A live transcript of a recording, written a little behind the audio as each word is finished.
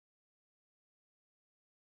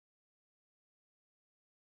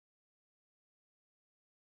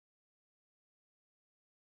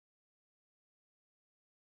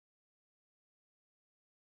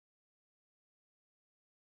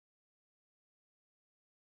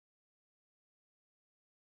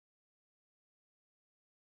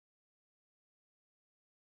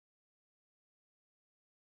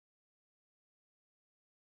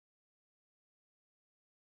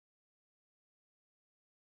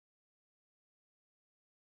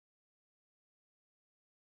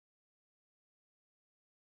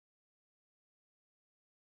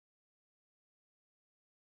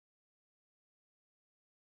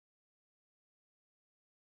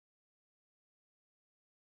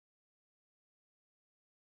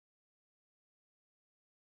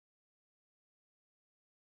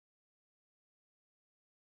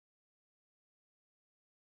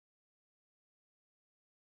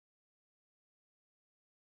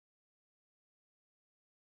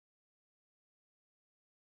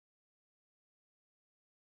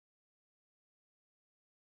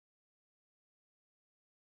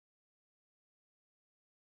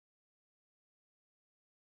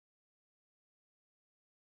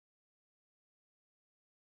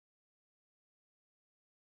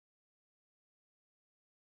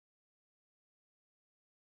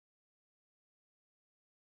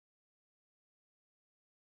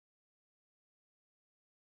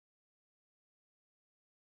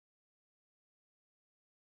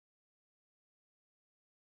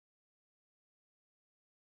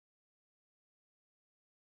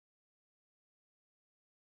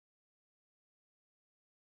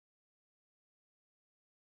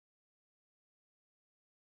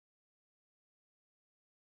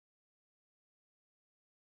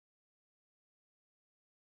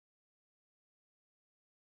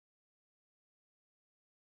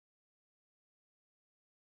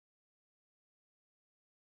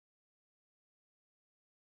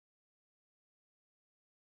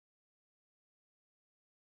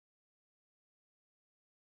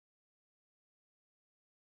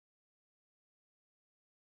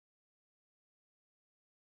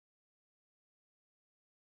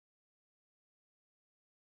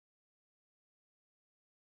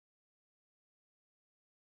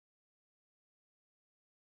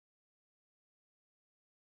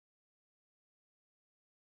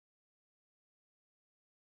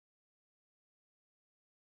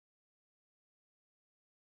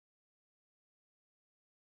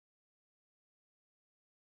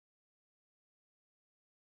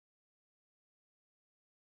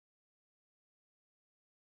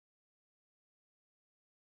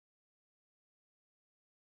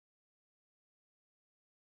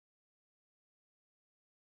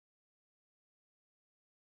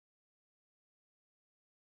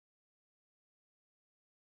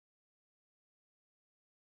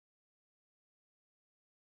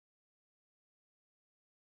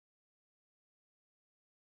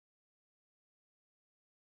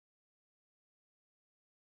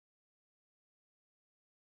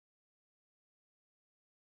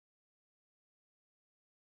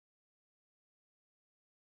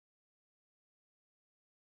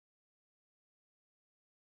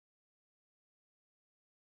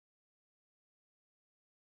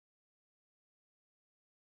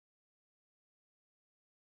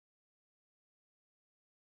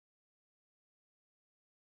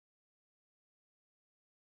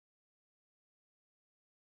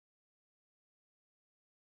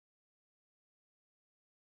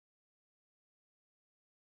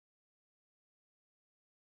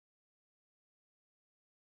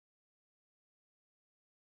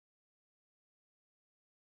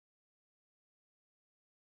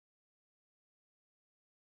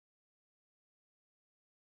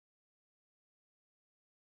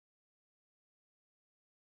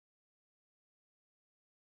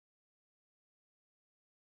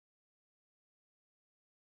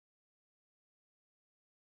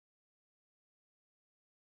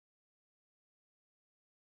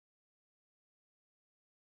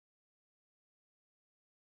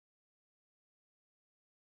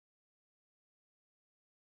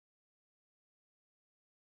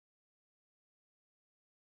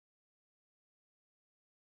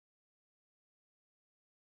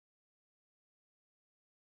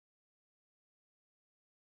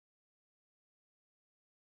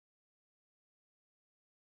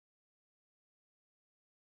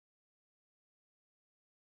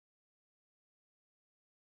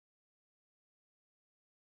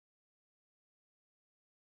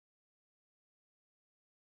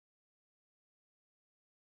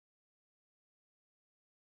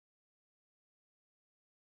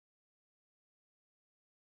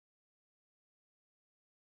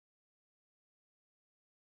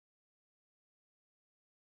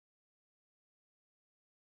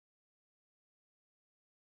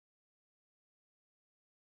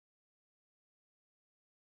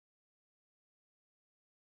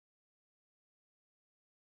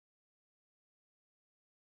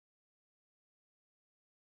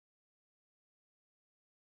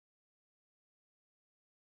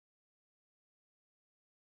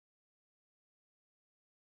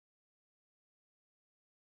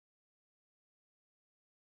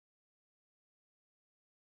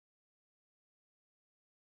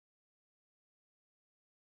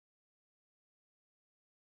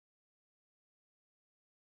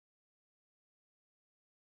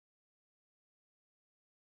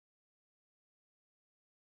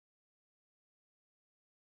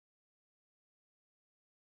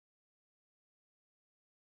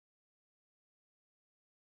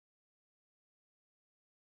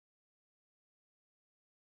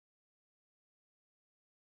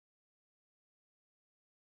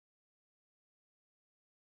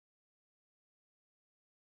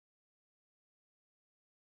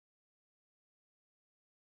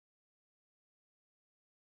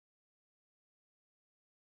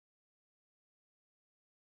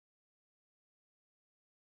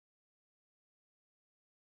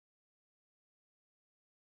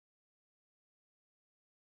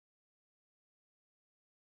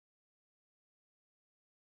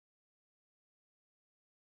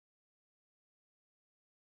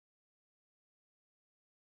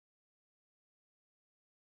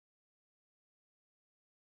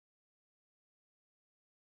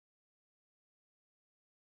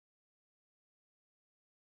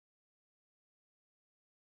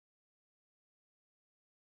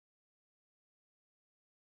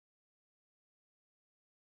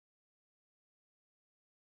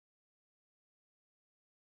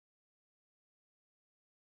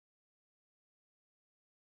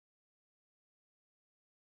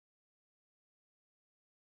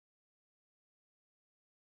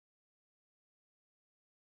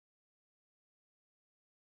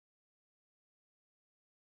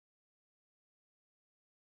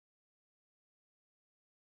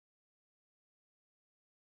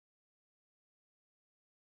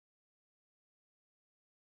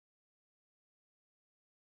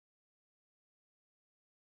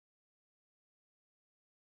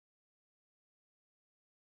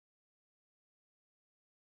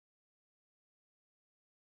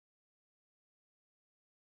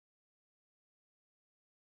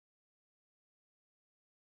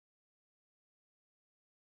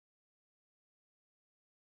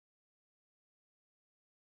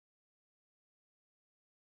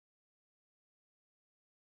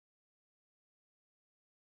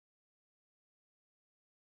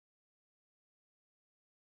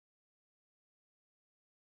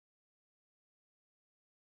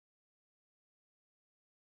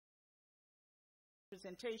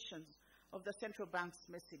presentations of the central bank's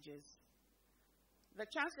messages. The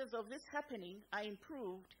chances of this happening are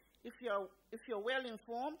improved if you're well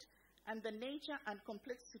informed and the nature and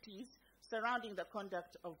complexities surrounding the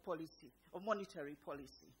conduct of monetary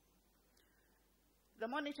policy. The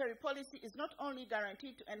monetary policy is not only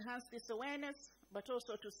guaranteed to enhance this awareness, but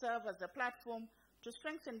also to serve as a platform to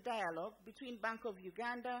strengthen dialogue between Bank of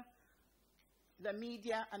Uganda, the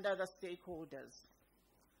media, and other stakeholders.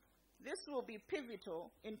 This will be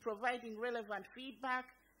pivotal in providing relevant feedback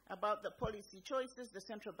about the policy choices the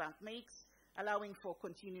central bank makes, allowing for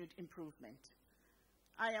continued improvement.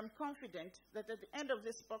 I am confident that at the end of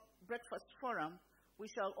this breakfast forum, we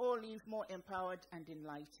shall all leave more empowered and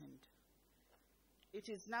enlightened. It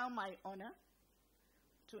is now my honor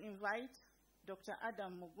to invite Dr.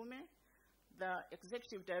 Adam Mugume, the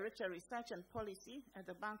Executive Director, Research and Policy at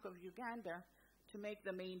the Bank of Uganda, to make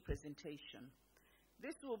the main presentation.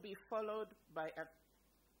 This will be followed by a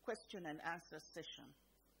question and answer session.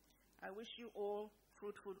 I wish you all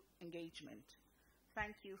fruitful engagement.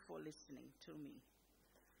 Thank you for listening to me.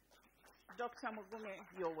 Dr. Mugume,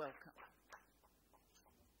 you're welcome.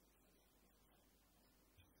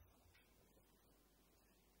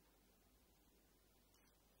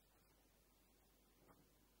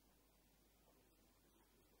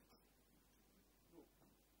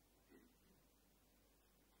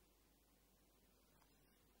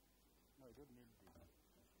 No, I don't need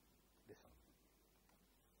this one.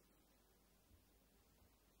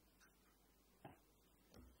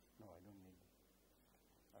 No, I don't need it.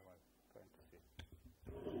 I was trying to say.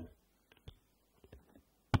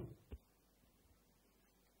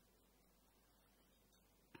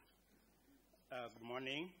 Good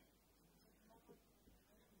morning.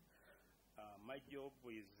 My job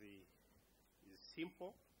is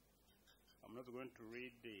simple. I'm not going to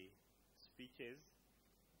read the speeches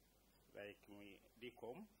like we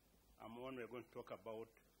DCOM. I'm only going to talk about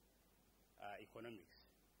economics.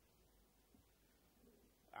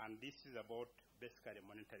 And this is about basically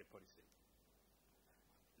monetary policy.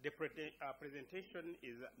 The presentation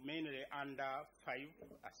is mainly under 5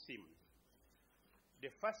 themes. The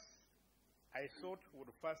first, I thought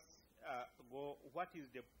would first go, what is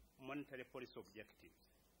the monetary policy objectives?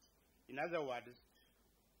 In other words,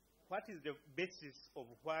 what is the basis of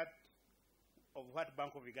what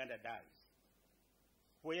Bank of Uganda does?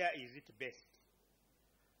 Where is it based?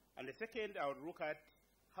 And the second, I would look at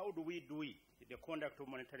how do we do it, the conduct of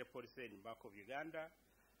monetary policy in Bank of Uganda.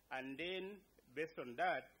 And then, based on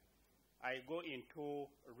that, I go into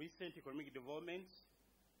recent economic developments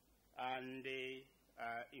and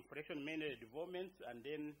inflation-managed developments, and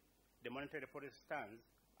then the monetary policy stance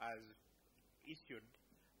as issued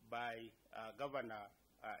by Governor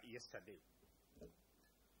yesterday.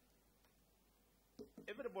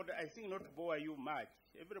 Everybody, I think not to bore you much,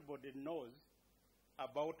 everybody knows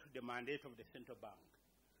about the mandate of the central bank.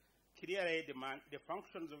 Clearly, the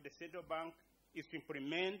functions of the central bank is to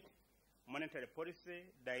implement monetary policy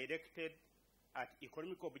directed at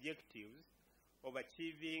economic objectives of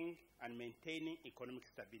achieving and maintaining economic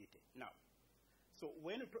stability. Now, so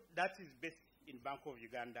that is based in Bank of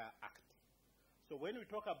Uganda Act. So when we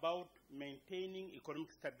talk about maintaining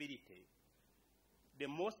economic stability, the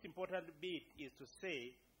most important bit is to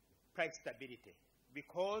say price stability,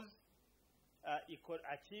 because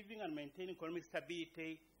achieving and maintaining economic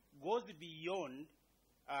stability goes beyond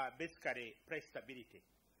basically price stability.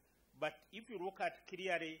 But if you look at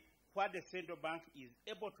clearly what the central bank is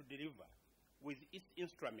able to deliver with its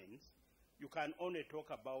instruments, you can only talk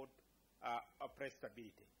about price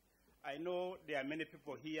stability. I know there are many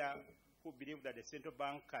people here who believe that the central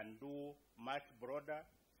bank can do much broader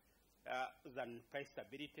than price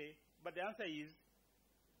stability. But the answer is,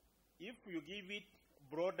 if you give it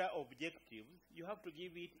broader objectives, you have to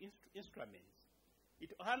give it instruments. It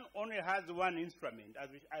only has one instrument, as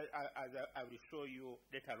I will show you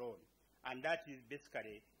later on, and that is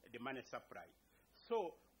basically the money supply.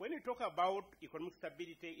 So when you talk about economic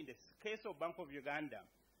stability, in the case of Bank of Uganda,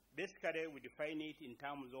 basically we define it in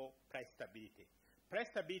terms of price stability. Price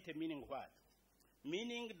stability meaning what?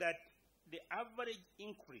 Meaning that the average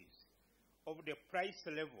increase of the price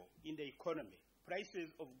level in the economy, prices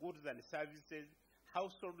of goods and services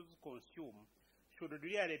households consume, should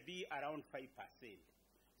really be around 5%.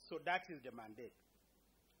 So that is the mandate.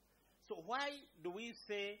 So why do we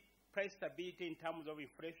say price stability in terms of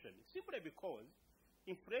inflation? Simply because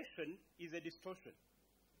inflation is a distortion.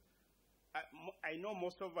 I know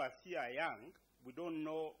most of us here are young. We don't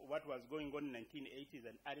know what was going on in the 1980s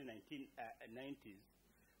and early 1990s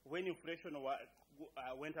when inflation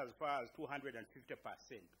went as far as 250%.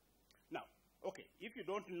 Now, okay, if you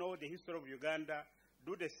don't know the history of Uganda,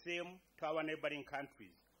 do the same to our neighboring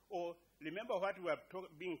countries. Or remember what we were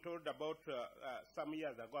being told about some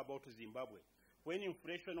years ago about Zimbabwe, when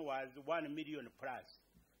inflation was 1 million plus.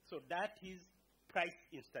 So that is price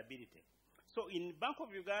instability. So in Bank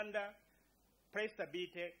of Uganda, price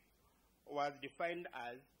stability was defined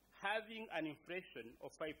as having an inflation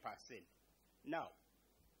of 5%. Now,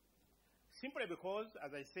 simply because,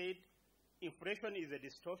 as I said, inflation is a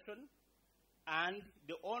distortion, and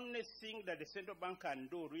the only thing that the central bank can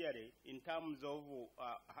do really in terms of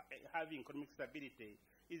having economic stability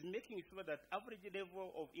is making sure that average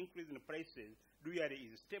level of increase in prices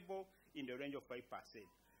really is stable in the range of 5%.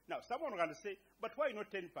 Now, someone can say, but why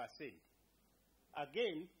not 10%?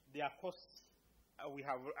 Again, there are costs.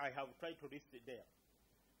 I have tried to list it there.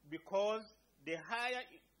 Because the higher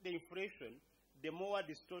the inflation, the more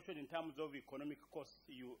distortion in terms of economic costs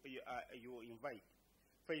you invite.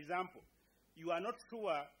 For example, you are not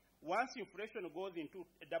sure, once inflation goes into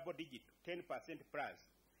a double digit, 10% plus,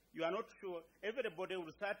 you are not sure, everybody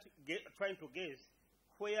will start trying to guess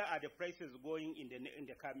where are the prices going in the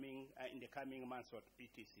coming months or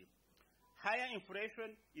etc. Higher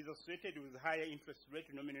inflation is associated with higher interest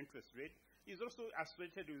rate, nominal interest rate, is also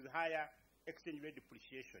associated with higher exchange rate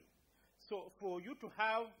depreciation. So for you to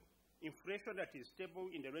have inflation that is stable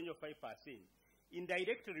in the range of 5%,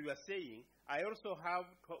 indirectly you are saying, I also have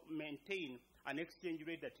to maintain an exchange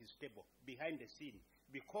rate that is stable behind the scene.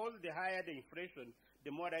 Because the higher the inflation, the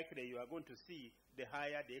more likely you are going to see the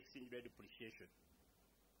higher the exchange rate depreciation.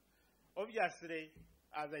 Obviously,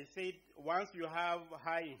 as I said, once you have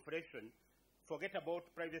high inflation, forget about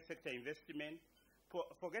private sector investment,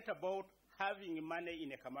 forget about having money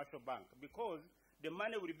in a commercial bank, because the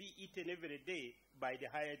money will be eaten every day by the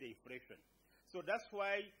higher the inflation. So that's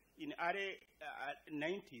why in early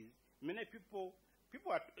 90s, many people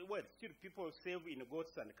save in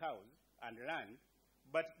goats and cows and land,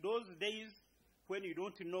 but those days when you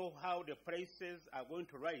don't know how the prices are going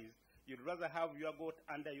to rise, you'd rather have your goat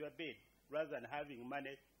under your bed rather than having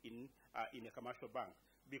money in a commercial bank,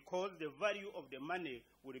 because the value of the money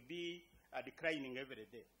will be declining every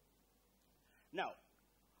day. Now,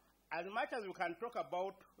 as much as we can talk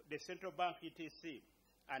about the central bank etc.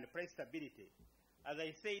 and price stability, as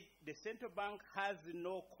I said, the central bank has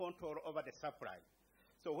no control over the supply.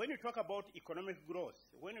 So when you talk about economic growth,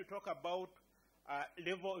 when you talk about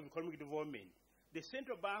level of economic development, the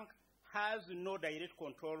central bank has no direct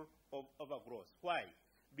control over growth. Why?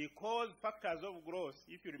 Because factors of growth,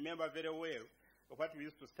 if you remember very well what we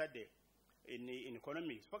used to study in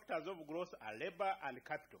economics, factors of growth are labor and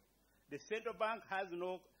capital. The central bank has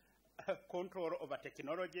no control over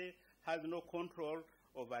technology, has no control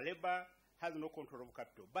over labor, has no control over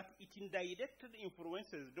capital. But it indirectly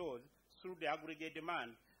influences those through the aggregate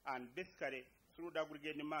demand, and basically through the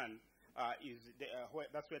aggregate demand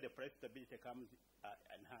that's where the price stability comes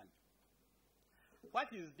in hand.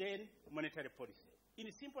 What is then monetary policy?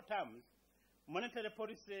 In simple terms, monetary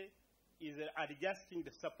policy is adjusting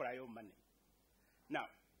the supply of money. Now,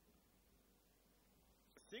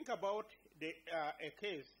 think about a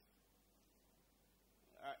case,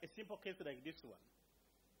 a simple case like this one.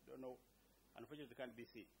 Don't know, unfortunately, can't be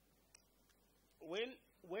seen. When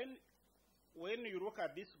you look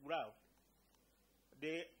at this graph,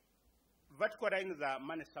 the vertical lines are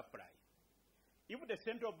money supply. If the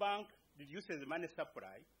central bank reduces money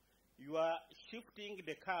supply, you are shifting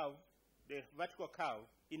the curve, the vertical curve,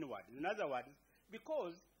 inward. In other words,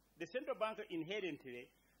 because the central bank inherently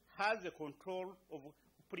has the control of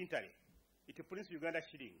printing. It prints Uganda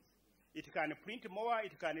shillings. It can print more,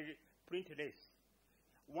 it can print less.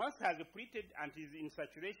 Once it has printed and is in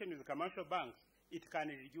saturation with commercial banks, it can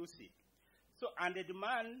reduce it. So, and the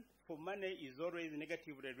demand for money is always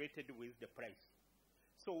negatively related with the price.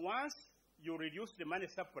 So once you reduce the money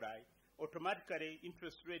supply, automatically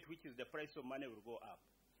interest rate, which is the price of money, will go up.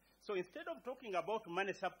 So instead of talking about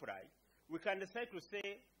money supply, we can decide to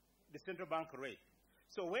say the central bank rate.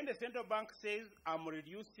 So when the central bank says, I'm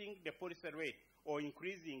reducing the policy rate or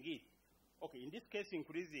increasing it, okay, in this case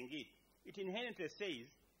increasing it, it inherently says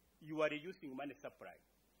you are reducing money supply.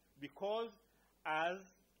 Because as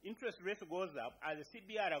interest rate goes up, as the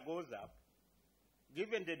CBR goes up,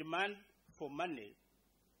 given the demand for money,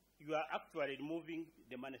 you are actually removing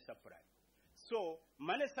the money supply. So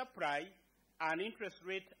money supply and interest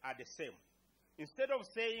rate are the same. Instead of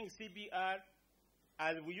saying CBR,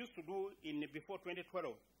 as we used to do before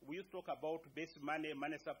 2012, we used to talk about base money,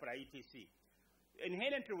 money supply, etc.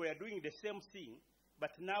 Inherently, we are doing the same thing,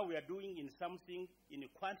 but now we are doing in something in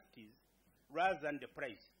quantities rather than the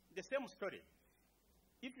price. The same story.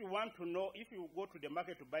 If you want to know, if you go to the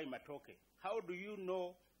market to buy matoke, how do you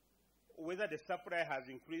know whether the supply has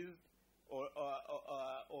increased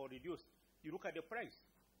or reduced. You look at the price.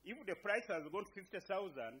 If the price has gone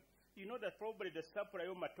 50,000, you know that probably the supply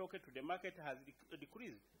of matoke to the market has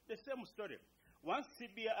decreased. The same story. Once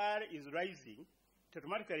CBR is rising, it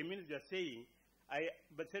automatically means you're saying,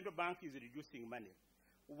 but central bank is reducing money.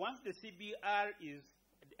 Once the CBR is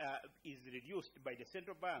reduced by the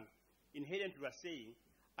central bank, inherently we are saying,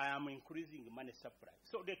 I am increasing money supply.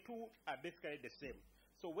 So the two are basically the same.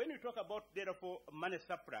 So when you talk about, therefore, money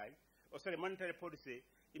supply, monetary policy,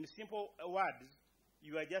 in simple words,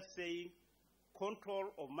 you are just saying control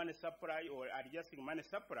of money supply or adjusting money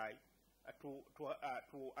supply to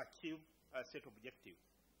achieve a set objective.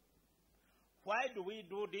 Why do we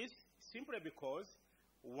do this? Simply because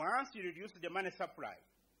once you reduce the money supply,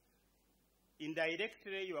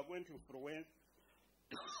 indirectly you are going to influence,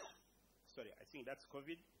 sorry, I think that's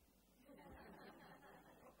COVID.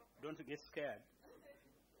 Don't get scared.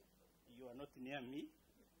 You are not near me.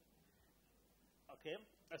 Okay?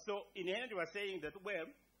 So in the end, you are saying that, well,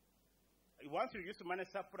 once you reduce the money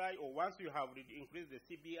supply or once you have increased the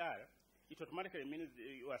CBR, it automatically means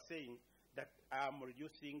you are saying that I am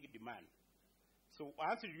reducing demand. So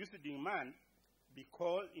once you reduce the demand,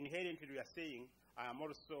 because inherently we are saying I am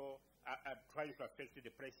also trying to affect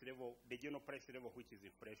the price level, the general price level, which is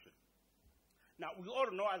inflation. Now, we all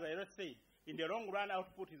know, as I just said, in the long run,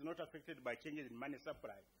 output is not affected by changes in money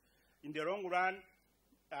supply. In the long run,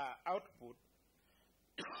 output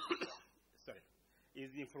sorry, is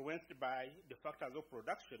influenced by the factors of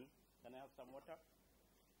production. Can I have some water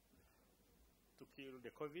to kill the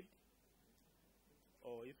COVID?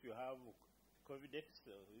 Or if you have COVID-X.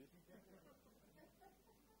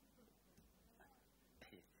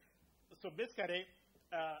 So basically,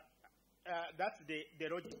 that's the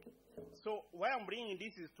logic. So why I'm bringing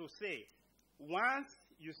this is to say, once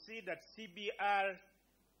you see that CBR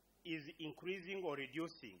is increasing or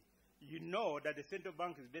reducing, you know that the central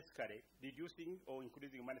bank is basically reducing or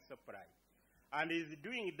increasing money supply. And is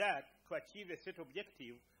doing that to achieve a set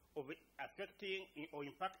objective of affecting or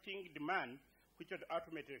impacting demand, which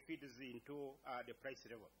ultimately feeds into the price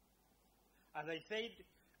level. As I said,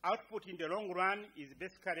 output in the long run is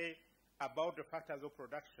basically about the factors of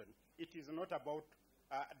production. It is not about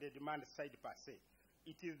the demand side per se.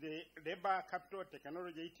 It is the labor, capital,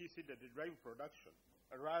 technology, etc. that drive production,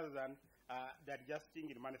 rather than the adjusting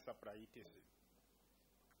in money supply, etc.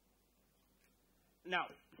 Now,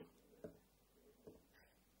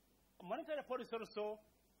 monetary policy also,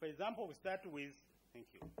 for example, we start with, thank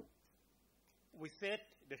you, we set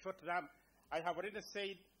the short term. I have already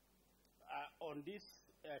said on this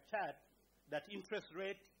chart that interest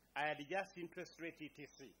rate, I adjust interest rate,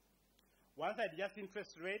 etc. Once I adjust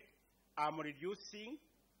interest rate, I'm reducing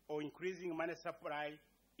or increasing money supply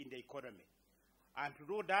in the economy. And to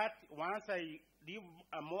do that, once I leave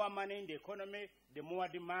more money in the economy, the more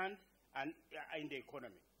demand in the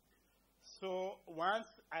economy. So once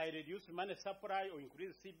I reduce money supply or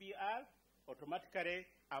increase CBR, automatically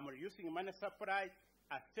I'm reducing money supply,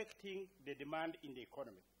 affecting the demand in the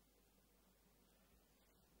economy.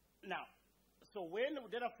 Now, so when,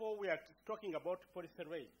 therefore, we are talking about policy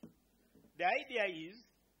rate, the idea is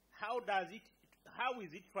how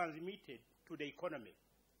is it transmitted to the economy?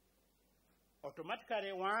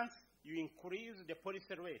 Automatically, once you increase the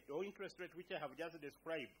policy rate or interest rate, which I have just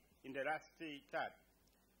described in the last chart,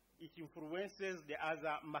 it influences the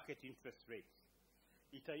other market interest rates.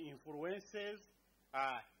 It influences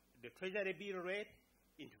the treasury bill rate,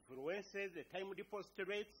 it influences the time deposit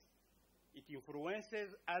rates, it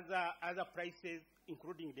influences other prices,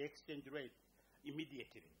 including the exchange rate,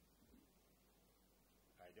 immediately.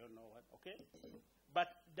 I don't know what, okay? But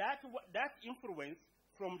that influence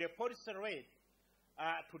from the policy rate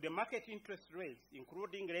to the market interest rates,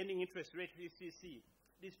 including lending interest rate, VCC,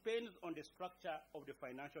 depends on the structure of the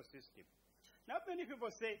financial system. Now, many people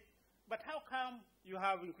say, but how come you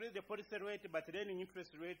have increased the policy rate, but lending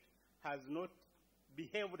interest rate has not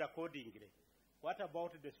behaved accordingly? What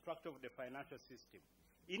about the structure of the financial system?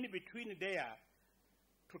 In between there,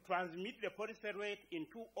 to transmit the policy rate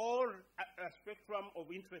into all a spectrum of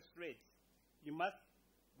interest rates, you must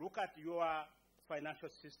look at your financial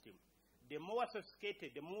system. The more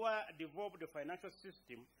sophisticated, the more developed the financial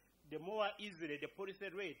system, the more easily the policy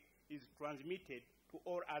rate is transmitted to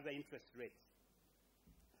all other interest rates.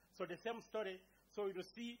 So the same story. So you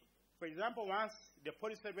see, for example, once the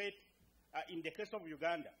policy rate, in the case of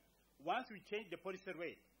Uganda, once we change the policy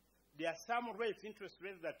rate, there are some rates, interest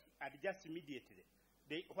rates that adjust immediately.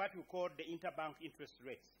 What we call the interbank interest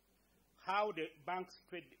rates. How the banks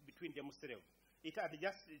trade between themselves. It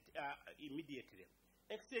adjusts immediately.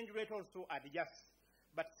 Exchange rate also adjusts.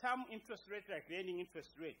 But some interest rates, like lending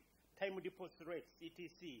interest rate, time deposit rates,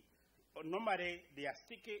 etc., normally they are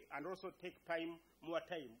sticky and also take more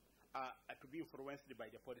time to be influenced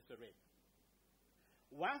by the policy rate.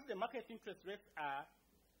 Once the market interest rates are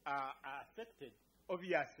affected,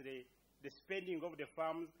 obviously the spending of the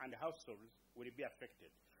farms and the households will be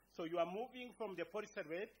affected. So you are moving from the policy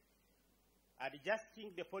rate,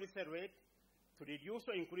 adjusting the policy rate to reduce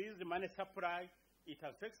or increase the money supply. It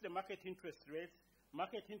affects the market interest rates.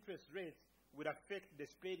 Market interest rates will affect the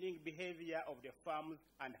spending behavior of the farms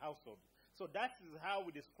and households. So that is how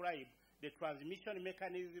we describe the transmission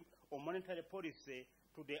mechanism of monetary policy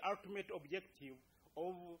to the ultimate objective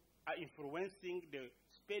of influencing the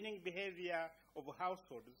spending behavior of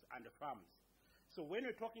households and farms. So when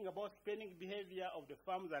we're talking about spending behavior of the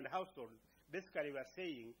farms and households, basically we are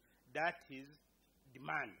saying that is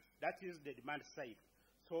demand. That is the demand side.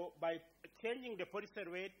 So by changing the policy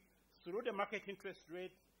rate through the market interest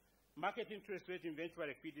rate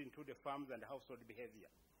eventually feeds into the farms and household behavior.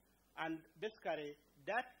 And basically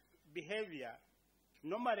that behavior,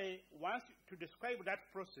 normally once to describe that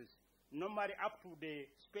process, normally up to the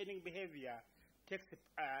spending behavior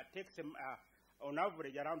takes on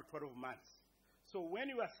average around 12 months. So when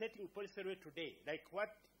you are setting policy rate today, like what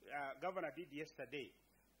Governor did yesterday,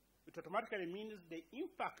 it automatically means the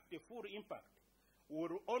impact, the full impact,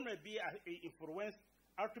 will only be influenced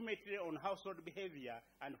ultimately on household behavior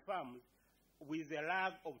and farms with a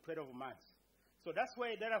lag of 12 months. So that's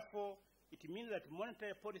why, therefore, it means that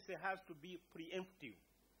monetary policy has to be preemptive.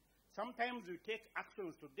 Sometimes we take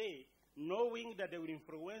actions today knowing that they will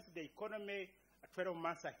influence the economy 12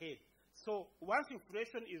 months ahead. So once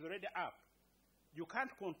inflation is already up, you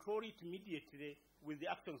can't control it immediately with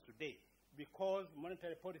the actions today because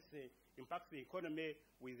monetary policy impacts the economy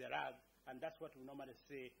with a lag, and that's what we normally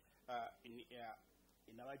say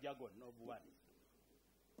in our jargon of one.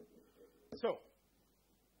 So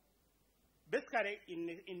basically,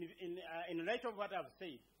 in light of what I've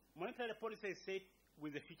said, monetary policy is set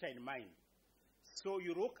with the future in mind. So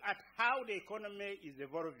you look at how the economy is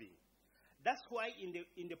evolving. That's why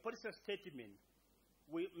in the policy statement,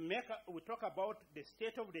 we talk about the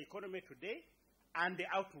state of the economy today and the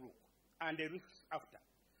outlook and the risks after.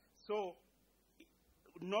 So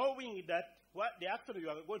knowing that what the action you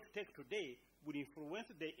are going to take today will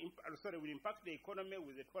impact the economy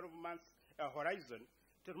with a 12 months horizon,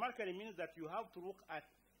 it automatically means that you have to look at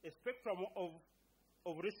a spectrum of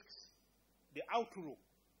risks, the outlook,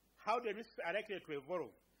 how the risks are likely to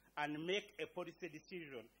evolve, and make a policy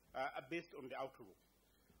decision based on the outlook.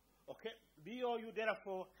 Okay? BOU,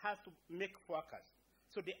 therefore, has to make forecasts.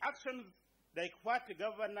 So the actions, like what the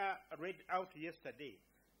governor read out yesterday,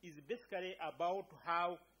 is basically about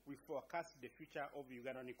how we forecast the future of the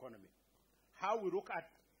Ugandan economy. How we look at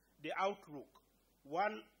the outlook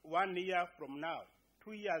 1 year from now,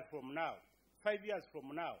 2 years from now, 5 years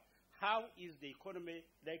from now. How is the economy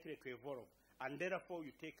likely to evolve? And therefore,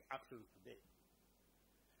 you take actions today.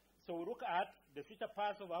 So we look at the future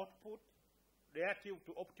paths of output relative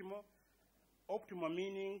to optimal. Optimal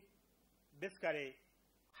meaning basically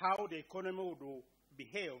how the economy would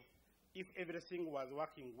behave if everything was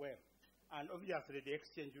working well. And obviously the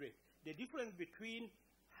exchange rate. The difference between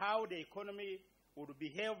how the economy would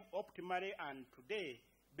behave optimally and today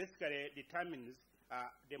basically determines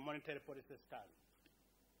the monetary policy stance.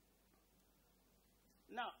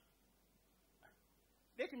 Now,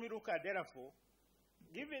 let me look at, therefore,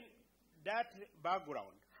 given that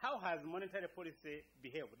background, how has monetary policy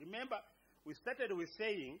behaved? Remember, we started with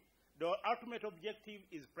saying the ultimate objective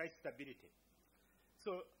is price stability.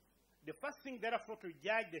 So the first thing, therefore, to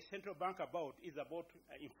judge the central bank about is about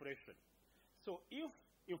inflation. So if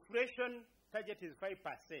inflation target is 5%,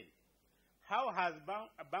 how has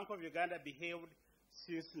Bank of Uganda behaved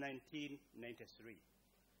since 1993?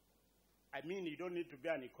 I mean, you don't need to be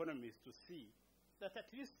an economist to see that at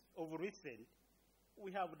least over recent,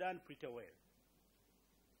 we have done pretty well.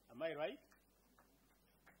 Am I right?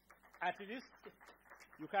 At least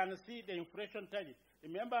you can see the inflation target.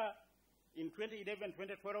 Remember, in 2011,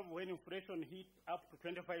 2012, when inflation hit up to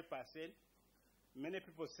 25%, many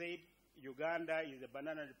people said Uganda is a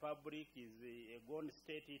banana republic, is a gone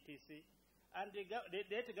state, etc. And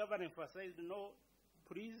the government emphasized, no,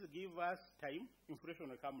 please give us time, inflation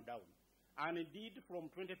will come down. And indeed, from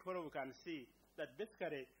 2012, we can see that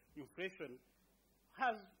basically inflation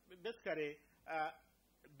has basically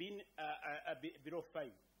been below 5.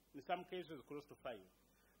 In some cases, close to 5.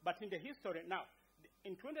 But in the history, now,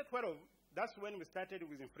 in 2012, that's when we started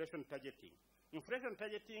with inflation targeting. Inflation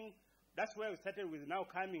targeting, that's where we started with now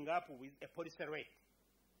coming up with a policy rate.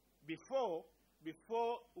 Before,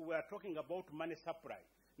 before we are talking about money supply,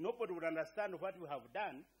 nobody would understand what we have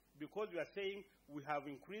done, because we are saying we have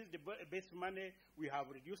increased the base money, we have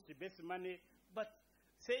reduced the base money, but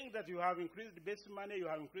saying that you have increased the base money, you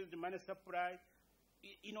have increased the money supply,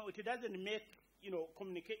 it doesn't make,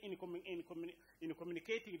 communicating,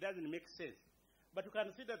 it doesn't make sense. But you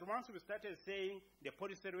can see that once we started saying the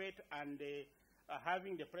policy rate and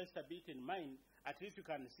having the price stability in mind, at least you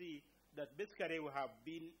can see that basically we have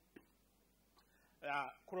been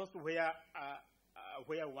close to where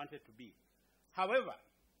we wanted to be. However,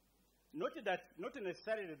 not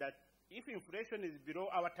necessarily that if inflation is below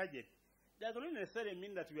our target, that doesn't necessarily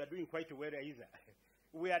mean that we are doing quite well either.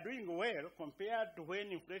 We are doing well compared to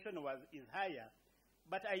when inflation is higher,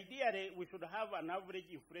 but ideally we should have an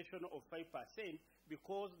average inflation of 5%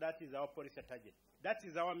 because that is our policy target. That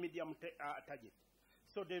is our medium target.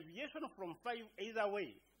 So deviation from 5 either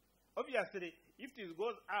way. Obviously, if it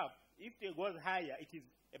goes up, if it goes higher, it is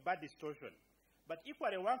a bad distortion. But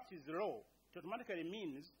equally, once it is low, it automatically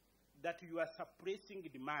means that you are suppressing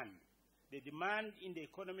demand. The demand in the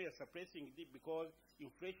economy is suppressing it because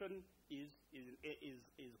inflation is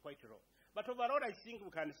quite low. But overall, I think we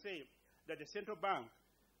can say that the central bank,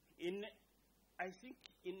 if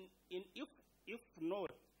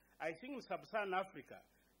not, I think in sub-Saharan Africa,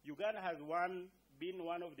 Uganda has been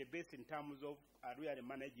one of the best in terms of really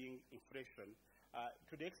managing inflation,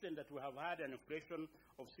 to the extent that we have had an inflation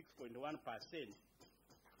of 6.1%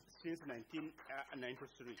 since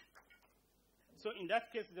 1993. So in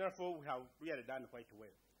that case, therefore, we have really done quite well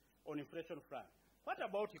on inflation front. What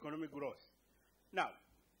about economic growth? Now,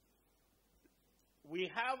 we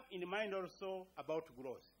have in mind also about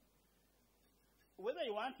growth. Whether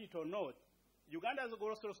you want it or not, Uganda's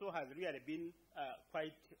growth also has really been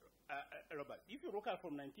quite robust. If you look at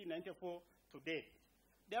from 1994 to date,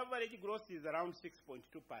 the average growth is around 6.2%.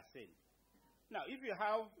 Now, if you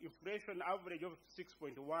have inflation average of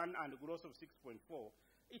 6.1 and growth of 6.4,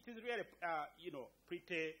 it is really,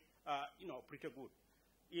 pretty good.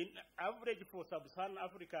 In average for sub-Saharan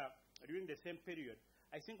Africa during the same period,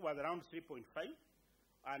 I think was around 3.5,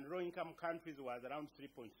 and low-income countries was around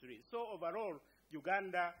 3.3. So overall,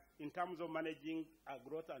 Uganda, in terms of managing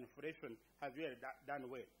growth and inflation, has really done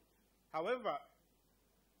well. However,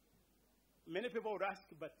 many people would ask,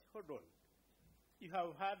 but hold on, you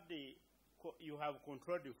have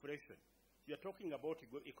controlled inflation. You are talking about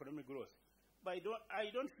economic growth. But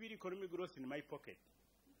I don't feel economic growth in my pocket.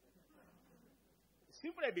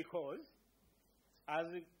 Simply because as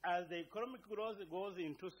the economic growth goes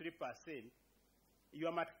into 3%, you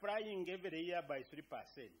are multiplying every year by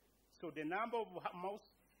 3%. So the number of mouths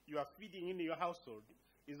you are feeding in your household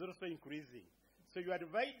is also increasing. So you are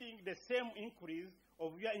dividing the same increase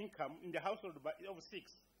of your income in the household of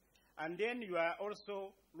 6. And then you are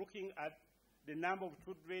also looking at the number of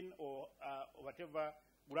children or whatever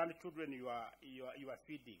grandchildren you are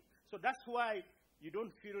feeding. So that's why you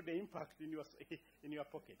don't feel the impact in your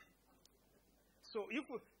pocket. So if,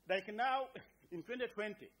 like now, in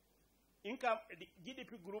 2020, the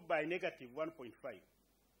GDP grew by negative 1.5.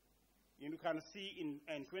 You can see in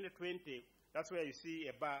 2020, that's where you see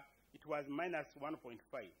a bar, it was minus 1.5.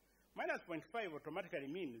 Minus 0.5 automatically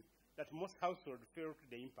means that most households felt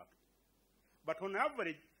the impact. But on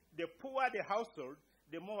average, the poorer the household,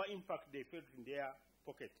 the more impact they felt in their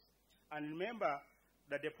pockets. And remember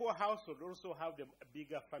that the poor household also have the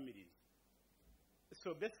bigger families.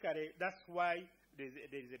 So basically, that's why there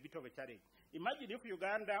is a bit of a challenge. Imagine if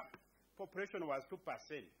Uganda population was 2%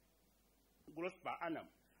 growth per annum,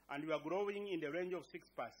 and we are growing in the range of 6%.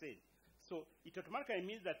 So it automatically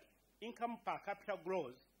means that income per capita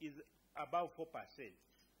growth is above 4%.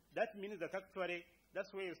 That means that actually,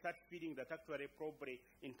 that's where you start feeling that actually probably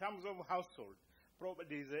in terms of household, probably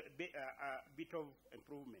there is a bit of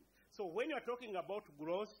improvement. So when you are talking about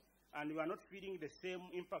growth and you are not feeling the same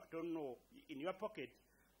impact in your pocket,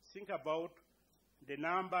 think about the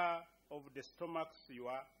number of the stomachs you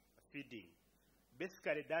are feeding.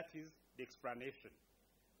 Basically, that is the explanation.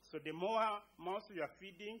 So the more mouths you are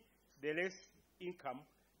feeding, the less income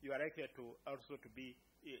you are likely to also to be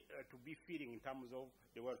feeling in terms of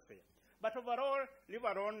the welfare. But overall, leave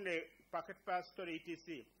alone the packet pass story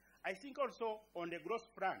etc. I think also on the growth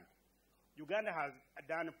front, Uganda has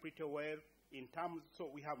done pretty well in terms, so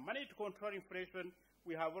we have managed to control inflation,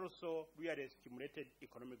 we have also really stimulated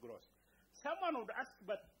economic growth. Someone would ask,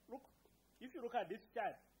 but look, if you look at this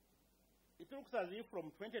chart, it looks as if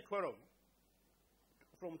from 2012,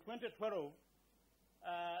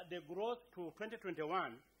 the growth to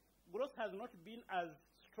 2021, growth has not been as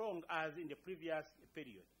strong as in the previous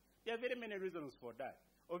period. There are very many reasons for that.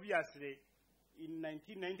 Obviously, in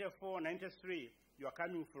 1994, 93, you are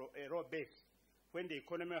coming from a raw base when the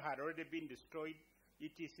economy had already been destroyed,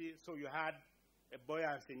 etc. So you had a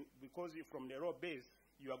buoyancy because from the raw base,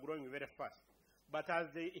 you are growing very fast. But as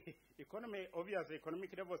the economy, obviously,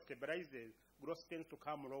 economic level stabilizes, growth tends to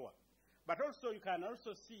come lower. But also, you can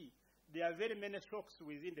also see there are very many shocks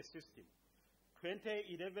within the system.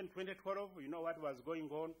 2011, 2012, you know what was going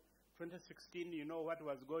on. 2016, you know what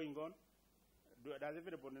was going on. Does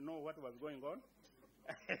everybody know what was going on?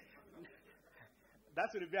 That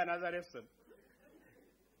will be another lesson.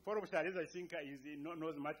 Forum Charles, I think,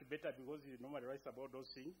 knows much better because he normally writes about those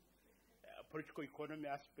things, political economy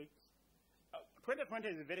aspects. 2020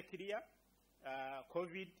 is very clear,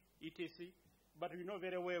 COVID, etc. But we know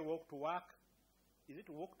very well walk to work. Is it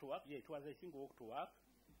walk to work? Yeah, it was, I think, walk to work.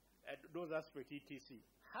 Those aspects, etc.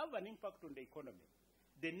 have an impact on the economy.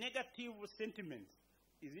 The negative sentiments,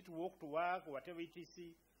 is it walk to work, whatever,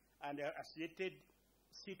 etc., and associated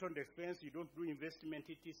sit on the fence, you don't do investment,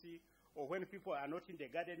 etc., or when people are not in the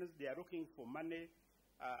gardens, they are looking for money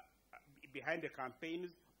behind the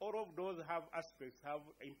campaigns. All of those have aspects, have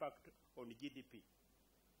impact on the GDP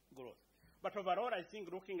growth. But overall, I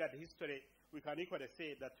think looking at history, we can equally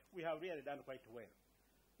say that we have really done quite well.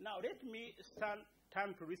 Now, let me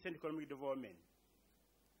turn to recent economic development.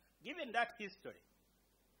 Given that history,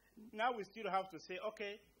 now we still have to say,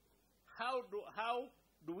 okay, how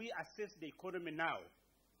do we assess the economy now?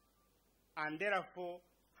 And therefore,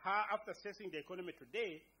 how, after assessing the economy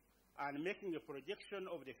today and making a projection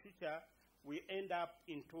of the future, we end up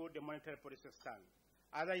into the monetary policy stance.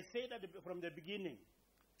 As I said from the beginning,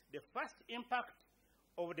 the first impact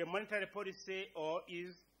of the monetary policy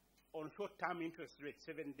is on short-term interest rate,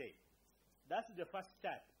 7-day. That's the first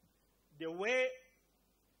start. The way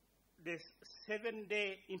the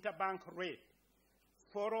 7-day interbank rate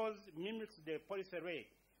mimics the policy rate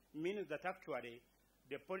means that actually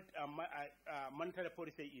the monetary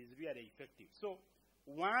policy is really effective. So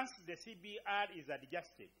once the CBR is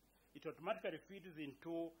adjusted, it automatically feeds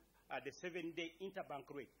into the 7-day interbank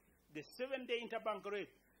rate. The 7-day interbank rate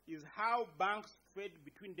is how banks trade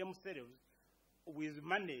between themselves with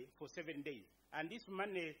money for 7 days. And this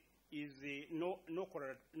money is no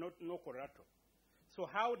collateral. So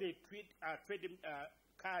how they trade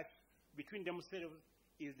cash between themselves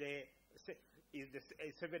is the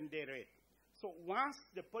 7-day rate. So once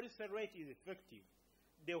the policy rate is effective,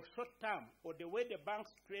 the short-term or the way the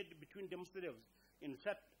banks trade between themselves in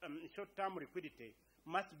short-term liquidity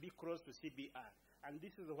must be close to CBR. And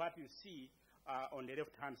this is what you see on the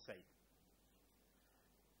left-hand side.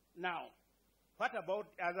 Now, what about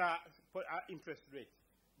other interest rates?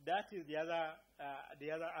 That is the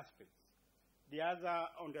other aspect. The other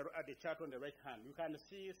on the chart on the right hand, you can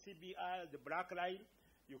see CBR, the black line.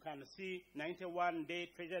 You can see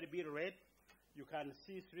 91-day Treasury bill rate. You can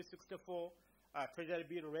see 364 Treasury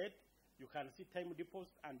bill rate. You can see time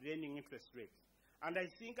deposit and earning interest rates. And I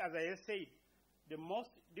think, as I said, the most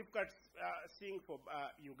difficult thing for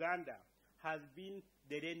Uganda has been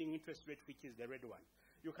the earning interest rate, which is the red one.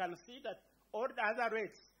 You can see that all the other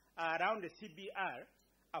rates are around the CBR,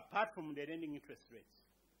 apart from the earning interest rates.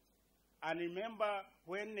 And remember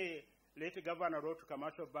when the late governor wrote to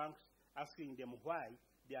commercial banks asking them why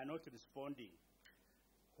they are not responding.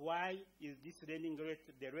 Why is this lending rate,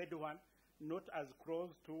 the red one, not as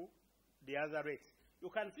close to the other rates? You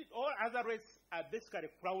can see all other rates are basically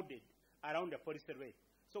crowded around the policy rate.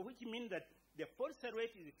 So which means that the policy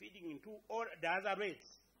rate is feeding into all the other rates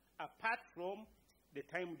apart from the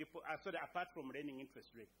apart from lending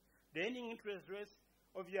interest rate. The lending interest rates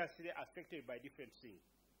obviously are affected by different things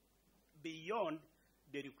beyond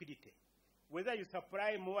the liquidity. Whether you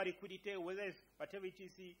supply more liquidity, whether it's whatever it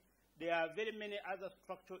is, there are very many other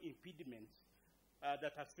structural impediments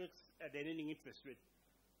that affect the lending interest rate.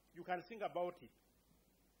 You can think about it.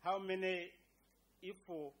 How many, if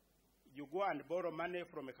you go and borrow money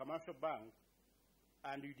from a commercial bank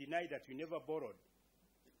and you deny that you never borrowed,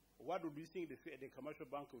 what do you think the commercial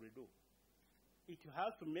bank will do? It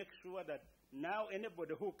has to make sure that now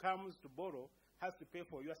anybody who comes to borrow has to pay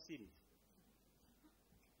for your sins.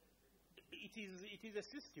 It is a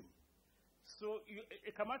system. So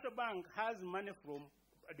a commercial bank has money from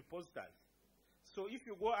depositors. So if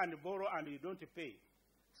you go and borrow and you don't pay,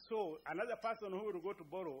 so another person who will go to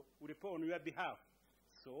borrow will pay on your behalf.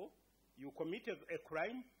 So you committed a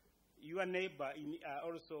crime, your neighbor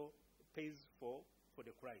also pays for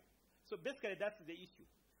the crime. So basically that's the issue.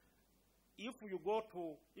 If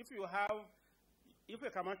a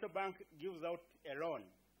commercial bank gives out a loan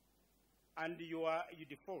and you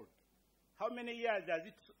default, how many years does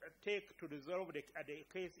it take to resolve the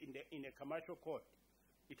case in a commercial court?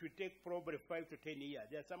 it will take probably 5 to 10 years.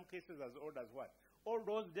 There are some cases as old as what? All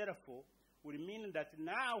those, therefore, will mean that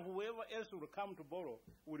now whoever else will come to borrow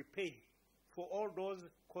will pay for all those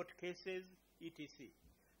court cases, etc.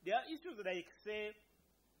 There are issues like, say,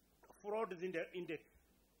 frauds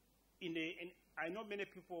I know many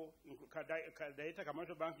people in Kadaita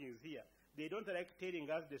Commercial Banking is here. They don't like telling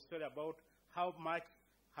us the story about how much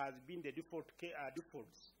has been the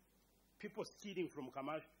defaults. People stealing from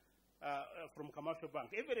commercial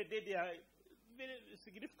bank. Every day they are very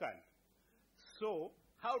significant. So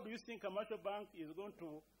how do you think commercial bank is going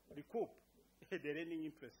to recoup the lending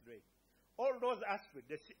interest rate? All those aspects,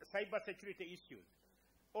 the cyber security issues,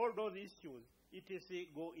 all those issues, etc.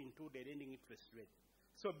 go into the lending interest rate.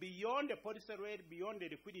 So beyond the policy rate, beyond the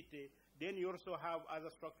liquidity, then you also have other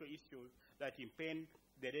structural issues that impede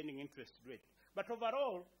the lending interest rate. But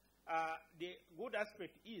overall, the good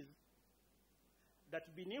aspect is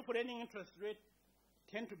that beneath lending interest rate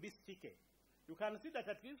tend to be sticky. You can see that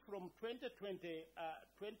at least from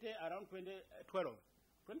 2012,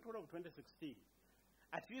 2016,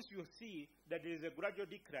 at least you see that there is a gradual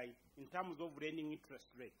decline in terms of lending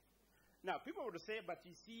interest rate. Now, people would say, but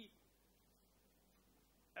you see,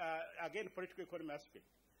 again, political economy aspect.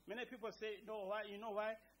 Many people say, no, why, you know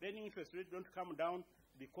why lending interest rates don't come down?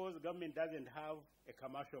 Because the government doesn't have a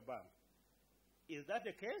commercial bank. Is that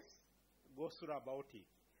the case? Go through about it.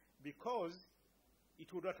 Because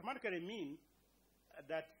it would automatically mean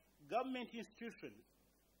that government institutions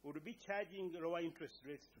would be charging lower interest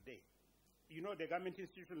rates today. You know the government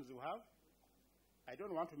institutions you have? I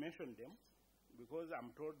don't want to mention them because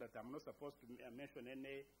I'm told that I'm not supposed to mention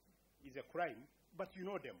any, is a crime, but you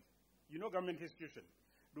know them. You know government institutions.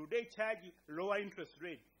 Do they charge lower interest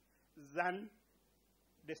rates than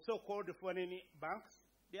the so-called foreign banks?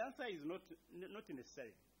 The answer is not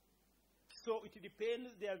necessary. So it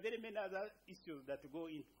depends. There are very many other issues that go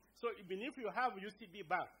in. So even if you have UCB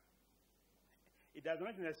bank, it does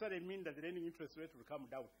not necessarily mean that the lending interest rate will come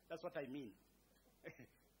down. That's what I mean.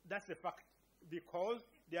 That's a fact. Because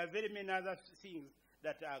there are very many other things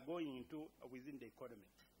that are going into within the economy.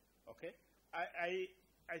 Okay? I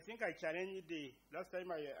think I challenged the last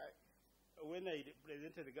time when I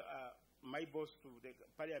presented my boss to the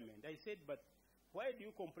parliament, I said, but why do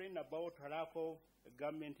you complain about lack of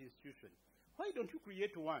government institutions? Why don't you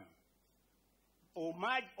create one? Or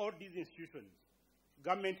merge all these institutions,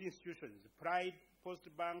 government institutions, Pride, Post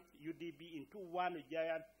Bank, UDB, into one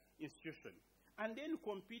giant institution, and then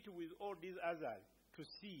compete with all these others to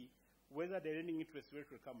see whether the lending interest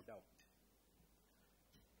rate will come down.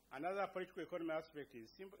 Another political economy aspect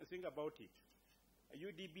is, think about it.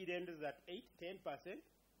 UDB lends at 8-10%.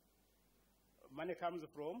 Money comes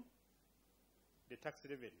from the tax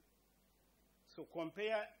revenue. So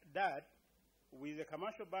compare that with a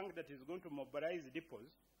commercial bank that is going to mobilize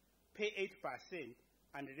deposits, pay 8%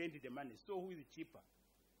 and lend the money. So who is cheaper?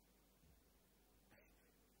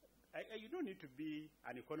 You don't need to be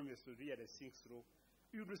an economist to really think through.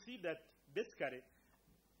 You will see that basically,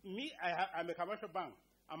 I'm a commercial bank.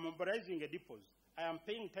 I'm mobilizing a deposit. I am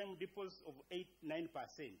paying time deposits of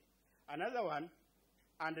 8-9%. Another one,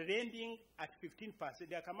 and lending at 15%.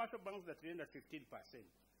 There are commercial banks that lend at 15%.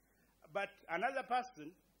 But another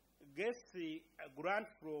person gets a grant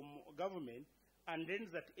from government and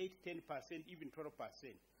lends at 8-10%, even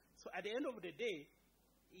 12%. So at the end of the day,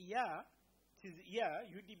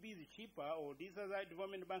 UDB is cheaper, or this other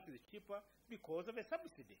development bank is cheaper because of a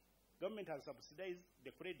subsidy. Government has subsidized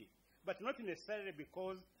the credit, but not necessarily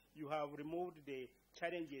because you have removed the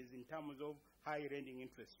challenges in terms of high lending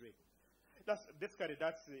interest rate. That's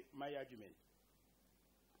my argument.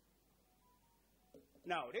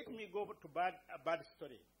 Now, let me go to a bad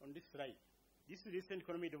story on this slide. This is recent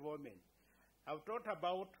economic development. I've talked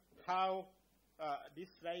about how this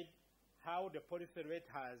slide, how the policy rate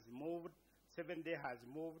has moved, 7-day has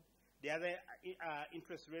moved. The other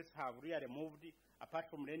interest rates have really moved, apart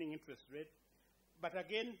from lending interest rate. But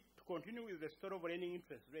again, to continue with the story of lending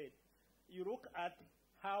interest rate, you look at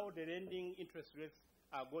how the lending interest rates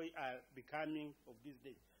are becoming of these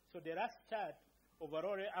days. So the last chart,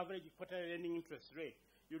 overall average quarterly lending interest rate,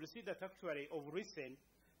 you will see that actually of recent,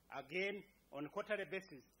 again, on a quarterly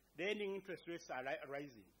basis, the lending interest rates are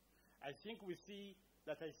rising. I think we see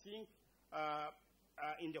that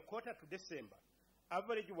in the quarter to December,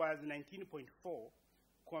 average was 19.4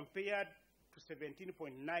 compared to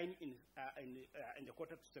 17.9 in the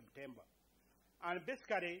quarter to September. And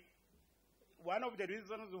basically, one of the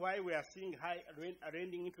reasons why we are seeing high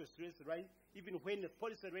lending interest rates rise, even when the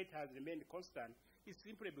policy rate has remained constant, is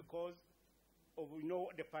simply because of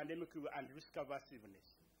the pandemic and risk aversiveness.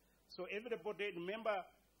 So everybody, remember,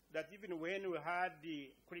 that even when we had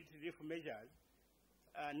the credit relief measures,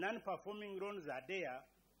 non-performing loans are there,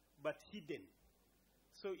 but hidden.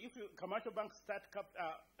 So if commercial banks start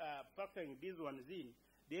factoring these ones in,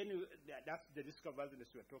 then that's the risk averseness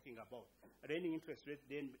we're talking about. Reigning interest rates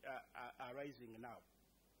then are rising now.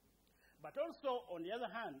 But also, on the other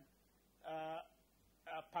hand,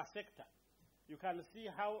 per sector, you can see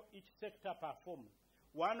how each sector performs.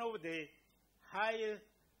 One of the highest,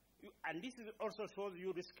 and this also shows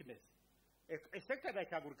you riskiness. A sector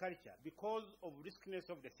like agriculture, because of riskiness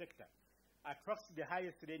of the sector, attracts the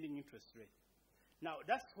highest lending interest rate. Now,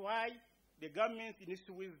 that's why the government, in its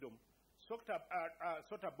wisdom, thought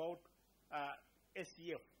about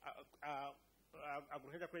SCF,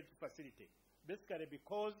 Agricultural Credit Facility, basically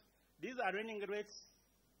because these are lending rates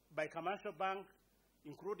by commercial bank,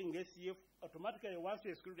 including SCF. Automatically, once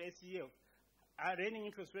you exclude SCF, our lending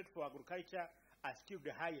interest rate for agriculture are still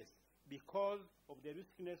the highest because of the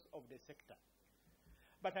riskiness of the sector.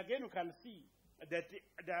 But again, you can see that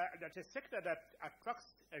a sector that attracts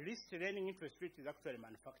a least lending interest rate is actually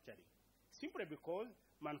manufacturing. Simply because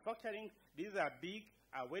manufacturing, these are big,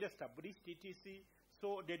 well-established etc.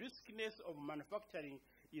 So the riskiness of manufacturing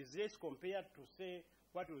is less compared to, say,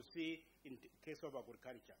 what we see in the case of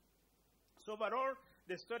agriculture. So overall,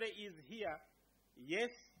 the story is here, yes,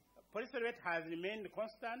 policy rate has remained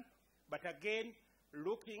constant, but again,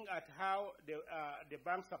 looking at how the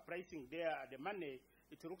banks are pricing the money,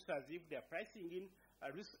 it looks as if they are pricing in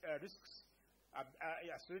risks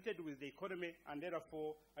associated with the economy, and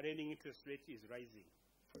therefore, a lending interest rate is rising.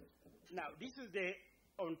 Now, this is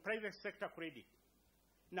on private sector credit.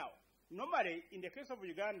 Now, normally, in the case of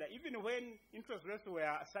Uganda, even when interest rates were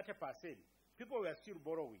 30%, people were still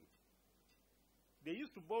borrowing. They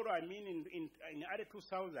used to borrow, in early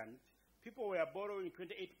 2000, people were borrowing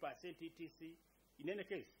 28% etc. In any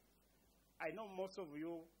case, I know most of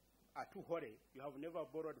you are too hoary. You have never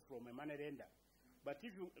borrowed from a money lender. But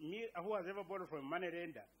if me who has ever borrowed from a money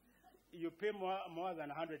lender, you pay more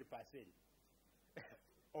than 100%.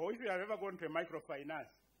 Or if you have ever gone to a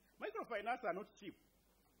microfinance, microfinance are not cheap.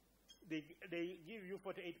 They give you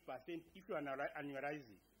 48% if you are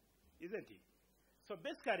annualizing, isn't it? So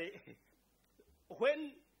basically,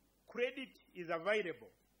 when credit is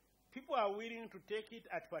available, people are willing to take it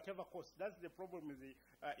at whatever cost. That's the problem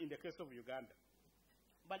in the case of Uganda.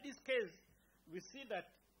 But this case, we see that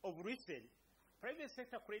of recent, private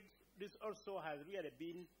sector credit, this also has really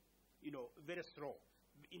been, very slow.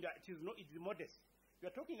 It is modest. We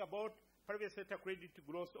are talking about private sector credit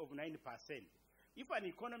growth of 9%. If an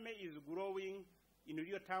economy is growing in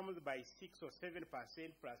real terms by 6 or 7%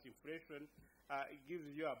 plus inflation, it gives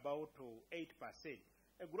you about 8%.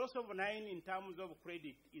 A growth of 9 in terms of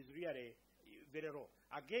credit is really very low.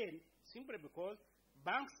 Again, simply because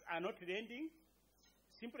banks are not lending,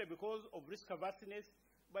 simply because of risk averseness,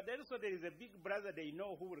 but also there is a big brother they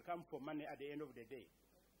know who will come for money at the end of the day.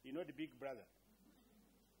 You know the big brother.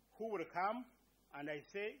 Who will come, and I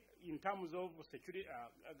say, in terms of security,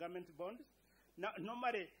 government bonds, now,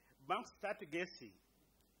 normally banks start guessing.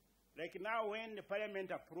 Like now when the parliament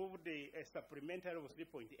approved the supplementary of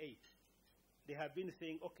 3.8, they have been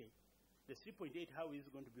saying, okay, the 3.8, how is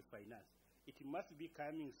it going to be financed? It must be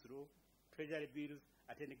coming through treasury bills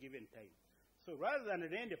at any given time. So rather than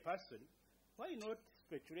lend a person, why not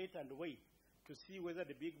speculate and wait to see whether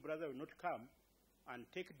the big brother will not come and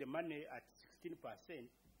take the money at 16%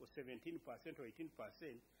 or 17% or 18%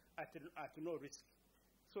 at no risk?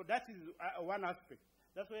 So that is one aspect.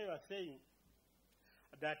 That's why we are saying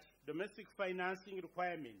that domestic financing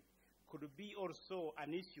requirement could be also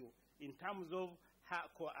an issue in terms of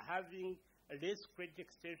having less credit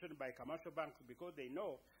extension by commercial banks, because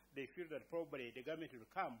they feel that probably the government will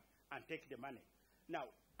come and take the money. Now,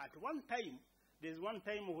 at one time, there's one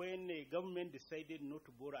time when the government decided not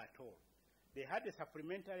to borrow at all. They had a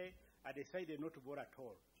supplementary and decided not to borrow at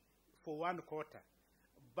all for 1 quarter.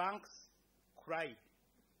 Banks cried.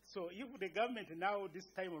 So if the government now, this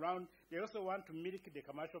time around, they also want to milk the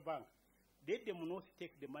commercial bank, let them not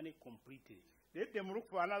take the money completely. Let them look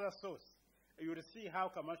for another source. You will see how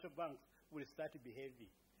commercial banks will start behaving.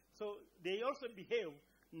 So they also behave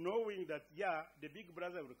knowing that, yeah, the big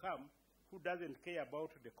brother will come who doesn't care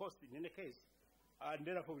about the cost in any case, and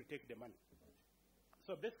therefore will take the money.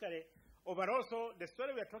 So basically, overall, so the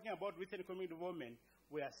story we are talking about with economic development,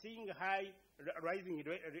 we are seeing high rising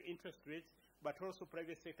interest rates, but also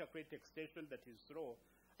private sector credit extension that is slow,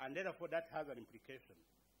 and therefore that has an implication.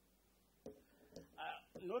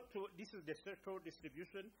 This is the sector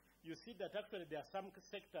distribution. You see that actually there are some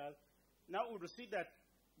sectors. Now we will see that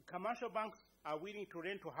commercial banks are willing to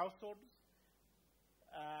lend to households.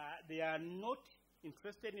 They are not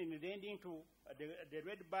interested in lending to the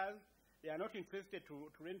red bars. They are not interested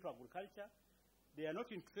to lend to agriculture. They are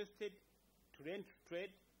not interested to lend to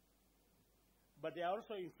trade. But they are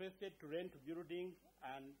also interested to lend to building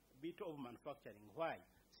and bit of manufacturing. Why?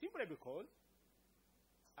 Simply because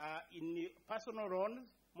in the personal loans,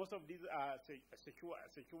 most of these are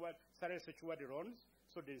salary-secured loans,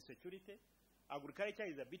 so there is security. Agriculture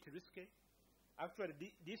is a bit risky.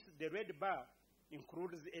 Actually, the red bar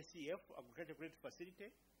includes the SCF, Agriculture Credit Facility.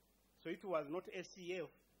 So it was not SCF,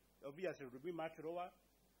 obviously it would be much lower.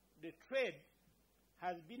 The trade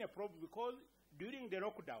has been a problem because during the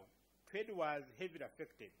lockdown, trade was heavily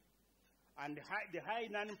affected. And the high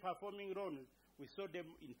non-performing loans, we saw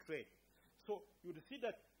them in trade. So you would see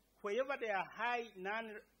that wherever there are high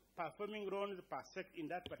non-performing loans in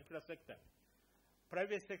that particular sector,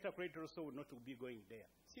 private sector credit also will not be going there.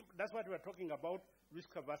 That's what we're talking about,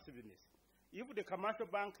 risk aversiveness. If the commercial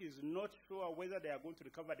bank is not sure whether they are going to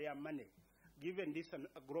recover their money, given this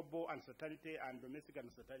global uncertainty and domestic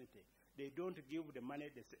uncertainty, they don't give the money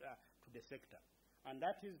to the sector. And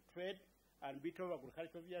that is trade and bit of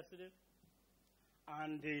agriculture, obviously,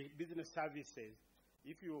 and the business services.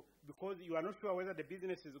 Because you are not sure whether the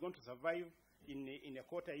business is going to survive in a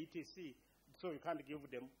quarter ETC, so you can't give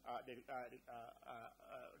them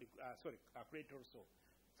credit also.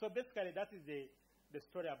 So basically, that is the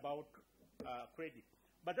story about credit.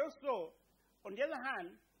 But also, on the other hand,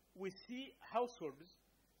 we see households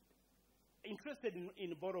interested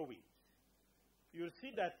in borrowing. You'll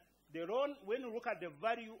see that the loan, when you look at the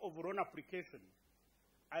value of loan application,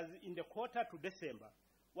 as in the quarter to December,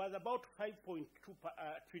 was about 5.2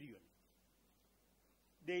 trillion.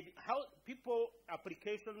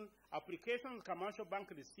 Applications commercial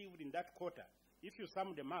bank received in that quarter, if you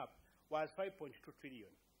sum them up, was 5.2 trillion.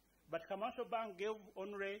 But commercial bank gave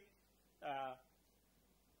only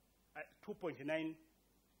 2.9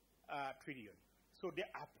 trillion. So the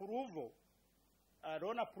approval,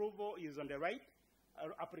 loan approval is on the right,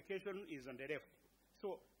 application is on the left.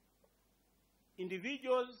 So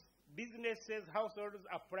individuals, businesses, households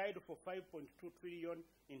applied for 5.2 trillion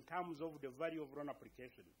in terms of the value of loan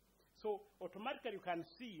application. So automatically you can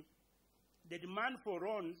see the demand for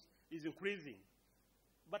loans is increasing.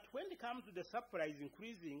 But when it comes to the supply is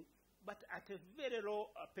increasing, but at a very low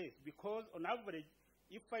pace, because on average,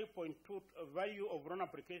 if 5.2 value of loan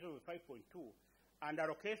application was 5.2 and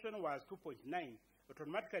allocation was 2.9, it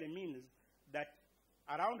automatically means that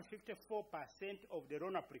around 54% of the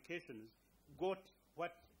loan applications got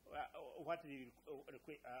what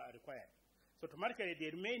required. So automatically the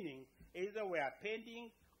remaining either were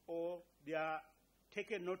pending or they are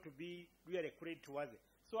taken not to be really creditworthy.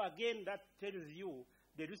 So again, that tells you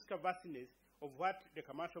the risk averseness of what the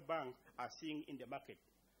commercial banks are seeing in the market.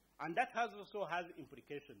 And that also has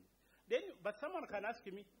implications. But someone can ask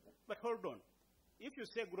me, but hold on. If you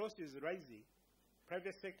say growth is rising,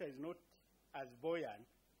 private sector is not as buoyant,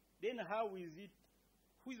 then how is it,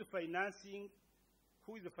 who is financing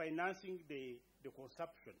the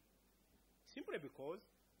consumption? Simply because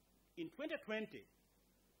in 2020,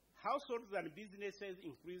 households and businesses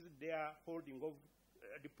increased their holding of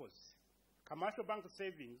deposits. Commercial bank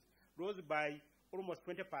savings rose by almost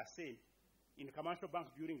 20% in commercial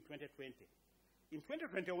banks during 2020. In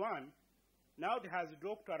 2021, now it has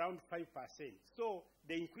dropped to around 5%. So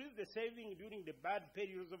they increased the saving during the bad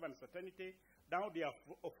periods of uncertainty. Now they are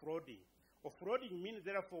offloading. Offloading means,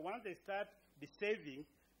 therefore, once they start the saving,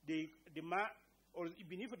 they demand, or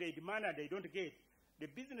even if they demand and they don't get, the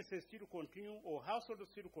businesses still continue or households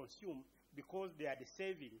still consume because they are the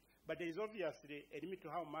saving. But there is obviously a limit to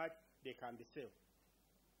how much they can be saved.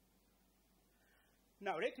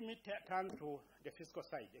 Now, let me turn to the fiscal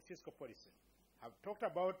side, the fiscal policy. I've talked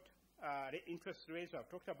about the interest rates. I've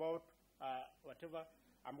talked about whatever.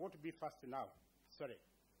 I'm going to be fast now. Sorry.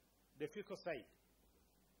 The fiscal side.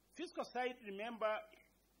 Fiscal side, remember,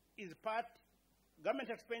 is government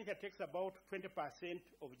expenditure takes about 20%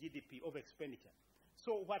 of GDP, of expenditure.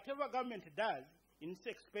 So whatever government does in its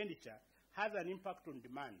expenditure has an impact on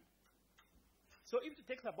demand. So if it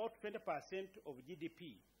takes about 20% of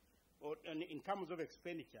GDP, or in terms of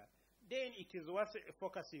expenditure, then it is worth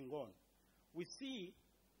focusing on. We see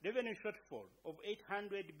revenue shortfall of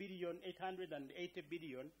 880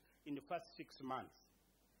 billion in the first 6 months.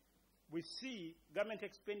 We see government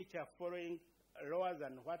expenditure following lower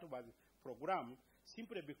than what was programmed,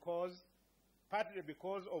 simply because, partly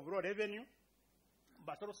because of low revenue,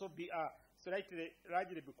 but also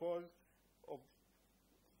largely because of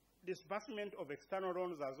disbursement of external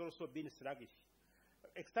loans has also been sluggish.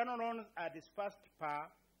 External loans are dispersed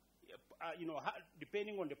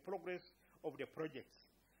depending on the progress of the projects.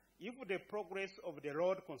 If the progress of the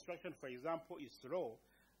road construction, for example, is slow,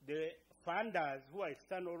 the funders who are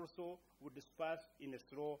external also would disperse in a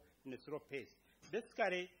slow pace.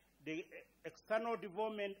 Basically, the external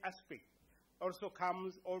development aspect also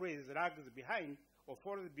always lags behind or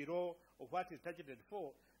falls below of what is targeted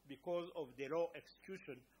for because of the low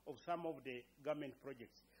execution of some of the government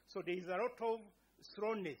projects. So there is a lot of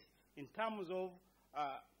slowness in terms of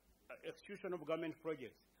execution of government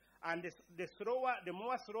projects. And the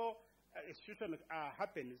more slow execution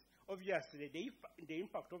happens, obviously the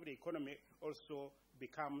impact of the economy also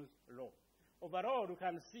becomes low. Overall, you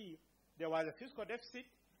can see there was a fiscal deficit,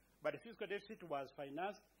 but the fiscal deficit was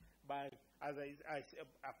financed by,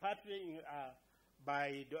 partly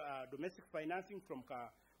by domestic financing from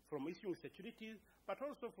issuing securities, but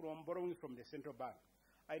also from borrowing from the central bank.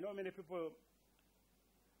 I know many people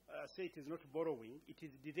say it is not borrowing, it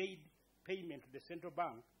is delayed payment to the central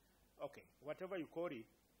bank. Okay, whatever you call it,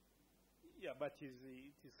 yeah, but it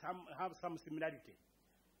have some similarity.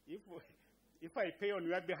 If I pay on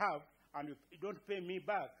your behalf and you don't pay me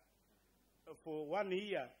back for 1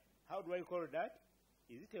 year, how do I call that?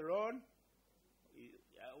 Is it a loan?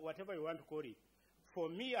 Whatever you want to call it. For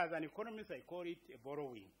me, as an economist, I call it a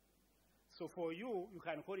borrowing. So for you, you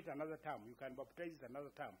can call it another term. You can baptize it another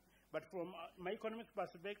term. But from my economic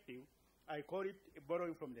perspective, I call it a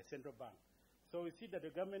borrowing from the central bank. So we see that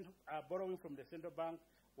the government borrowing from the central bank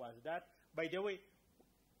was that. By the way,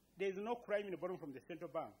 there is no crime in borrowing from the central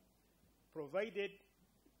bank, provided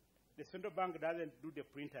the central bank doesn't do the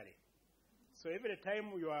printing. So every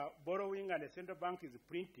time you are borrowing and the central bank is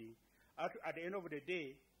printing, at the end of the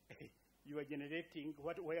day, you are generating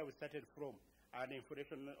where we started from, and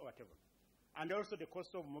inflation or whatever. And also the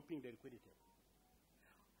cost of mopping the liquidity.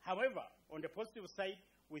 However, on the positive side,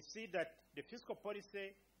 we see that the fiscal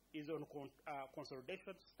policy is on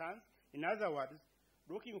consolidation stance. In other words,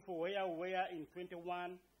 looking for where we were in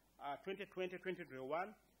 2020,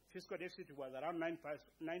 2021, fiscal deficit was around 9.1%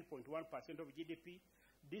 of GDP.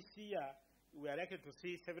 This year, we are likely to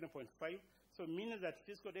see 7.5, so it means that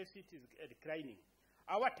fiscal deficit is declining.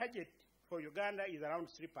 Our target for Uganda is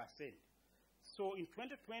around 3%. So in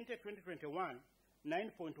 2020, 2021,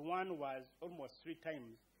 9.1 was almost 3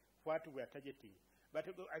 times what we are targeting. But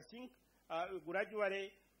I think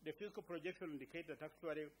gradually the fiscal projection indicate that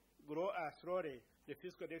actually slowly the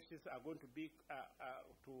fiscal deficits are going to be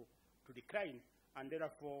to decline, and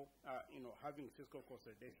therefore having fiscal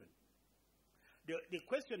consolidation. The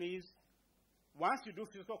question is, once you do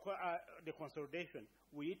fiscal the consolidation,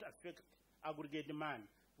 will it affect aggregate demand?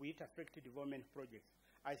 Will it affect development projects?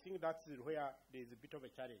 I think that's where there is a bit of a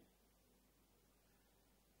challenge.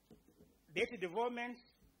 Data developments,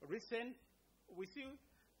 recent, we see,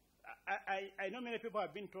 I know many people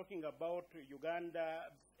have been talking about Uganda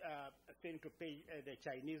failing to pay the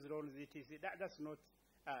Chinese loans, etc.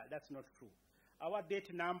 That's not true. Our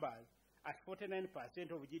debt numbers at 49%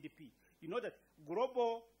 of GDP. You know that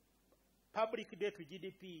global public debt to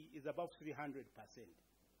GDP is above 300%.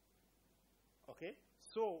 Okay?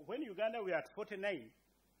 So when Uganda we are at 49%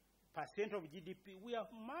 of GDP, we are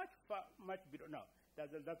much below. Now, that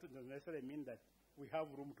doesn't necessarily mean that we have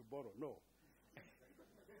room to borrow. No.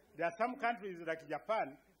 There are some countries like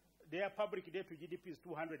Japan, their public debt to GDP is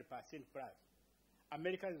 200% plus.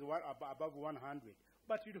 America is above 100.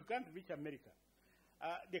 But you can't reach America.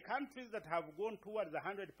 The countries that have gone towards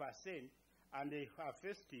 100% and they have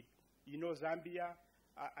faced it, Zambia,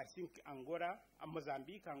 I think Angola,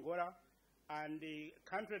 Mozambique, Angola, and the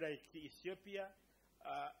country like Ethiopia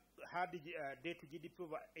had debt to GDP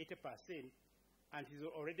over 80% and is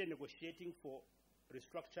already negotiating for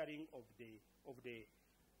restructuring of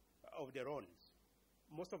the loans.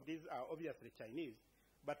 Most of these are obviously Chinese,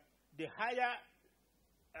 but the higher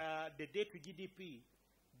the debt to GDP,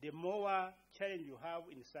 the more challenge you have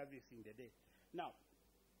in servicing the debt. Now,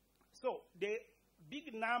 so the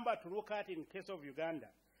big number to look at in case of Uganda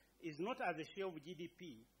is not as a share of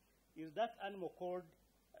GDP, is that animal called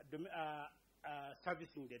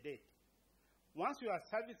servicing the debt. Once you are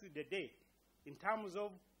servicing the debt, in terms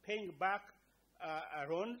of paying back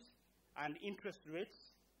loans and interest rates,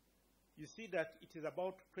 you see that it is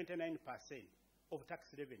about 29% of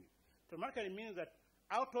tax revenue. So automatically means that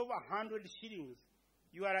out of 100 shillings,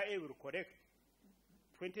 you are able to collect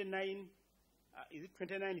 29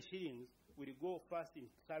 shillings will go first in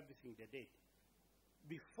servicing the debt.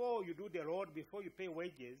 Before you do the road, before you pay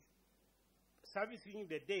wages, servicing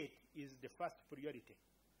the debt is the first priority.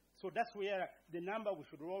 So that's where the number we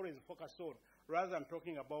should always focus on, rather than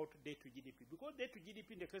talking about debt to GDP. Because debt to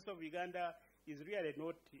GDP in the case of Uganda is really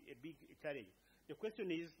not a big challenge. The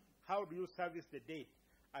question is, how do you service the debt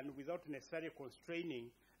and without necessarily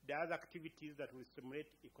constraining the other activities that will stimulate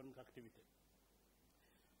economic activity.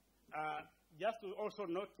 Just to also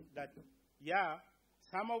note that, yeah,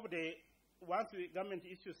 some of the, once the government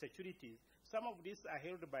issues securities, some of these are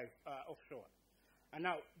held by offshore. And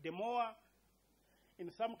now, the more,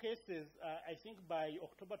 in some cases, I think by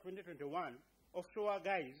October 2021, offshore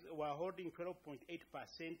guys were holding 12.8%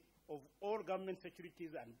 of all government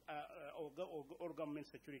securities and all government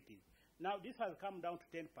securities. Now, this has come down to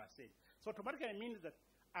 10%. So automatically means that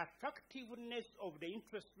attractiveness of the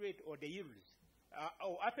interest rate or the yields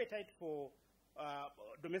or appetite for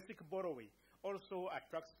domestic borrowing also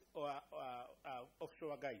attracts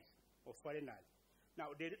offshore guys or foreigners.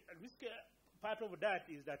 Now, the risk part of that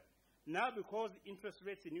is that now because interest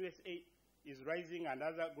rates in USA is rising and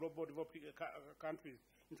other global developing countries,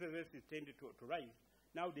 interest rates is tending to rise,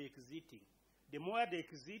 now they're exiting. The more they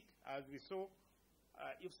exit, as we saw,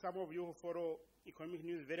 if some of you follow economic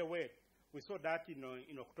news very well, we saw that in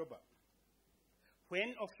October.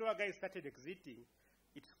 When offshore guys started exiting,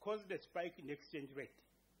 it caused a spike in the exchange rate.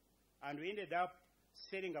 And we ended up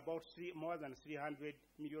selling about more than $300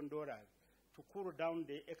 million to cool down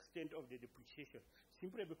the extent of the depreciation,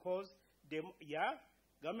 simply because,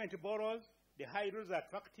 government borrows, the high yields are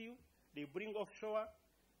attractive, they bring offshore,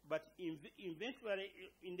 but eventually,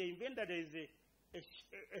 in the event that there is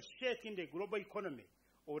a shake in the global economy,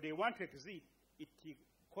 or they want to exit, it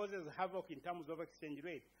causes havoc in terms of exchange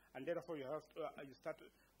rate, and therefore you have to, you start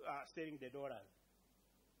selling the dollars.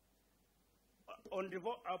 On the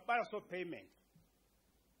balance of payment,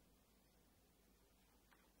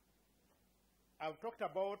 I've talked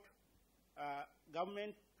about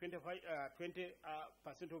government 20%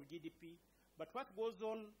 of GDP, but what goes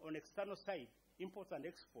on external side, imports and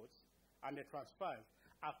exports and the transfers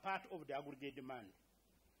are part of the aggregate demand.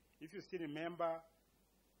 If you still remember,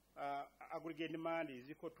 aggregate demand is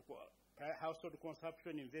equal to household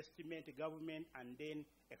consumption, investment, government, and then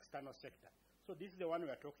external sector. So this is the one we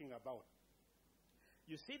are talking about.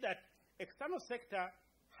 You see that external sector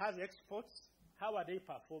has exports. How are they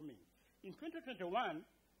performing? In 2021,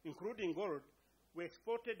 including gold, we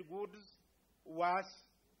exported goods worth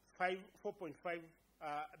 4.5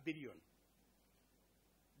 billion.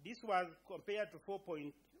 This was compared to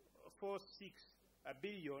 4.46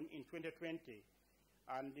 billion in 2020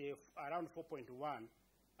 and around 4.1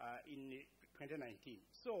 in 2019.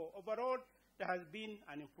 So overall, there has been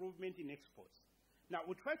an improvement in exports. Now,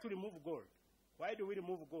 we try to remove gold. Why do we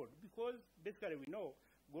remove gold? Because basically we know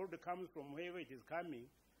gold comes from wherever it is coming,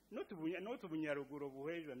 not Bunyaruguru,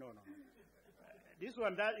 no. This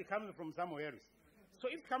one, it comes from somewhere else. So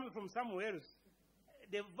if it comes from somewhere else,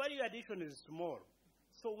 the value addition is small.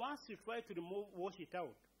 So once you try to wash it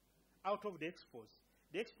out of the exports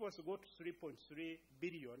go to 3.3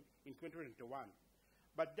 billion in 2021.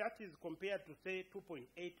 But that is compared to, say, 2.8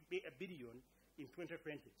 billion in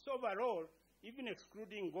 2020. So overall, even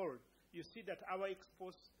excluding gold, you see that our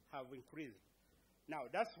exports have increased.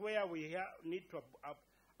 Now, that's where we need to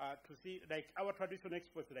see, like our traditional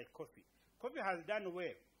exports like coffee. Coffee has done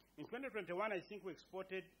well. In 2021, I think we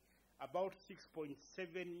exported about 6.7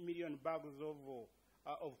 million bags of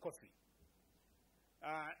coffee.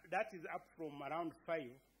 That is up from around 5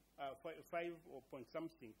 or point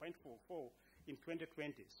something, 0.44 in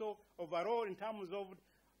 2020. So overall, in terms of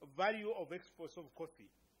value of exports of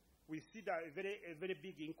coffee, we see that a very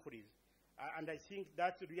big increase. And I think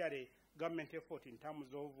that's really a government effort in terms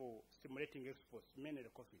of stimulating exports, mainly the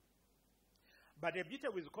coffee. But the beauty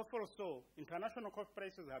with coffee also, international coffee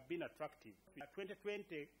prices have been attractive.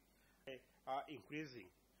 2020 are increasing.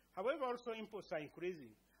 However, also imports are increasing,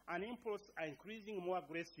 and imports are increasing more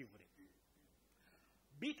aggressively.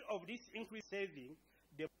 Bit of this increased saving,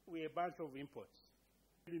 we a bunch of imports.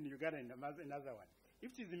 In Uganda, another one.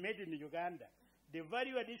 If it is made in Uganda, the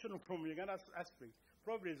value addition from Uganda's aspect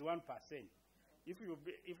probably is 1%. If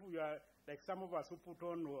we are like some of us who put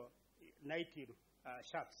on knitted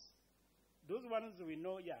shirts, those ones we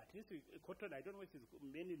know, at least cotton, I don't know if it's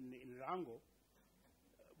made in Rango,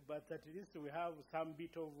 but at least we have some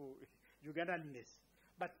bit of Ugandanness.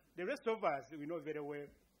 But the rest of us, we know very well,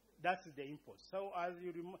 that's the import. So as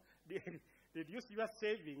you reduce your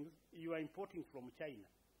savings, you are importing from China.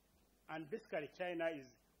 And basically China is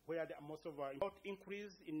where most of our import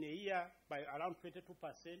increased in a year by around 22%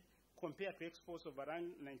 compared to exports of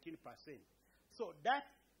around 19%. So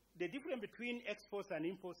the difference between exports and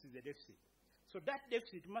imports is the deficit. So that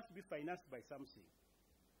deficit must be financed by something.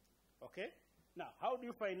 Okay? Now, how do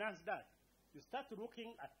you finance that? You start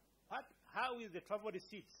looking at how is the travel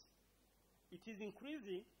receipts. It is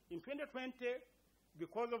increasing. In 2020,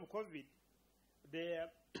 because of COVID,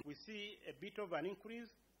 we see a bit of an increase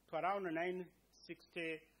to around 960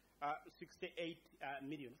 68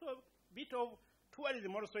 million. So a bit of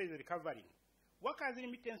tourism also is recovering. Workers'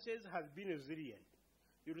 remittances has been resilient.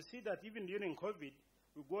 You will see that even during COVID,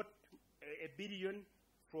 we got $1 billion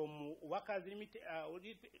from workers' remittances.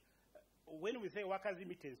 When we say workers'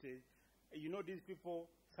 remittances, you know these people,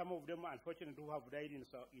 some of them unfortunately who have died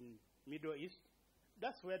in Middle East,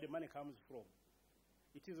 that's where the money comes from.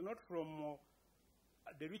 It is not from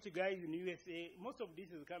the rich guys in USA. Most of this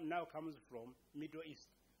now comes from Middle East.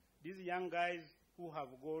 These young guys who have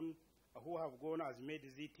gone as made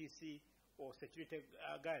ZTC or security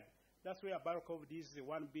guard. That's where bulk of this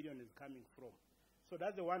 $1 billion is coming from. So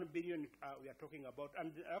that's the $1 billion we are talking about,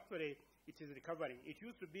 and actually it is recovering. It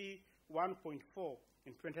used to be 1.4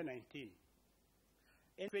 in 2019.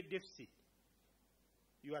 Trade deficit.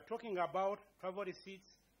 You are talking about travel receipts.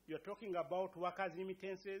 You are talking about workers'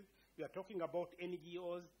 remittances. You are talking about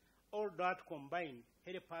NGOs. All that combined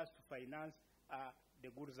help us to finance the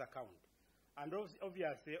goods account. And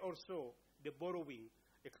obviously also the borrowing,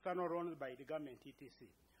 external loans by the government, etc.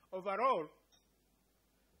 Overall,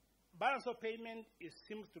 balance of payment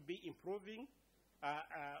seems to be improving.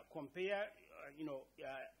 Compare,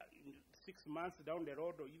 6 months down the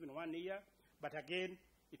road or even 1 year. But again,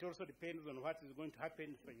 it also depends on what is going to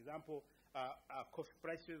happen. For example, coffee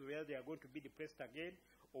prices, where they are going to be depressed again,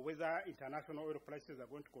 or whether international oil prices are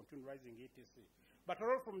going to continue rising, etc. But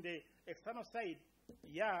all from the external side,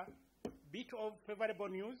 yeah, bit of favorable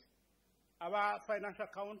news. Our financial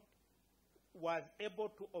account was able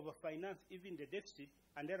to overfinance even the deficit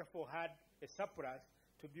and therefore had a surplus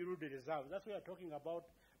to build the reserves. That's why we are talking about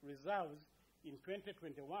reserves in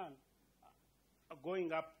 2021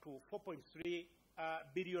 going up to $4.3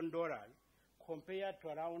 billion compared to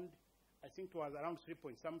around, I think it was around 3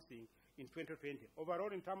 point something in 2020.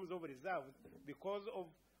 Overall, in terms of reserves, because of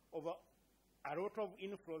a lot of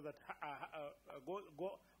inflows that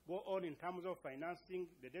go on in terms of financing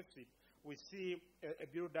the deficit, we see a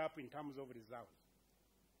build-up in terms of reserves.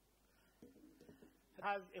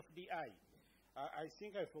 Has FDI. I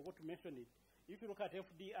think I forgot to mention it. If you look at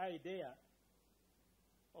FDI there,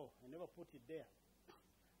 oh, I never put it there.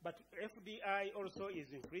 But FDI also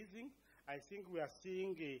is increasing. I think we are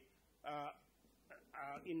seeing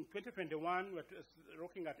in 2021, we're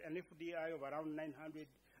looking at an FDI of around $900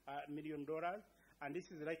 million, and this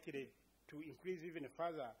is likely to increase even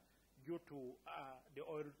further due to the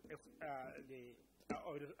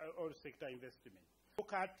oil sector investment.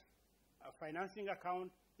 Look at financing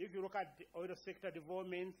account. If you look at the oil sector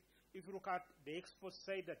developments, if you look at the export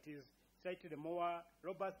side, that is slightly more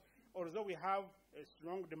robust, although we have a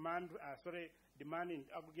strong demand,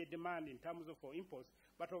 aggregate demand in terms of for imports,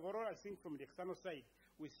 but overall, I think from the external side,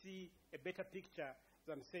 we see a better picture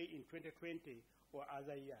than, say, in 2020 or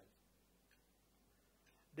other years.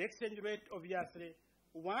 The exchange rate, obviously,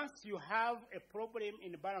 once you have a problem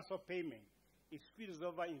in the balance of payment, it spills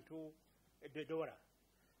over into the dollar.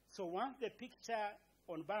 So once the picture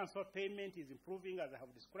on balance of payment is improving, as I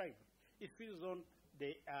have described, it spills on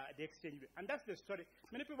the exchange rate. And that's the story.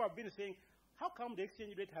 Many people have been saying, how come the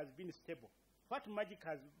exchange rate has been stable? What magic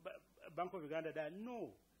has Bank of Uganda done?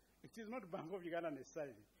 No, it is not Bank of Uganda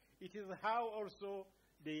necessarily. It is how also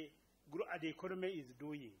the economy is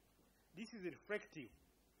doing. This is reflective.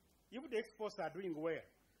 If the exports are doing well,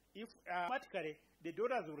 if automatically the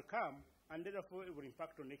dollars will come, and therefore it will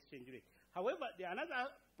impact on exchange rate. However, another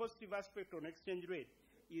positive aspect on exchange rate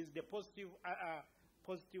is the positive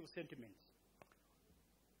sentiments.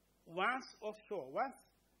 Once offshore, once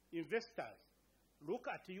investors look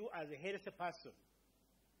at you as a healthy person,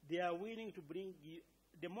 they are willing to bring you.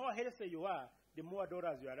 The more healthy you are, the more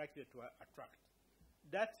dollars you are likely to attract.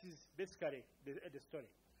 That is basically the story.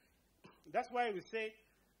 That's why we say,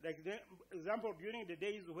 like the example, during the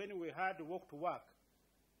days when we had walk to work,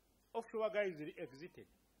 offshore guys exited.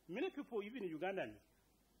 Many people, even Ugandans,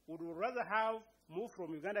 would rather have move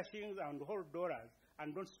from Uganda shillings and hold dollars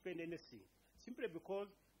and don't spend anything, simply because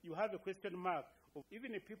you have a question mark of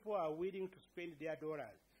even if people are willing to spend their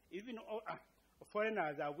dollars, even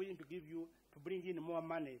foreigners are willing to give you, to bring in more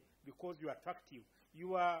money because you are attractive.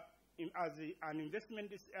 You are, as an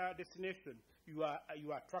investment destination, you are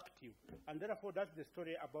attractive. And therefore, that's the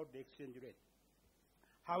story about the exchange rate.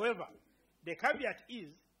 However, the caveat is,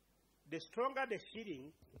 the stronger the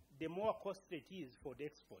shilling, the more costly it is for the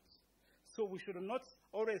exports. So we should not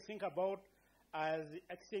always think about as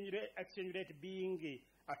exchange rate being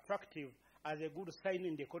attractive as a good sign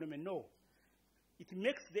in the economy. No. It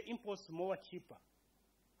makes the imports more cheaper.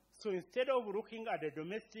 So instead of looking at the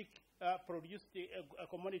domestic produced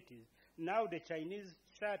commodities, now the Chinese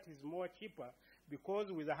shirt is more cheaper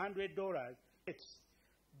because with $100,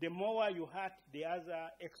 the more you hurt the other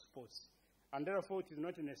exports. And therefore, it is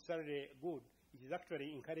not necessarily good. It is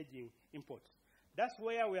actually encouraging imports. That's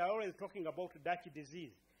where we are always talking about Dutch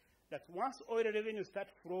disease, that once oil revenues start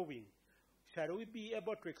flowing, shall we be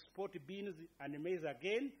able to export beans and maize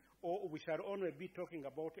again, or we shall only be talking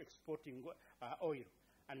about exporting oil?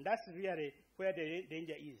 And that's really where the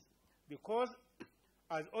danger is. Because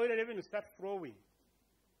as oil revenues start flowing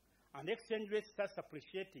and exchange rate starts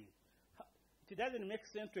appreciating, it doesn't make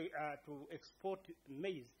sense to export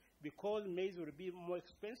maize, because maize will be more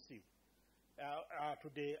expensive to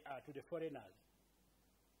the foreigners.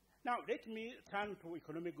 Now, let me turn to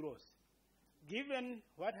economic growth. Given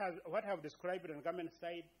what I've described on the government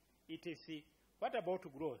side, etc., what about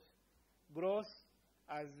growth? Growth,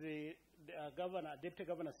 as the deputy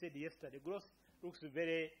governor said yesterday, growth looks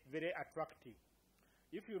very, very attractive.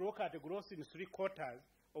 If you look at the growth in 3 quarters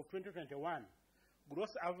of 2021,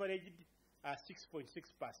 growth averaged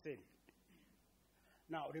 6.6%.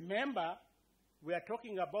 Now, remember, we are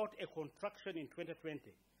talking about a contraction in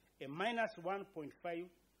 2020, a minus 1.5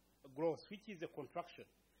 growth, which is a contraction.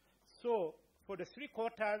 So, for the 3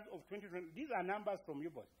 quarters of 2020, these are numbers from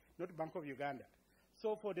UBOS, not Bank of Uganda.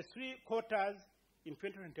 So, for the 3 quarters in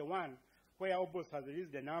 2021, where UBOS has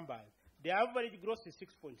released the numbers, the average growth is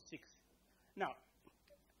 6.6. Now,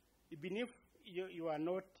 even if you are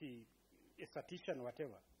not a statistician or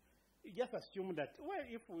whatever, you just assume that, well,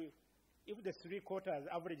 if the 3 quarters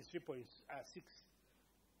average 3.6,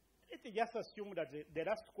 let's just assume that the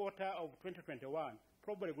last quarter of 2021,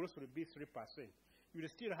 probably growth will be 3%. You will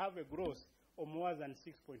still have a growth of more than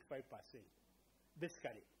 6.5%,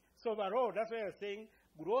 basically. So overall, that's why I'm saying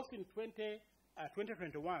growth in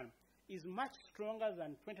 2021 is much stronger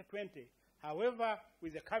than 2020. However,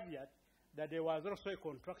 with the caveat that there was also a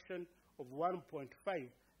contraction of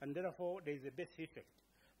 1.5, and therefore there is a base effect.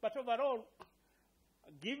 But overall,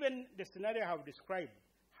 given the scenario I have described,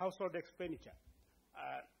 household expenditure,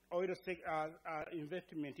 oil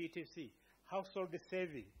investment, etc., household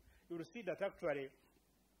saving, you will see that actually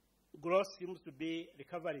growth seems to be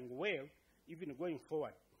recovering well, even going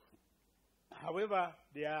forward. However,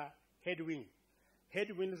 there are headwinds.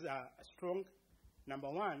 Headwinds are strong. Number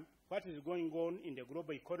one, what is going on in the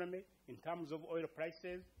global economy in terms of oil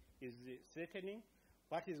prices is threatening.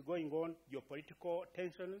 What is going on, geopolitical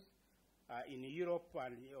tensions in Europe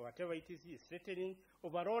and whatever it is threatening.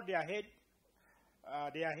 Overall, they are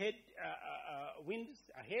winds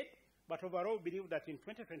ahead, but overall believe that in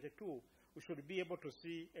 2022, we should be able to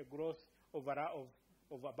see a growth overall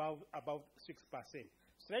of about 6%.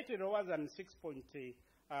 Slightly lower than 6.6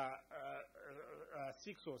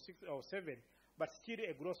 or 7, but still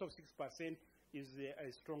a growth of 6% is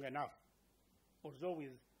strong enough, although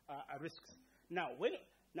with risks. Now,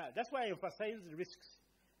 that's why I emphasize risks,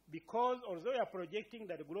 because although we are projecting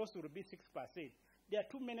that the growth will be 6%, there are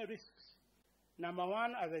too many risks. Number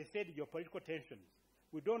one, as I said, geopolitical tensions.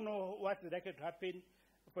 We don't know what is likely to happen.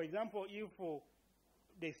 For example, if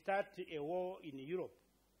they start a war in Europe,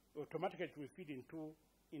 automatically it will feed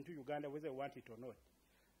into Uganda, whether they want it or not.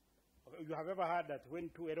 You have ever heard that when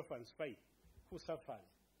 2 elephants fight, who suffers?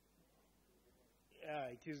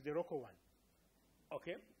 It is the local one.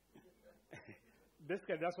 Okay?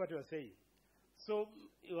 Basically, that's what you're saying. So,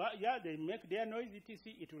 yeah, they make their noise,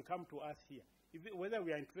 etc., it will come to us here, whether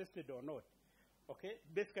we are interested or not. Okay?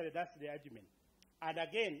 Basically, that's the argument. And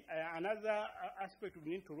again, another aspect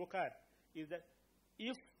we need to look at is that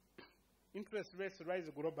if interest rates rise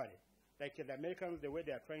globally, like the Americans, the way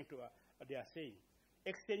they are trying to, they are saying,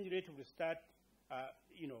 exchange rate will start,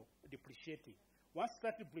 depreciating. Once it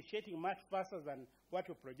starts depreciating much faster than what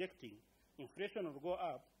we're projecting, inflation will go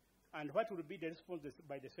up, and what will be the response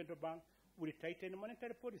by the central bank? Will tighten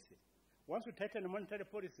monetary policy. Once you tighten monetary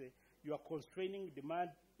policy, you are constraining demand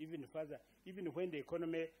even further, even when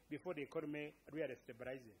before the economy really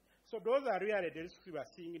stabilizes. So those are really the risks we are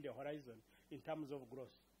seeing in the horizon in terms of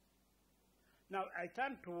growth. Now, I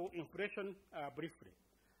turn to inflation briefly.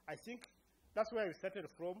 I think that's where we started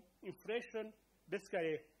from. Inflation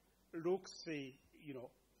basically looks,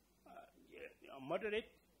 moderate.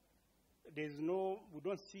 We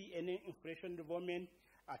don't see any inflation development,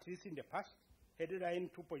 at least in the past. Headline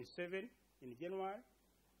 2.7 in January,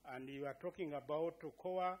 and you are talking about a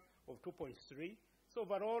core of 2.3. So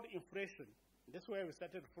overall inflation, that's where we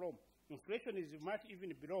started from. Inflation is much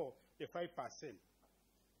even below the 5%.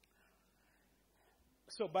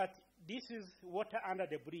 So, but this is water under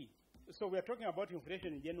the bridge. So we are talking about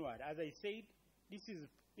inflation in January. As I said, this is,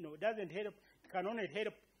 doesn't help, it can only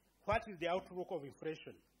help what is the outlook of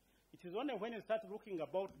inflation. It is only when you start looking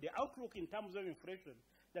about the outlook in terms of inflation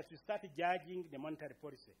that you start judging the monetary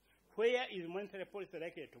policy. where is monetary policy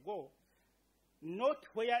likely to go, not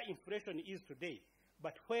where inflation is today,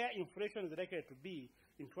 but where inflation is likely to be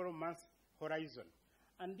in 12 months horizon.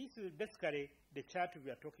 And this is basically the chart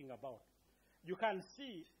we are talking about. You can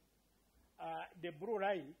see the blue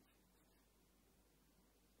line.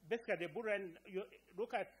 Basically, the blue line, you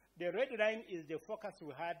look at the red line is the forecast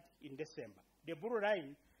we had in December. The blue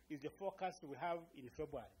line is the forecast we have in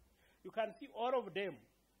February. You can see all of them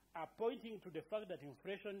are pointing to the fact that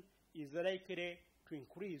inflation is likely to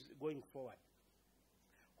increase going forward.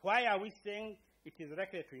 Why are we saying it is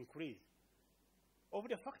likely to increase? Of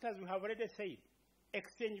the factors we have already said,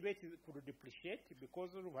 exchange rate could depreciate because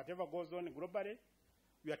of whatever goes on globally.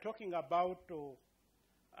 We are talking about,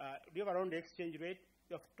 leave around the exchange rate,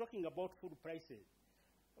 we are talking about food prices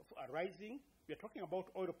rising. We are talking about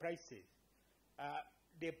oil prices.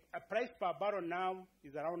 The price per barrel now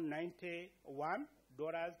is around $91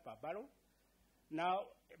 per barrel. Now,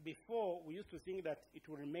 before, we used to think that it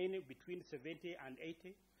will remain between 70 and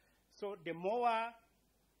 80. So the more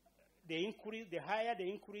the increase, the higher the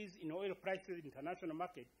increase in oil prices in the international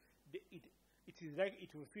market, it is like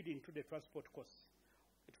it will feed into the transport costs.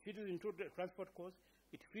 It feeds into the transport costs.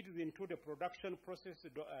 It feeds into the production process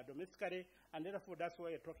domestically, and therefore that's why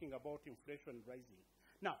you're talking about inflation rising.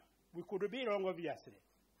 Now, we could be wrong, obviously.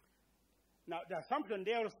 Now, the assumption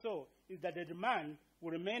there also is that the demand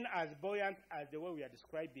will remain as buoyant as the way we are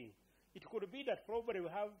describing. It could be that probably we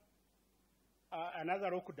have another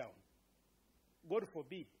lockdown. God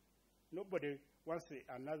forbid. Nobody wants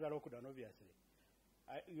another lockdown, obviously.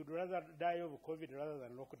 You'd rather die of COVID rather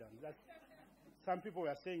than lockdown. That's, some people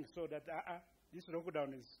are saying so that this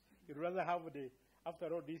lockdown is, you'd rather have the,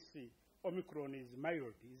 after all, this Omicron is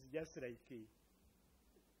mild. It's just like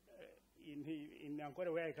in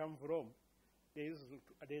Angola, where I come from, there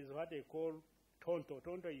is what they call tonto.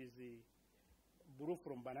 Tonto is brew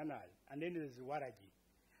from banana, and then there's waragi.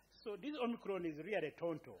 So this Omicron is really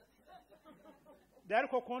tonto. The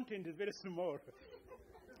alcohol content is very small.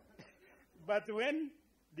 But when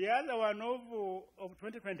the other one of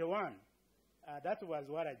 2021, that was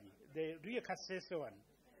waragi, the real Kasese one.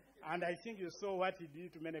 And I think you saw what it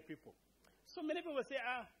did to many people. So many people say,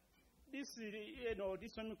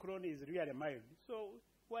 this Omicron is really mild. So,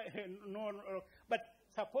 why, no. But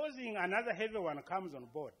supposing another heavy one comes on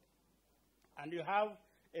board, and you have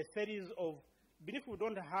a series of, even if we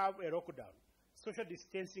don't have a lockdown, social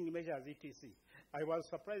distancing measures, etc. I was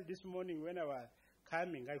surprised this morning when I was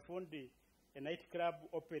coming. I found a nightclub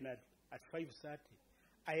open at 5:30.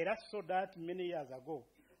 I last saw that many years ago.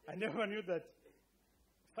 I never knew that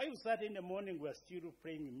 5:30 in the morning we are still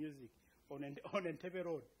playing music on Entebbe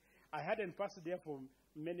Road. I hadn't passed there for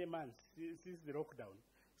many months since the lockdown.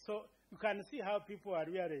 So you can see how people are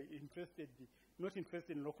really not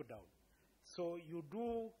interested in lockdown. So you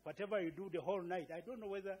do whatever you do the whole night. I don't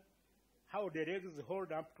know how the legs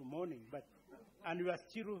hold up to morning, but and you are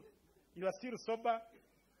still sober.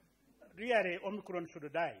 Really, Omicron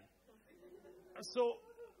should die. So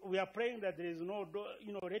we are praying that there is no,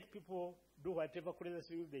 let people do whatever crazy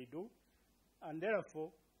things they do, and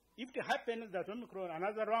therefore, if it happens that Omicron,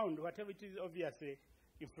 another round, whatever it is, obviously,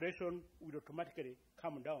 inflation will automatically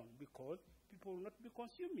come down because people will not be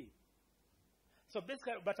consuming. So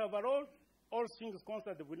basically, but overall, all things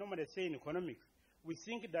constant that we normally say in economics, we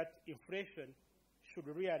think that inflation should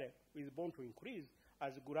really is bound to increase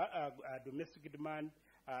as domestic demand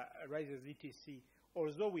rises, etc.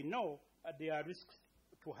 Although we know there are risks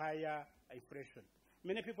to higher inflation.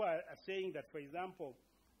 Many people are saying that, for example,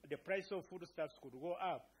 the price of foodstuffs could go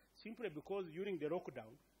up simply because during the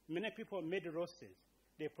lockdown, many people made losses.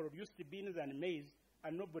 They produced beans and maize,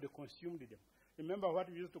 and nobody consumed them. Remember what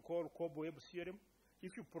we used to call cobweb theorem?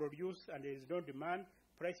 If you produce and there is no demand,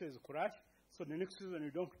 prices crash, so the next season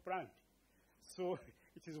you don't plant. So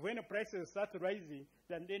it is when the prices start rising,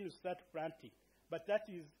 then you start planting. But that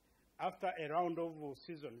is after a round of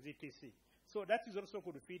seasons, etc. So that is also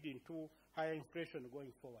could feed into higher inflation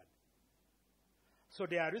going forward. So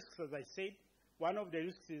there are risks, as I said. One of the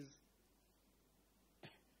risks is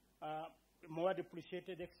more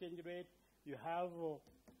depreciated exchange rate. You have,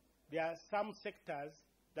 there are some sectors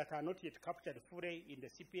that are not yet captured fully in the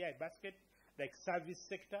CPI basket, like service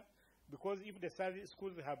sector, because if the service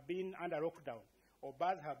schools have been under lockdown, or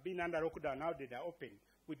bars have been under lockdown now that they are open,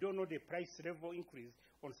 we don't know the price level increase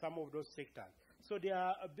on some of those sectors. So they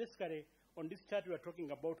are basically, on this chart we are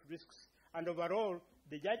talking about risks. And overall,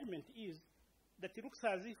 the judgment is that it looks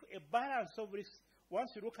as if a balance of risks,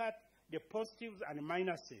 once you look at the positives and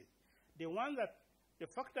minuses, the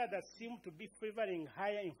factors that seem to be favoring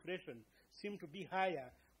higher inflation seem to be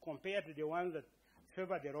higher compared to the ones that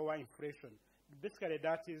favor the lower inflation. basically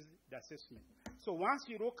that is the assessment. So once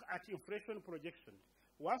you look at inflation projection,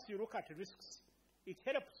 once you look at risks, it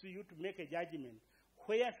helps you to make a judgment.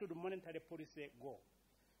 Where should monetary policy go?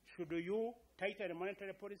 Should you tighten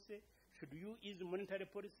monetary policy? Should you ease monetary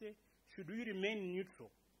policy? Should you remain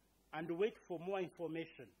neutral and wait for more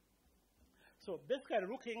information? So basically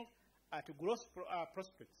looking at growth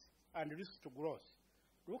prospects and risk to growth,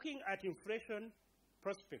 looking at inflation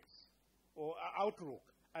prospects or outlook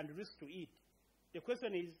and risk to it, the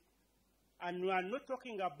question is, and we are not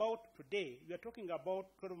talking about today, we are talking about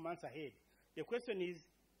 12 months ahead. The question is,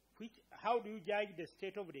 how do you judge the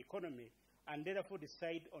state of the economy and therefore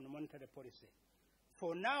decide on monetary policy?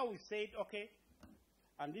 For now, we said, okay,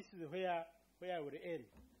 and this is where I will end.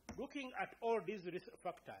 Looking at all these risk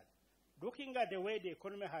factors, looking at the way the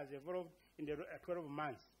economy has evolved in the 12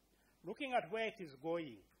 months, looking at where it is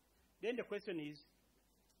going, then the question is,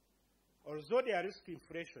 although there is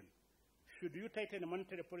inflation, should you tighten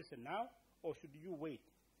monetary policy now or should you wait?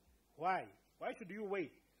 Why? Why should you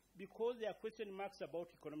wait? Because there are question marks about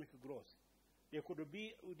economic growth. There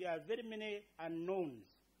are very many unknowns.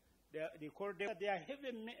 There are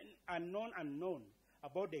heavy unknown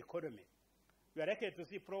about the economy. We are likely to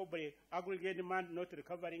see probably aggregate demand not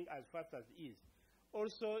recovering as fast as it is.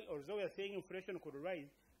 Also, although we are saying inflation could rise,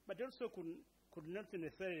 but also could not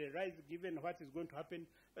necessarily rise given what is going to happen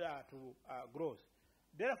to growth.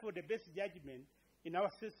 Therefore, the best judgment in our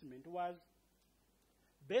assessment was,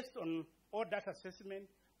 based on all that assessment,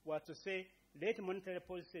 was to say, let monetary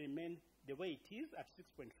policy remain the way it is at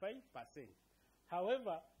 6.5%.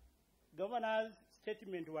 However, governor's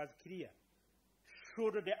statement was clear.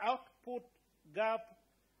 Should the output gap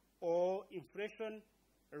or inflation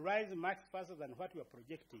rise much faster than what we are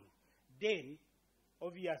projecting, then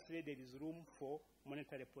obviously there is room for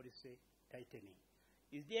monetary policy tightening.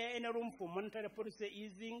 Is there any room for monetary policy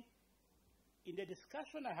easing? In the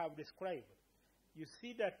discussion I have described, you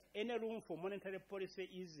see that any room for monetary policy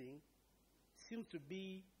easing seems to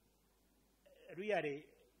be really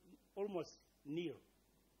almost nil.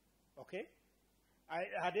 Okay?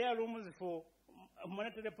 Are there rooms for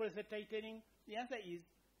monetary policy tightening? The answer is,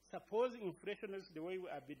 suppose inflation is the way we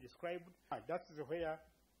have been described. That is where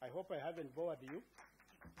I hope I haven't bored you.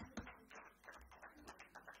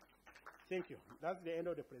 Thank you. That's the end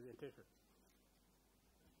of the presentation.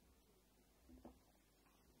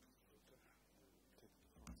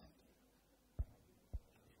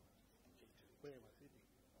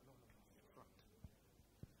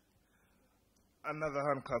 Another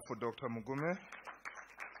hand clap for Dr. Mugume,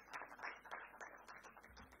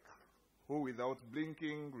 who without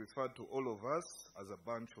blinking referred to all of us as a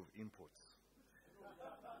bunch of imports.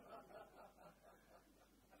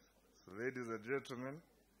 So ladies and gentlemen,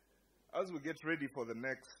 as we get ready for the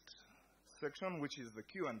next section, which is the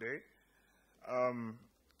Q&A,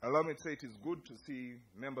 allow me to say it is good to see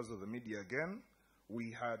members of the media again.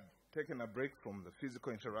 We had taken a break from the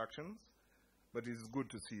physical interactions, but it is good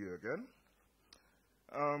to see you again.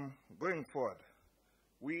 Going forward,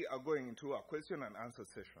 we are going into a question and answer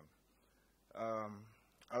session.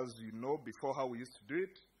 As you know, before how we used to do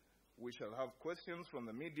it, we shall have questions from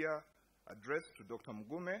the media addressed to Dr.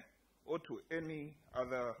 Mugume or to any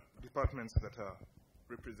other departments that are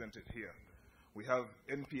represented here. We have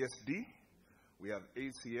NPSD, we have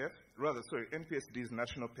NPSD's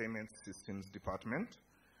National Payment Systems Department.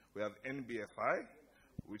 We have NBFI,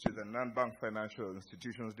 which is the Non-Bank Financial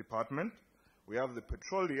Institutions Department. We have the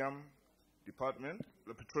Petroleum Department,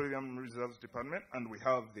 the Petroleum Reserves Department, and we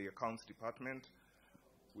have the Accounts Department,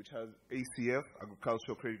 which has ACF,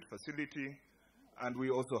 Agricultural Credit Facility, and we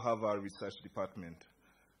also have our Research Department.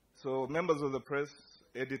 So members of the press,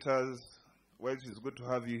 editors, well, it is good to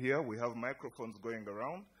have you here. We have microphones going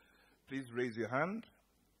around. Please raise your hand,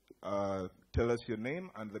 tell us your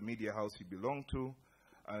name and the media house you belong to,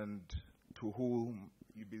 and to whom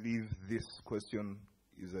you believe this question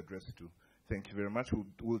is addressed to. Thank you very much.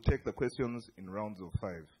 We'll take the questions in rounds of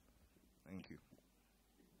 5. Thank you.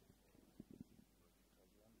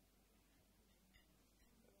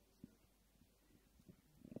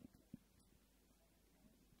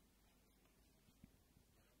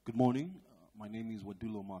 Good morning. My name is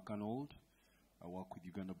Wadulo Makanold. I work with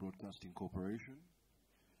Uganda Broadcasting Corporation.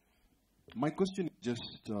 My question is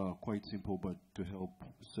just quite simple, but to help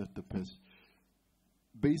set the pace.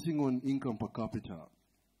 Basing on income per capita,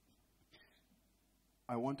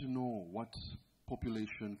 I want to know what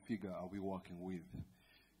population figure are we working with.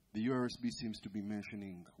 The URSB seems to be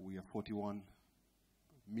mentioning we are 41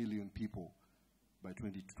 million people by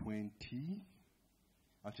 2020,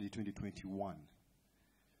 actually 2021.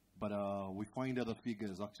 But we find other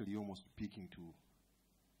figures actually almost peaking to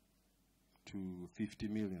to 50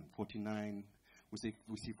 million, 49, we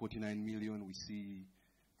see 49 million, we see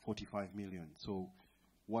 45 million. So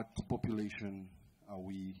what population are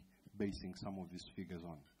we basing some of these figures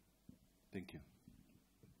on? Thank you.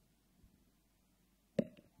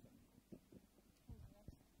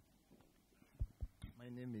 My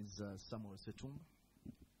name is Samuel Setum,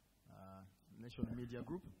 National Media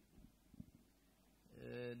Group.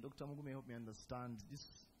 Dr. Mugume helped me understand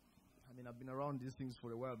this. I mean, I've been around these things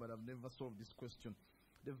for a while, but I've never solved this question.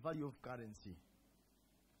 The value of currency.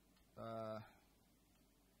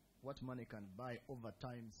 What money can buy over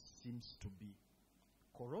time seems to be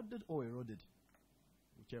corroded or eroded,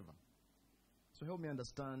 whichever. So help me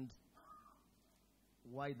understand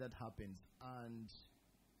why that happens, and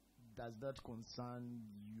does that concern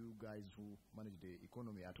you guys who manage the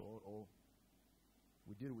economy at all, or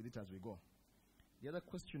we deal with it as we go? The other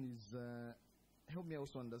question is, help me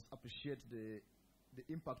also appreciate the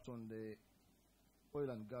impact on the oil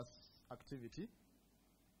and gas activity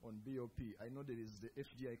on BOP. I know there is the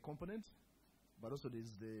FDI component, but also there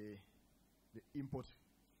is the import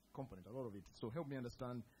component, a lot of it. So help me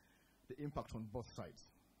understand the impact on both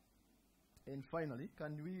sides. And finally,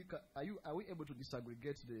 are we able to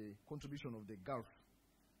disaggregate the contribution of the Gulf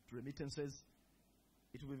to remittances?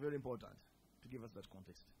 It will be very important to give us that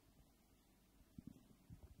context.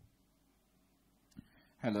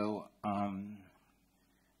 Hello,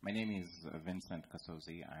 my name is Vincent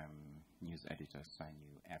Kasozi. I'm news editor,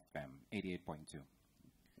 SANU FM 88.2.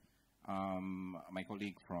 My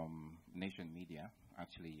colleague from Nation Media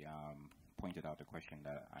actually pointed out a question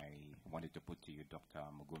that I wanted to put to you, Dr.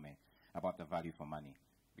 Mugume, about the value for money.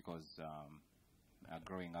 Because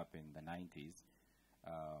growing up in the 90s,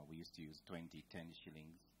 we used to use 10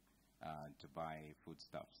 shillings to buy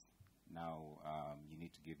foodstuffs. Now you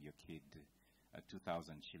need to give your kid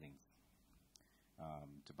 2,000 shillings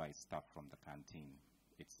to buy stuff from the canteen.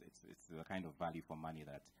 It's the kind of value for money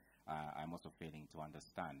that I'm also failing to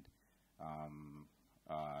understand.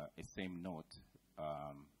 A same note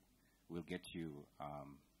will get you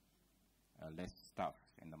less stuff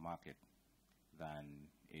in the market than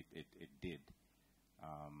it did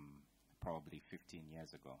probably 15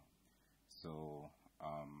 years ago. So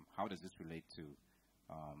how does this relate to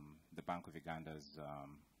the Bank of Uganda's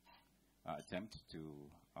attempt to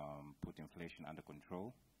put inflation under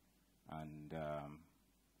control and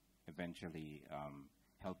eventually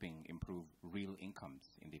helping improve real incomes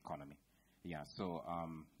in the economy? Yeah, so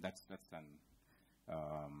that's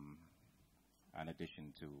an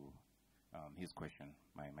addition to his question,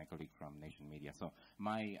 my colleague from Nation Media. So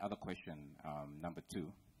my other question, number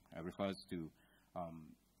 2, refers to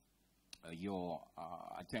your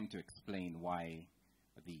attempt to explain why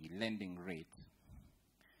the lending rate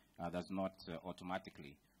does not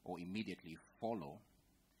automatically or immediately follow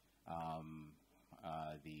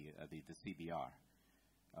the CBR.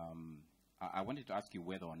 I wanted to ask you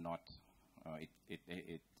whether or not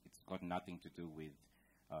it's got nothing to do with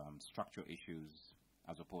structural issues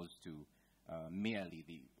as opposed to merely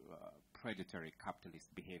the predatory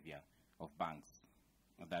capitalist behavior of banks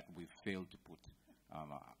that we've failed to put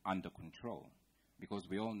under control. Because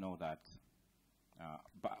we all know that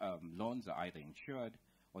loans are either insured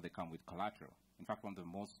or they come with collateral. In fact, one of the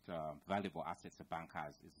most valuable assets a bank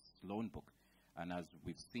has is its loan book. And as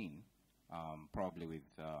we've seen, probably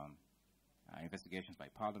with investigations by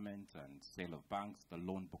Parliament and sale of banks, the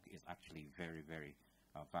loan book is actually very, very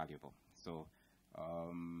valuable. So,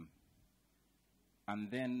 and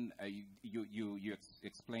then you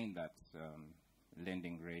explained that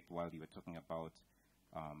lending rate while you were talking about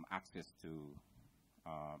access to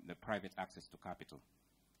the private access to capital,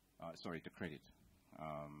 to credit,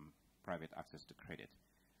 private access to credit.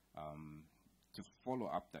 To follow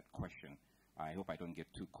up that question, I hope I don't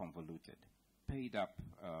get too convoluted. Paid up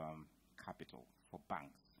capital for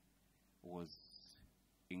banks was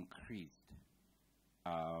increased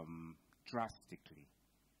drastically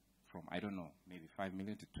from, I don't know, maybe 5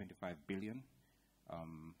 million to 25 billion.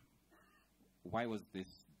 Why was this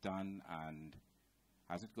done, and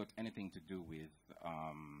has it got anything to do with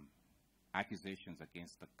accusations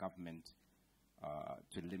against the government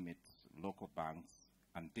to limit local banks,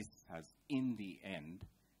 and this has in the end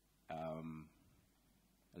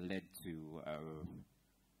led to a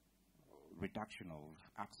reduction of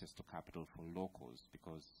access to capital for locals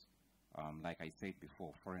because, like I said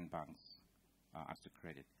before, foreign banks access to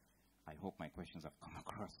credit. I hope my questions have come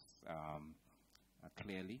across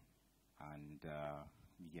clearly, and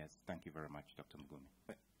yes, thank you very much, Dr.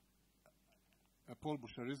 Mugume. Paul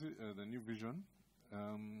Busharizi, the New Vision.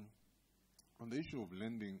 On the issue of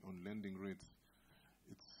lending, on lending rates,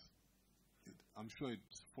 I'm sure it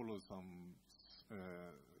follows some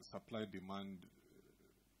supply-demand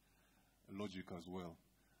logic as well.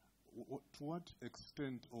 To what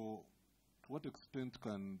extent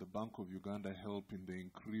can the Bank of Uganda help in the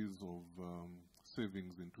increase of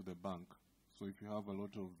savings into the bank? So if you have a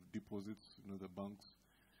lot of deposits, the banks,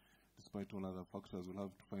 despite all other factors, will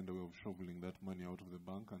have to find a way of shoveling that money out of the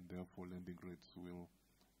bank, and therefore lending rates will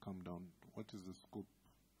come down. What is the scope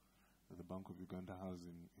that the Bank of Uganda has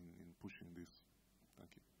in pushing this? Thank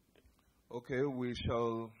you. Okay, we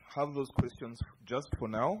shall have those questions just for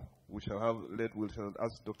now. We shall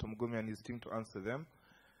ask Dr. Mugume and his team to answer them.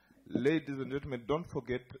 Ladies and gentlemen, don't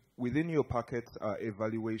forget, within your packets are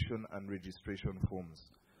evaluation and registration forms.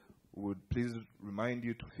 We would please remind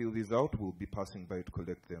you to fill these out. We'll be passing by to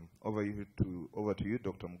collect them. Over to you,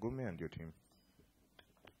 Dr. Mugume and your team.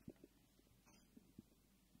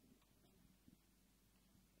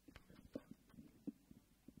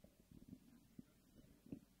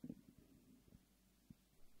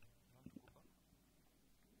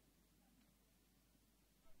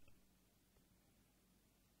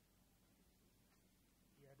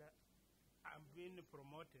 I'm being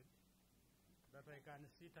promoted that I can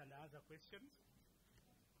sit and answer questions.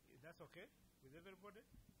 Is that okay with everybody?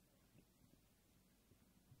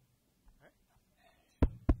 Huh?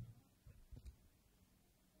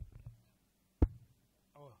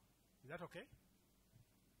 Oh, is that okay?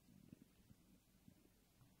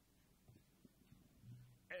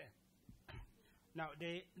 Now,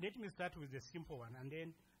 let me start with the simple one, and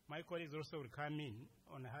then my colleagues also will come in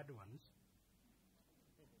on the hard ones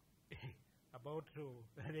about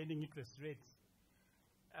lending interest rates.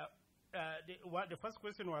 The first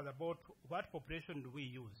question was about what population do we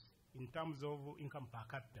use in terms of income per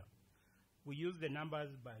capita. We use the numbers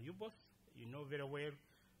by UBOS. You know very well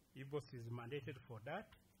UBOS is mandated for that.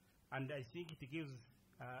 And I think it gives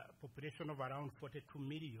a population of around 42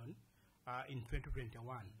 million in 2021.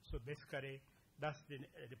 So basically, that's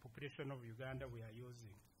the population of Uganda we are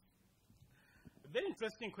using. A very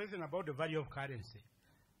interesting question about the value of currency.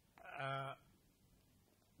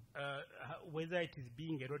 Whether it is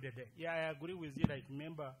being eroded. Yeah, I agree with you. I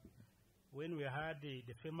remember when we had the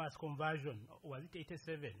famous conversion, was it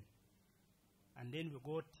 87? And then we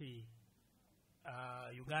got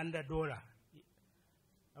Uganda dollar.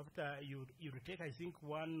 After you take, I think,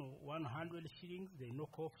 100 shillings, they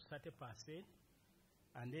knock off 30%,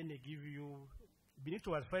 and then they give you, beneath it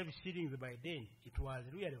was 5 shillings by then, it was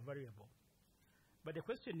really variable. But the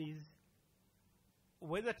question is,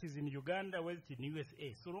 whether it is in Uganda, whether it is in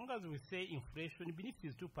USA, so long as we say inflation, beneath it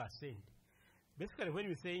is 2%, basically when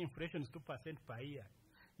we say inflation is 2% per year,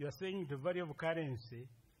 you are saying the value of currency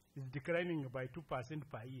is declining by 2%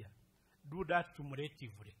 per year. Do that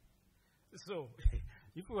cumulatively. So,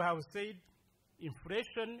 if we have said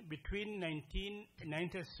inflation between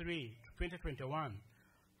 1993 to 2021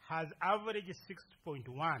 has averaged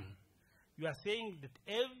 6.1, you are saying that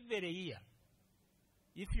every year,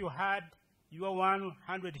 if you had your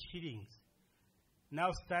 100 shillings,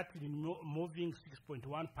 now start moving 6.1%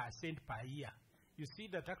 per year. You see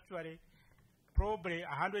that actually probably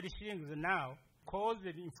 100 shillings now, because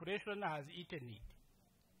the inflation has eaten it.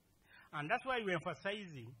 And that's why we're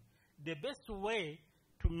emphasizing the best way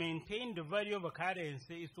to maintain the value of a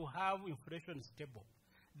currency is to have inflation stable.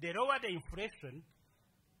 The lower the inflation,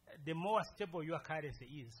 the more stable your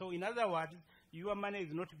currency is. So in other words, your money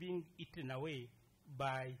is not being eaten away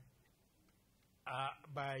by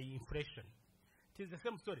inflation. It is the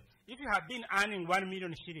same story. If you have been earning 1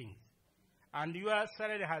 million shillings and your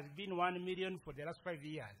salary has been 1 million for the last 5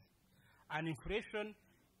 years, and inflation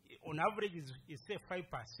on average is say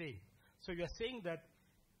 5%, so you are saying that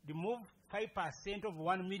you move 5% of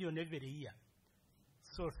 1 million every year.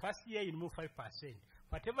 So first year you move 5%.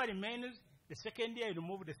 Whatever remains, the second year you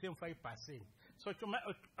move the same 5%. So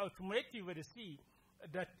cumulatively see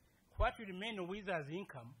that what you remain with as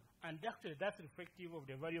income, and actually that's reflective of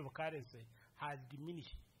the value of currency, has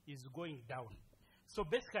diminished, is going down. So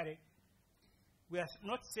basically, we are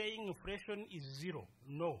not saying inflation is zero.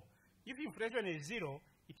 No. If inflation is zero,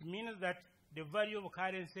 it means that the value of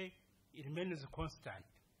currency remains constant.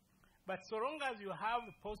 But so long as you have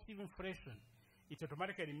positive inflation, it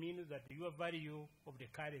automatically means that your value of the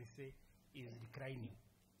currency is declining.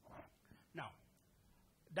 Now,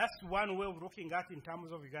 that's one way of looking at in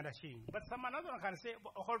terms of Uganda shilling. But another one can say,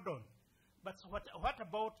 hold on. But what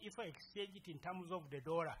about if I exchange it in terms of the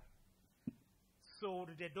dollar? So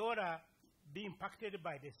the dollar be impacted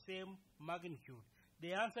by the same magnitude?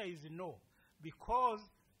 The answer is no, because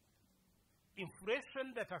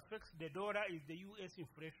inflation that affects the dollar is the US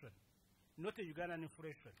inflation, not the Ugandan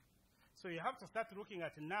inflation. So you have to start looking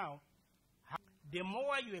at now The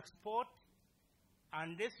more you export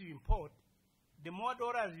and less you import, the more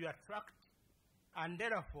dollars you attract, and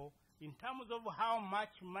therefore, in terms of how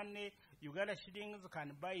much money Uganda shillings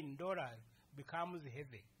can buy in dollars becomes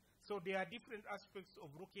heavy. So there are different aspects of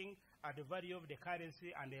looking at the value of the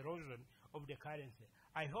currency and the erosion of the currency.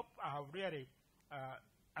 I hope I have really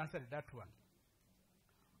answered that one.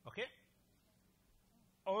 Okay?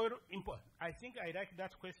 Oil import. I think I like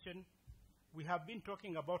that question. We have been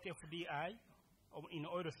talking about FDI in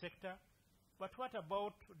oil sector, but what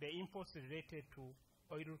about the imports related to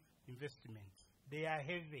oil investments? They are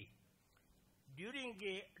heavy. During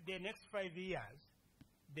the next 5 years,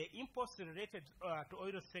 the imports related to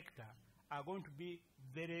oil sector are going to be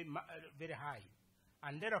very high.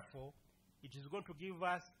 And therefore, it is going to give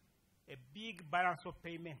us a big balance of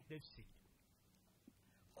payment deficit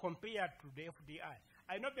compared to the FDI.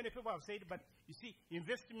 I know many people have said, but you see,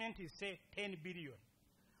 investment is, say, 10 billion.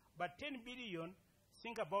 But 10 billion,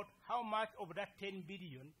 think about how much of that 10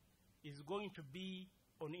 billion is going to be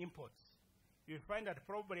on imports. You'll find that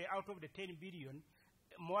probably out of the 10 billion,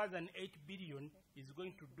 more than 8 billion is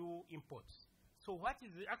going to do imports. So what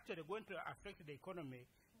is actually going to affect the economy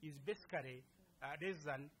is basically less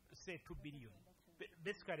than, say, 2 billion.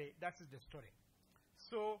 Basically, that's the story.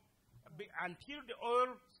 So until the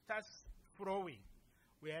oil starts flowing,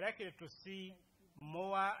 we are likely to see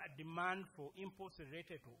more demand for imports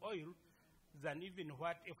related to oil than even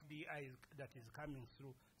what FDI that is coming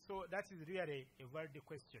through. So that is really a valid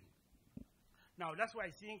question. Now, that's why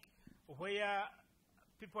I think where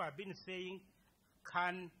people have been saying,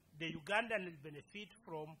 can the Ugandans benefit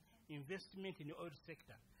from investment in the oil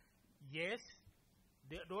sector? Yes,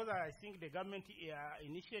 those are, I think, the government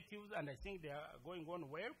initiatives, and I think they are going on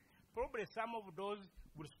well. Probably some of those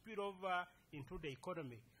will spill over into the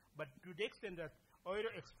economy. But to the extent that oil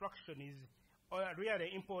extraction is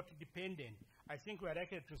really import dependent, I think we are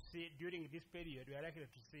likely to see, during this period, we are likely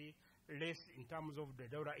to see less in terms of the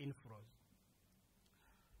dollar inflows.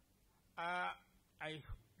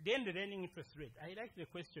 Then the lending interest rate. I like the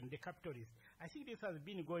question, the capital risk. I think this has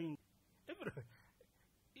been going everywhere.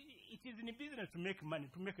 It is in the business to make money,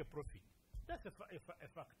 to make a profit. That's a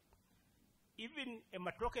fact. Even a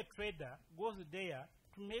matoke trader goes there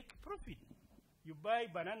to make profit. You buy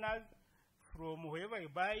bananas from wherever you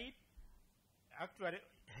buy it. Actually,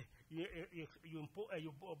 you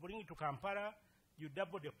bring it to Kampala, you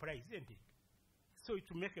double the price, isn't it? So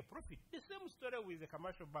to make a profit. The same story with the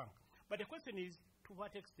commercial bank. But the question is, to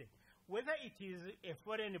what extent? Whether it is a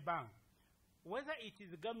foreign bank, whether it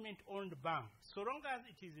is a government-owned bank, so long as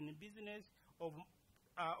it is in the business of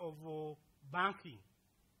banking,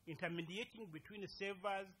 intermediating between the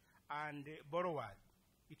savers and the borrowers,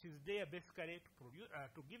 it is there basically to produce,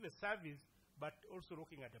 to give a service, but also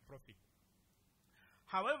looking at the profit.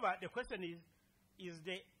 However, the question is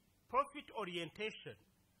the profit orientation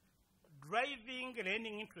driving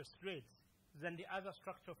lending interest rates than the other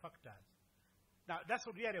structural factors? Now, that's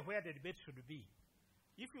really where the debate should be.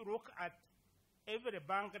 If you look at every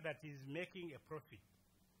bank that is making a profit,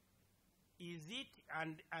 is it,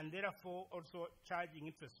 and therefore also charging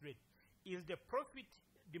interest rate, is the profit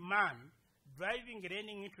demand driving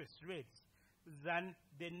lending interest rates than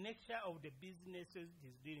the nature of the businesses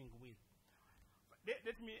it is dealing with?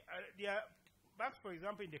 Let me, there are banks, for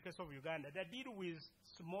example, in the case of Uganda, that deal with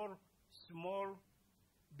small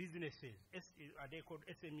businesses, are they called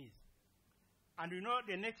SMEs? And you know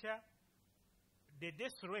the nature, the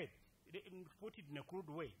death rate, put it in a crude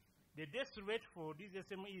way, the death rate for these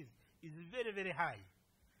SMEs is very, very high.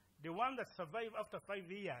 The one that survive after 5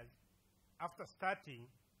 years, after starting,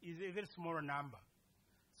 is a very small number.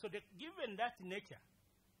 So given that nature,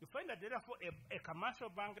 you find that therefore a commercial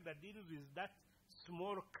bank that deals with that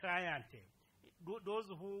small clientele, those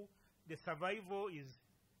who the survival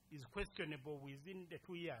is questionable within the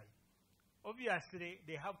 2 years, obviously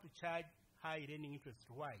they have to charge high lending interest.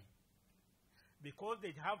 Why? Because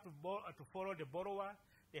they have to follow the borrower.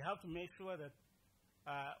 They have to make sure that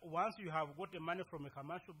once you have got the money from a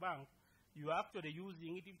commercial bank, you are actually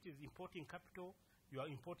using it. If it is importing capital, you are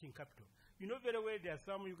importing capital. You know very well there are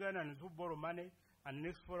some Ugandans who borrow money, and the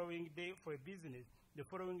next following day for a business, the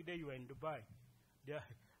following day you are in Dubai.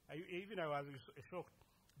 Even I was shocked.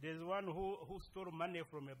 There's one who stole money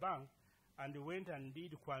from a bank and went and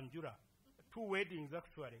did Kwanjura, 2 weddings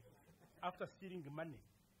actually, after stealing money.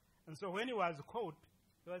 And so when he was caught,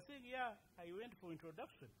 he was saying, yeah, I went for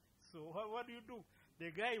introduction. So what do you do?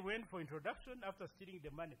 The guy went for introduction after stealing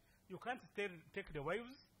the money. You can't take the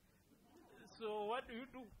wives. So what do you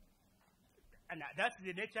do? And that's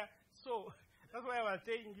the nature. So that's why I was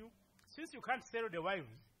telling you, since you can't sell the wives,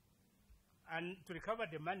 and to recover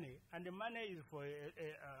the money, and the money is for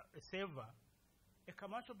a saver, a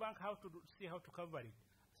commercial bank see how to cover it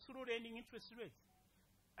through lending interest rates.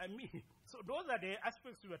 I mean, so those are the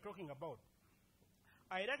aspects we are talking about.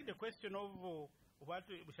 I like the question of what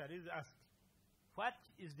Bushariz asked. What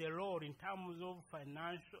is the role in terms of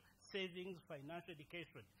financial savings, financial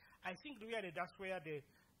education? I think really that's where the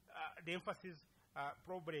emphasis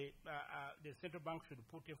probably the central bank should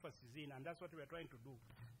put emphasis in, and that's what we are trying to do.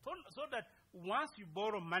 So that once you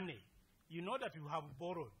borrow money, you know that you have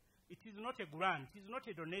borrowed. It is not a grant, it is not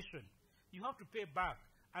a donation. You have to pay back,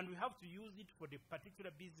 and we have to use it for the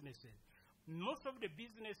particular businesses. Most of the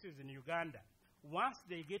businesses in Uganda, once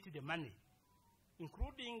they get the money,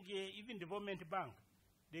 including even development bank,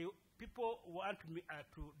 people want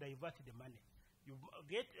to divert the money. You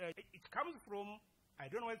get it comes from, I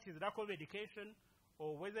don't know whether it is lack of education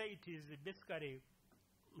or whether it is basically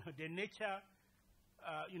the nature.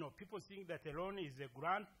 People think that a loan is a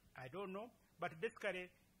grant. I don't know, but basically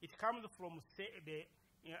it comes from the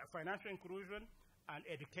financial inclusion and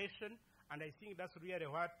education, and I think that's really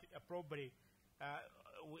what probably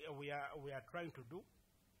we are trying to do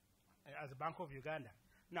as a Bank of Uganda.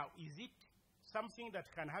 Now, is it something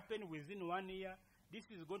that can happen within 1 year? This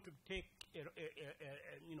is going to take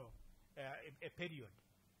a period,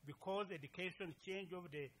 because education, change of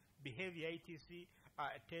the behavior, etc.,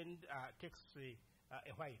 takes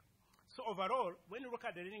a while. So overall, when you look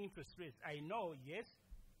at the lending interest rates, I know, yes,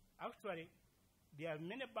 actually, there are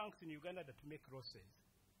many banks in Uganda that make losses.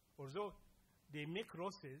 Although they make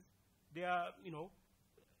losses, they are,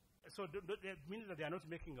 so that means that they are not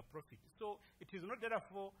making a profit. So it is not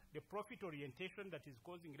therefore the profit orientation that is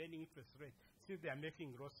causing lending interest rates, since they are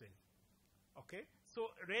making losses. Okay?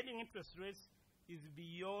 So lending interest rates is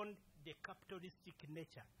beyond the capitalistic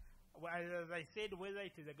nature. Well, as I said, whether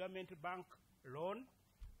it is a government bank loan,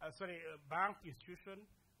 bank institution,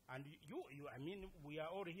 and I mean, we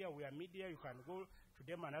are all here, we are media, you can go to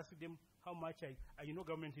them and ask them how much are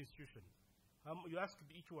government institutions. You ask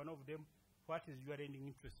each one of them, what is your lending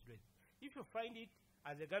interest rate? If you find it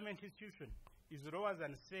as a government institution is lower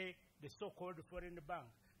than, say, the so-called foreign bank,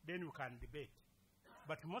 then you can debate.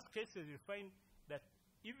 But in most cases, you find that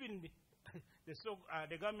even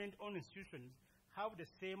the government-owned institutions have the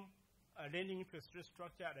same lending interest rate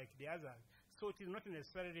structure like the others. So it is not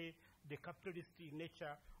necessarily the capitalistic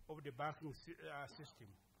nature of the banking system.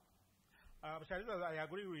 I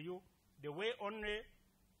agree with you. The way only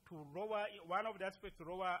to lower, one of the aspects to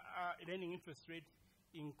lower lending interest rates,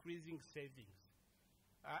 increasing savings.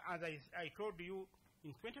 As I told you,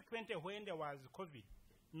 in 2020 when there was COVID,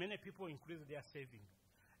 many people increased their savings.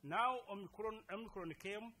 Now Omicron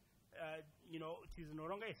came, it is no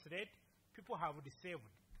longer a threat. People have saved.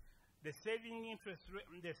 The saving interest rate,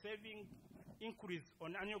 the saving increase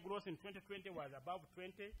on annual growth in 2020 was above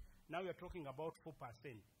 20. Now we are talking about 4%.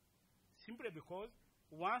 Simply because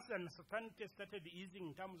once the uncertainty started easing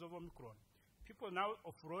in terms of Omicron, people now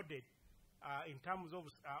offloaded in terms of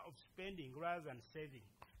spending rather than saving.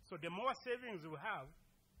 So the more savings we have,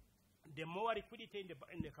 the more liquidity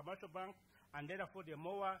in the commercial bank, and therefore the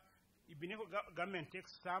more, even if government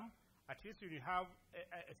takes some, at least you have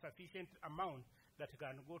a sufficient amount that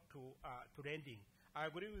can go to lending. I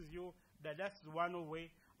agree with you that that's one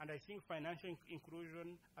way, and I think financial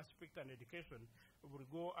inclusion aspect and education will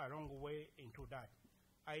go a long way into that.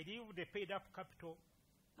 I leave the paid-up capital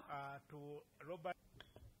to Robert.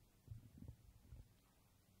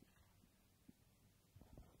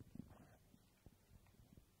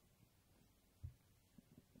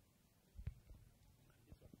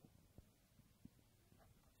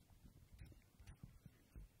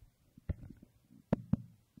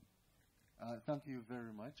 Thank you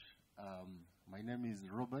very much. My name is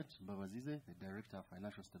Robert Mbabazize, the Director of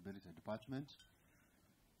Financial Stability Department.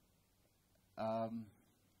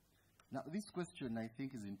 Now, this question, I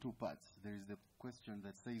think, is in two parts. There is the question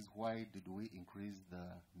that says, why did we increase the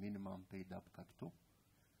minimum paid-up capital?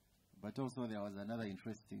 But also there was another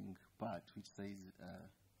interesting part which says,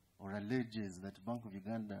 or alleges that Bank of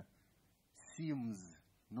Uganda seems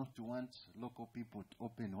not to want local people to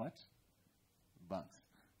open what? Banks.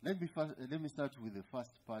 Let me start with the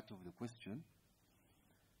first part of the question.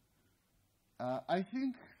 I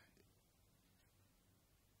think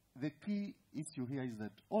the key issue here is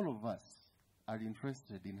that all of us are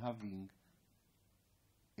interested in having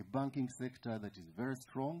a banking sector that is very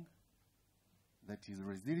strong, that is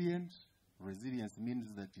resilient. Resilience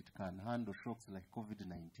means that it can handle shocks like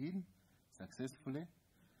COVID-19 successfully,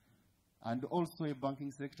 and also a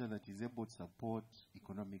banking sector that is able to support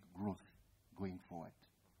economic growth going forward.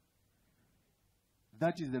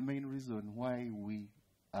 That is the main reason why we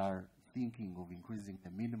are thinking of increasing the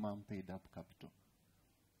minimum paid up capital.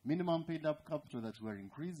 Minimum paid up capital that we're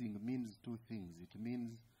increasing means two things. It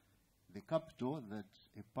means the capital that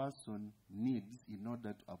a person needs in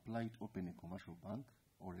order to apply to open a commercial bank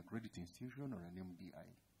or a credit institution or an MDI.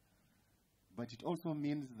 But it also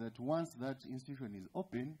means that once that institution is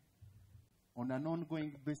open, on an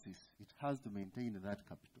ongoing basis, it has to maintain that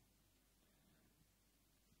capital.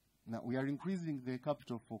 Now, we are increasing the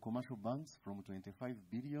capital for commercial banks from 25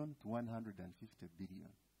 billion to 150 billion.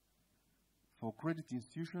 For credit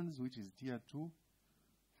institutions, which is tier 2,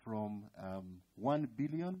 from 1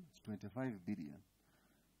 billion to 25 billion.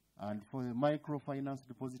 And for the microfinance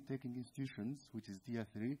deposit-taking institutions, which is tier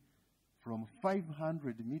 3, from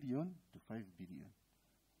 500 million to 5 billion.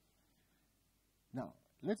 Now,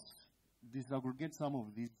 let's disaggregate some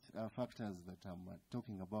of these factors that I'm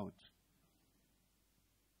talking about.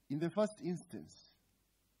 In the first instance,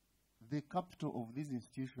 the capital of these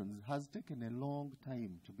institutions has taken a long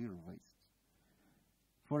time to be revised.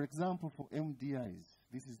 For example, for MDIs,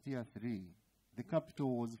 this is tier 3, the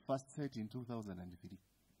capital was first set in 2003.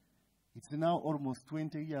 It's now almost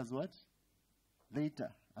 20 years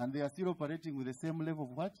later, and they are still operating with the same level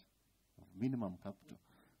of what? Of minimum capital.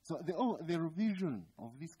 So the revision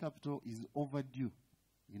of this capital is overdue,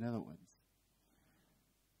 in other words.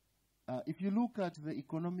 If you look at the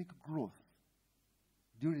economic growth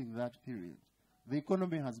during that period, the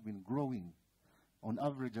economy has been growing on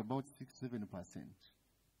average about 6-7%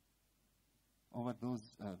 over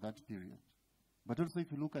that period. But also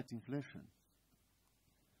if you look at inflation.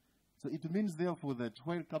 So it means therefore that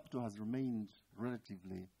while capital has remained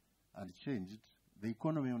relatively unchanged, the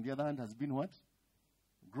economy on the other hand has been what?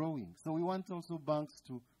 Growing. So we want also banks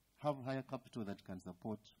to have higher capital that can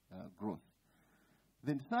support growth.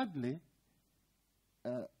 Then thirdly,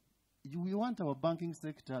 we want our banking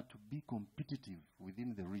sector to be competitive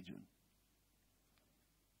within the region.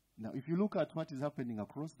 Now, if you look at what is happening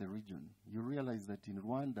across the region, you realize that in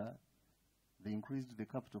Rwanda, they increased the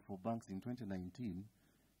capital for banks in 2019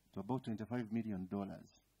 to about $25 million.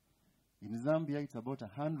 In Zambia, it's about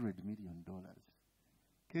 $100 million.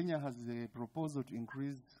 Kenya has a proposal to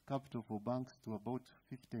increase capital for banks to about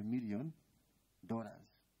 $50 million.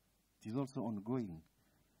 It is also ongoing.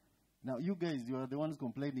 Now, you guys, you are the ones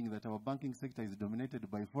complaining that our banking sector is dominated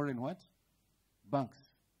by foreign what? Banks.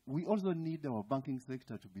 We also need our banking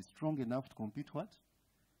sector to be strong enough to compete what?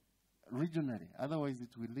 Regionally. Otherwise,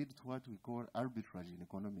 it will lead to what we call arbitrage in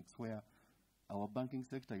economics, where our banking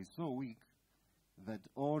sector is so weak that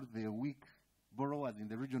all the weak borrowers in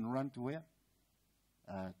the region run to where?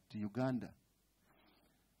 To Uganda.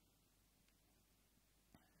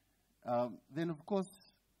 Then, of course,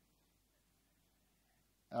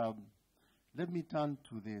 let me turn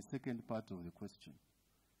to the second part of the question.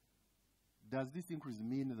 Does this increase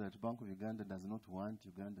mean that Bank of Uganda does not want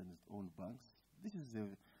Ugandans to own banks? This is,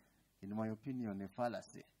 in my opinion, a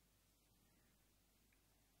fallacy.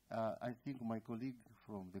 I think my colleague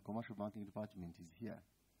from the commercial banking department is here.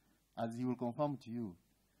 As he will confirm to you,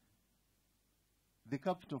 the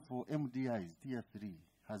capital for MDIs, tier 3,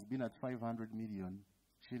 has been at 500 million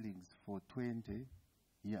shillings for 20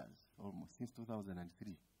 years, almost, since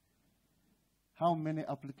 2003. How many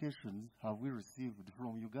applications have we received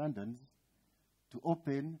from Ugandans to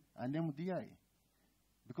open an MDI?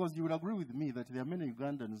 Because you will agree with me that there are many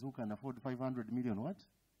Ugandans who can afford 500 million what?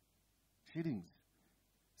 Shillings.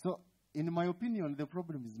 So, in my opinion, the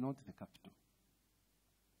problem is not the capital.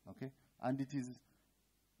 Okay? And it is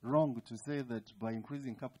wrong to say that by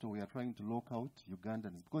increasing capital we are trying to lock out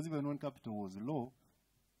Ugandans. Because even when capital was low,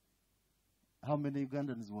 how many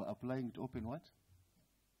Ugandans were applying to open what?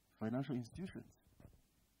 Financial institutions.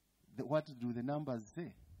 What do the numbers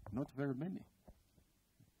say? Not very many.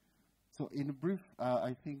 So in brief,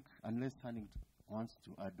 I think, unless Hanning wants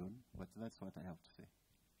to add on, but that's what I have to say.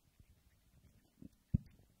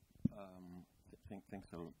 Thanks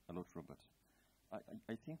a lot, Robert.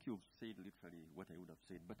 I think you've said literally what I would have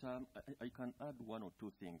said, but I can add one or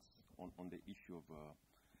two things on the issue of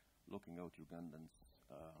locking out Ugandans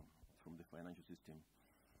from the financial system.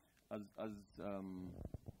 As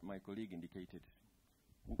my colleague indicated,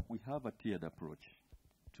 we have a tiered approach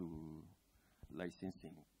to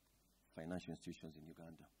licensing financial institutions in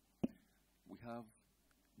Uganda. We have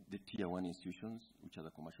the tier 1 institutions, which are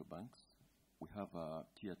the commercial banks. We have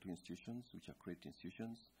tier 2 institutions, which are credit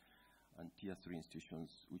institutions, and tier 3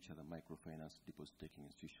 institutions, which are the microfinance deposit-taking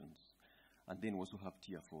institutions. And then we also have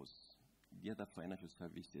tier 4s, the other financial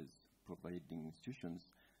services providing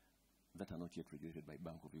institutions that are not yet regulated by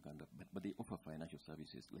Bank of Uganda, but they offer financial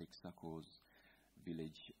services like SACCOs,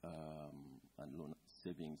 village and loan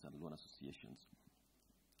savings and loan associations.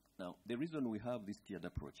 Now, the reason we have this tiered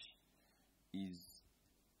approach is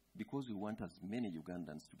because we want as many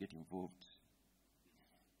Ugandans to get involved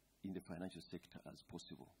in the financial sector as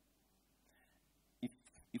possible.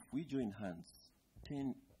 If we join hands,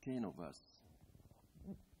 10 of us,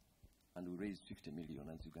 and we raise 50 million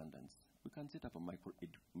as Ugandans, we can set up a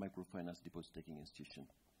microfinance deposit-taking institution.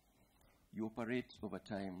 You operate over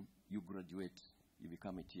time, you graduate, you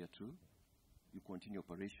become a tier 2, you continue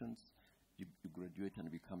operations, you graduate and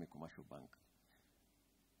become a commercial bank.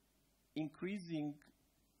 Increasing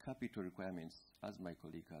capital requirements, as my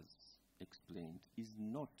colleague has explained, is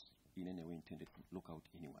not in any way intended to lock out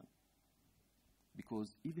anyone.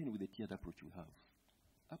 Because even with the tiered approach we have,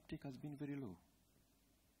 uptake has been very low.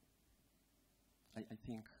 I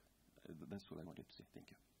think that's all I wanted to say. Thank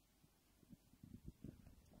you.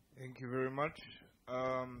 Thank you very much.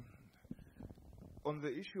 On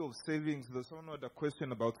the issue of savings, there's someone who had a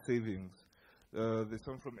question about savings. There's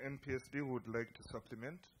someone from NPSD who would like to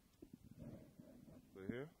supplement. We're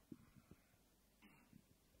here.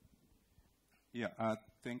 Yeah,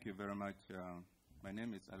 thank you very much. My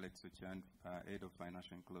name is Alex Ochan, Head of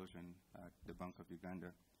Financial Inclusion at the Bank of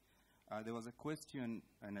Uganda. There was a question,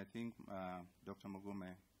 and I think Dr.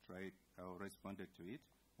 Mugume responded to it.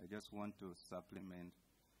 I just want to supplement.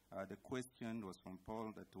 The question was from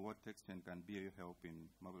Paul, that to what extent can BAU help in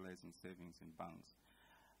mobilizing savings in banks?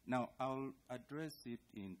 Now, I'll address it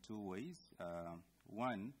in two ways.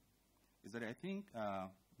 One is that I think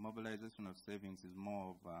mobilization of savings is more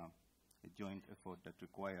of a joint effort that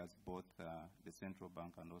requires both the central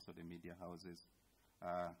bank and also the media houses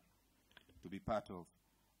to be part of.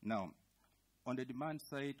 Now, on the demand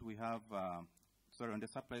side, we have, on the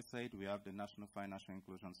supply side, we have the National Financial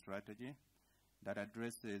Inclusion Strategy that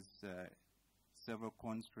addresses several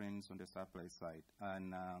constraints on the supply side.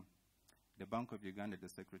 And the Bank of Uganda is the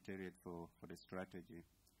secretariat for the strategy.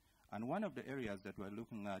 And one of the areas that we're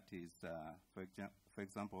looking at is, for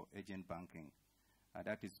example, agent banking.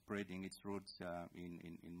 That is spreading its roots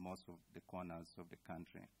in most of the corners of the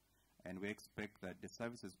country. And we expect that the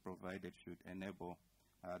services provided should enable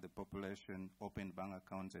the population open bank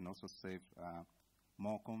accounts and also save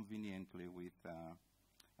more conveniently with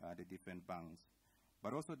the different banks.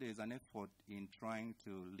 But also there's an effort in trying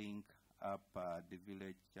to link up the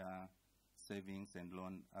village savings and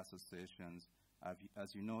loan associations.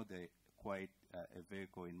 As you know, they're quite a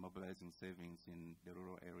vehicle in mobilizing savings in the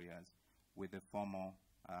rural areas with the formal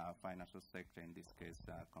financial sector, in this case,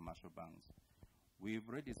 commercial banks. We've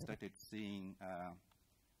already started seeing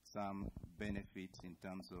some benefits in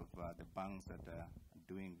terms of the banks that are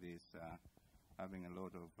doing this, having a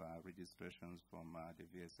lot of registrations from the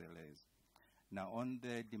VSLAs. Now, on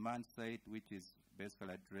the demand side, which is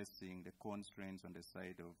basically addressing the constraints on the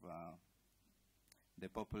side of the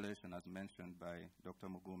population, as mentioned by Dr.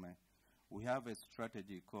 Mugume, we have a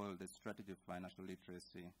strategy called the Strategy of Financial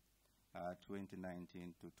Literacy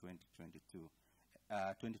 2019 to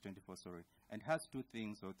 2024, sorry. And has two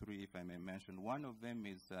things, or three, if I may mention. One of them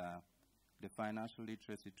is the financial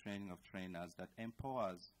literacy training of trainers that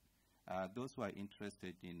empowers those who are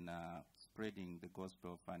interested in spreading the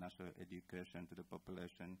gospel of financial education to the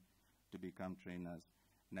population to become trainers.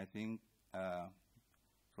 And I think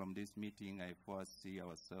from this meeting, I foresee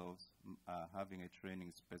ourselves having a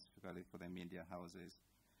training specifically for the media houses.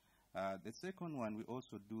 The second one, we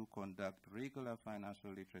also do conduct regular financial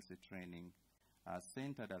literacy training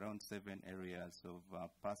centered around 7 areas of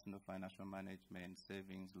personal financial management,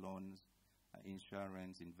 savings, loans,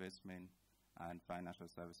 insurance, investment, and financial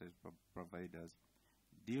services providers.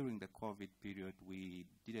 During the COVID period, we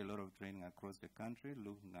did a lot of training across the country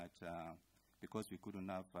looking at, because we couldn't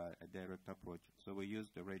have a direct approach, so we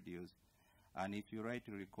used the radios. And if you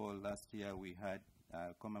rightly recall, last year we had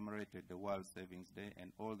commemorated the World Savings Day,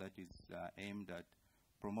 and all that is aimed at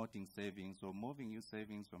promoting savings or moving your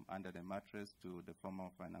savings from under the mattress to the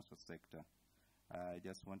formal financial sector. I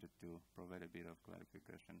just wanted to provide a bit of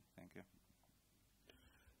clarification. Thank you.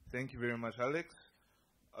 Thank you very much, Alex.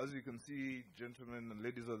 As you can see, gentlemen and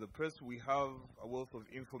ladies of the press, we have a wealth of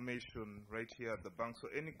information right here at the bank. So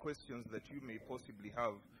any questions that you may possibly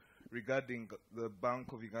have regarding the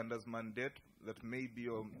Bank of Uganda's mandate that may be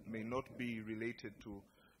or may not be related to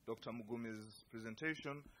Dr. Mugume's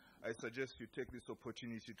presentation, I suggest you take this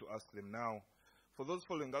opportunity to ask them now. For those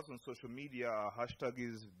following us on social media, our hashtag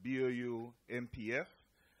is BOUMPF.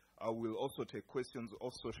 I will also take questions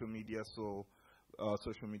off social media, so our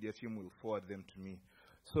social media team will forward them to me.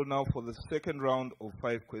 So now for the second round of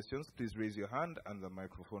 5 questions, please raise your hand and the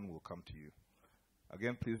microphone will come to you.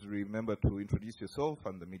 Again, please remember to introduce yourself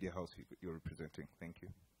and the media house you're representing. Thank you.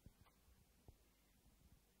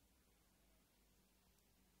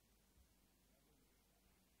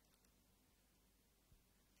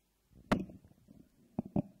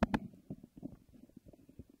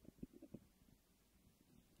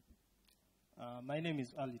 My name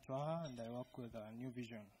is Ali Twaha, and I work with New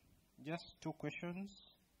Vision. Just two questions.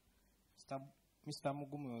 Mr.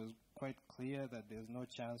 Mugume was quite clear that there's no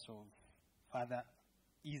chance of further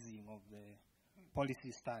easing of the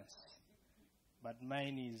policy stance. But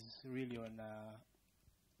mine is really on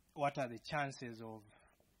what are the chances of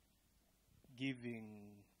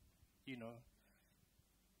giving,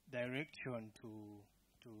 direction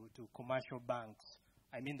to commercial banks,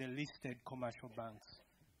 I mean the listed commercial banks,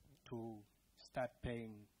 to start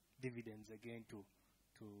paying dividends again to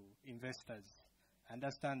investors. I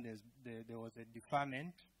understand there was a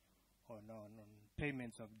deferment on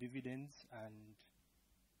payments of dividends, and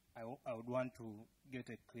I would want to get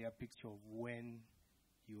a clear picture of when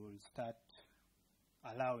you will start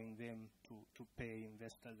allowing them to pay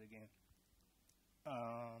investors again.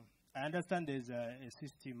 I understand there's a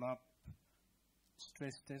system up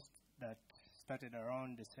stress test that started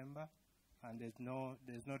around December, and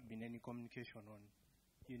there's not been any communication on,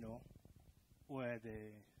 where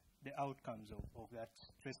the outcomes of that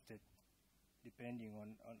stress test, depending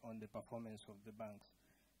on the performance of the banks.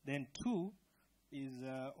 Then two is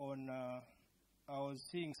I was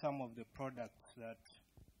seeing some of the products that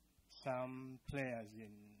some players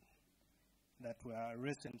that were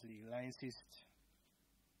recently licensed,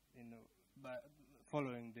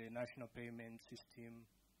 following the National Payment System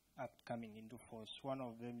Act coming into force. One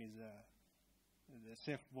of them is the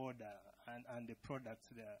Safe Border and the products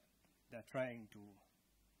they're trying to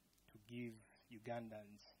give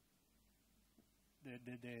Ugandans.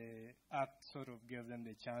 The Act sort of gave them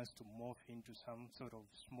the chance to morph into some sort of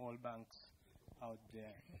small banks out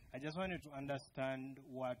there. I just wanted to understand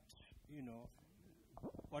what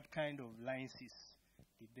kind of licenses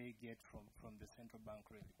did they get from the central bank,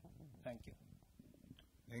 really? Thank you.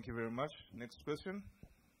 Thank you very much. Next question.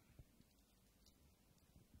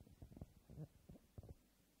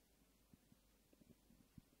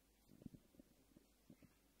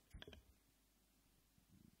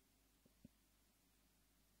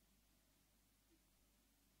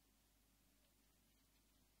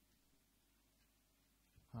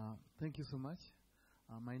 Thank you so much.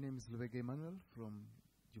 My name is Lubega Emmanuel from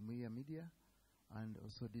Jumuiya Media and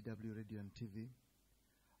also DW Radio and TV.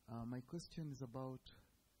 My question is about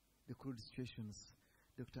the crude situations.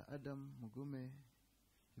 Dr. Adam Mugume,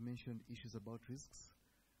 you mentioned issues about risks,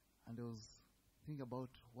 and I was thinking about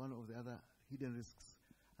one of the other hidden risks,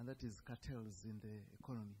 and that is cartels in the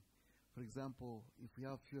economy. For example, if we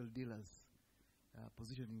have fuel dealers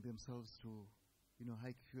positioning themselves to,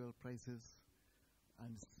 hike fuel prices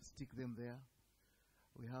and stick them there.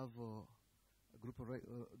 We have a group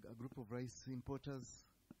of rice importers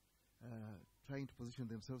trying to position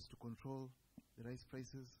themselves to control the rice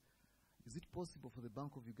prices. Is it possible for the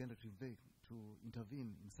Bank of Uganda to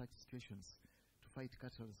intervene in such situations to fight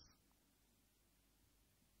cartels?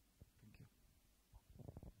 Thank you.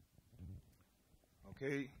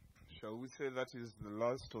 Okay, shall we say that is the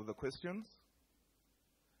last of the questions?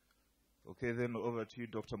 Okay, then over to you,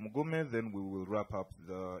 Dr. Mugume, then we will wrap up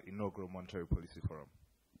the inaugural Monetary Policy Forum.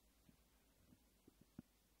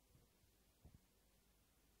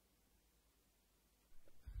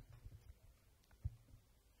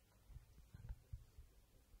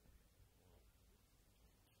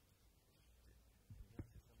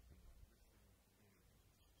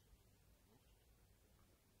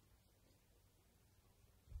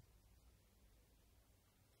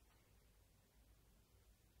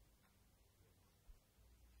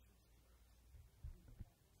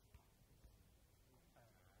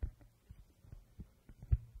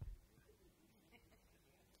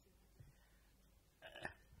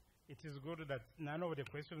 It is good that none of the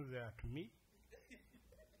questions are to me.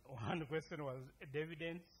 One question was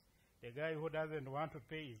dividends. The guy who doesn't want to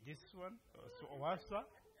pay is this one, so Waswa.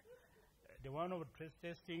 The one of stress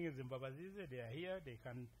testing is in Babazize. They are here. They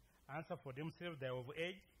can answer for themselves. They are of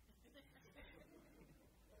age.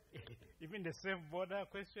 Even the safe border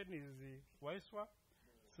question is Waswa.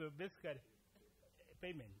 So basically,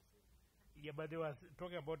 payments. Yeah, but they were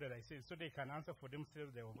talking about that, I said, so they can answer for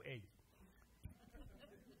themselves. They are of age.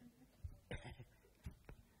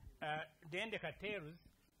 Then the cartels,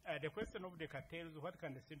 the question of the cartels, what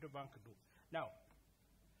can the central bank do? Now,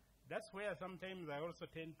 that's where sometimes I also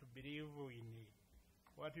tend to believe in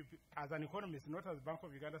what you, as an economist, not as Bank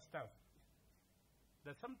of Uganda staff,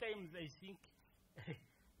 that sometimes I think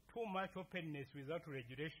too much openness without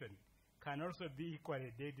regulation can also be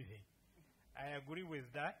equally deadly. I agree with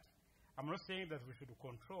that. I'm not saying that we should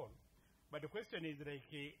control, but the question is like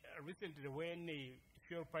recently when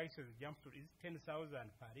fuel prices jumped to 10,000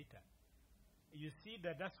 per liter, you see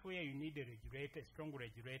that that's where you need a regulator, a strong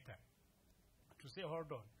regulator, to say,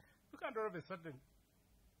 hold on, You can't all of a sudden,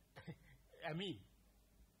 I mean,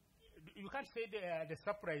 you can't say the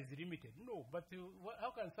supply is limited. No, but how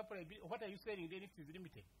can supply be, what are you saying then if it is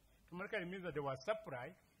limited? Automatically means that there was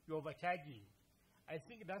supply, you're overcharging. I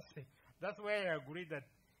think that's where I agree that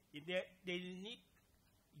there is need,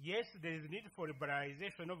 yes, there is need for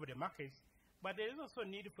liberalization of the markets, but there is also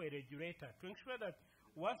need for a regulator to ensure that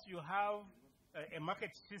once you have a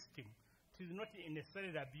market system, it is not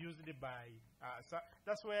necessarily abused by, so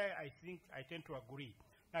that's where I think I tend to agree.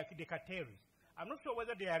 Like the cartels. I'm not sure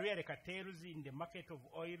whether there are really cartels in the market of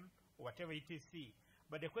oil or whatever it is,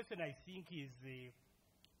 but the question I think is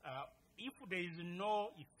if there is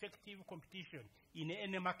no effective competition in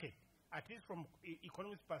any market, at least from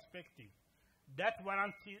economist perspective, that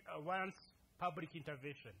warrants public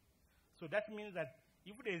intervention. So that means that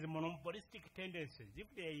if there is monopolistic tendencies, if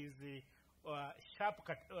there is sharp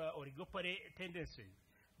oligopoly tendencies,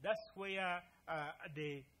 that's where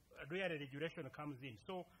the real regulation comes in.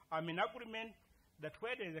 So I'm in agreement that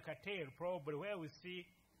where there is a cartel, probably where we see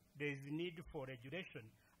there is need for regulation,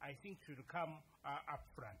 I think should come up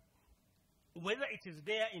front. Whether it is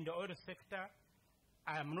there in the oil sector,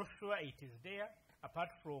 I am not sure it is there, apart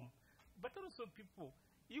from, but also people,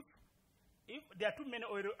 if there are too many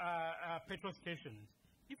oil petrol stations,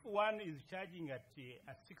 if one is charging at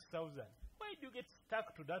 6,000, why do you get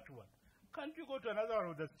stuck to that one? Can't you go to another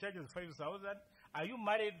one that charges 5,000? Are you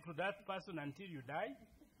married to that person until you die?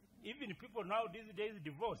 Even people now these days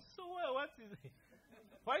divorce. So what is it?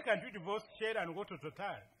 Why can't you divorce Shell and go to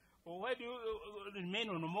Total? Or why do you remain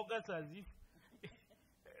on Mogas as if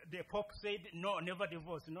the Pope said, no, never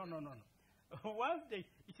divorce? No. Once it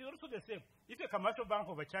is also the same. If a commercial bank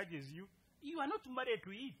overcharges you, you are not married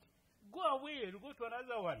to it. Go away and go to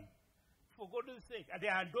another one. For God's sake. And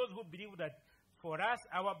there are those who believe that for us,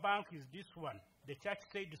 our bank is this one. The church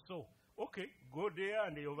said so. Okay, go there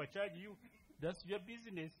and they overcharge you. That's your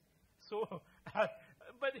business. So,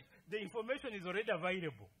 but the information is already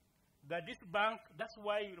available. That this bank, that's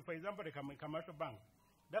why, for example, the commercial bank,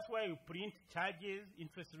 that's why you print charges,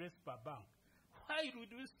 interest rates per bank. Why would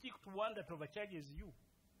you stick to one that overcharges you?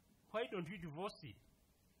 Why don't you divorce it?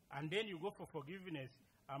 And then you go for forgiveness.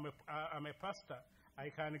 I'm a pastor. I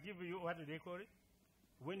can give you, what do they call it?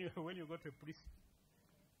 When you go to a priest,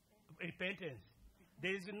 repentance.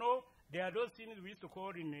 There are those things we used to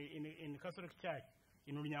call in Catholic Church,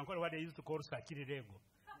 in Unyankole, what they used to call Sakirirego.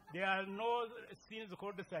 There are no sins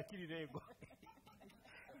called Sakirirego.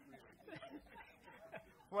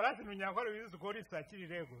 For us in Unyankole, we used to call it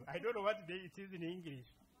Sakirirego. I don't know what it is in English.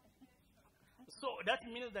 So that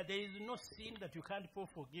means that there is no sin that you can't be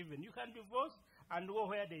forgiven. You can divorce and go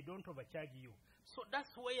where they don't overcharge you. So that's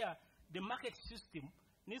where the market system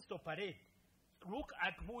needs to operate. Look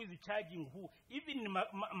at who is charging who. Even in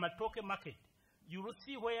Matoke market, you will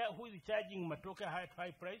see who is charging Matoke high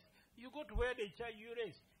price. You go to where they charge you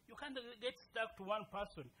less. You can't get stuck to one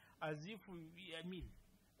person as if,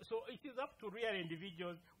 So it is up to real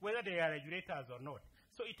individuals whether they are regulators or not.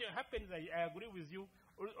 So it happens, I agree with you,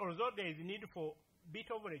 although there is need for a bit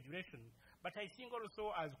of regulation, but I think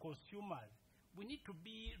also as consumers, we need to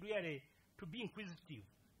be inquisitive.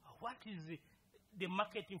 What is the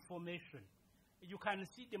market information? You can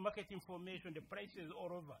see the market information, the prices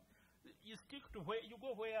all over. You stick to you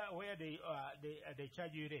go where they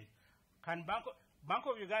charge you rate. Bank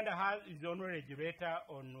of Uganda has its own regulator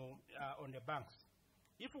on the banks.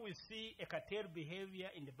 If we see a cartel behavior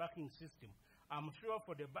in the banking system, I'm sure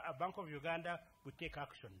for the Bank of Uganda we take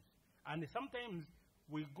actions. And sometimes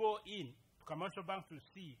we go in to commercial bank to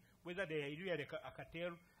see whether there is really a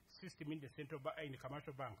cartel system in the in the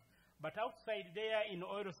commercial bank. But outside there in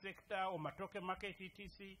oil sector or Matoke market,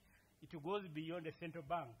 etc., it goes beyond the central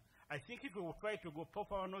bank. I think if we will try to go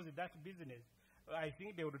pop our nose in that business, I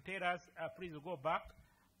think they would tell us, please go back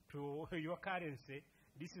to your currency.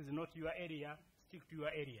 This is not your area. Stick to your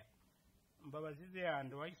area. Mbabazize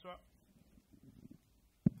and Waiswa.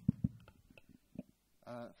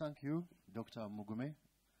 Thank you, Dr. Mugume.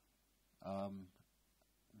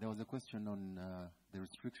 There was a question on the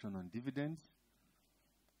restriction on dividends.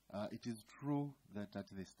 It is true that at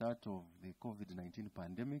the start of the COVID-19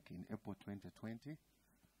 pandemic in April 2020,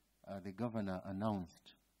 the governor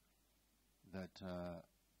announced that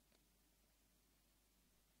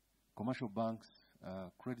commercial banks,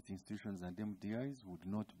 credit institutions and MDIs would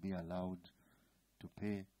not be allowed to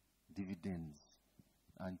pay dividends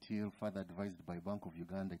until further advised by Bank of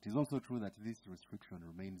Uganda. It is also true that this restriction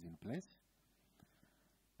remains in place.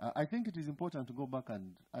 I think it is important to go back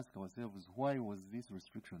and ask ourselves, why was this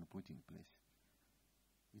restriction put in place?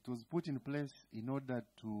 It was put in place in order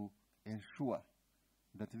to ensure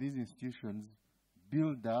that these institutions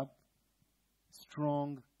build up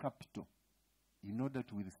strong capital in order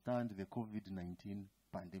to withstand the COVID-19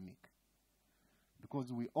 pandemic.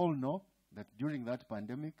 Because we all know that during that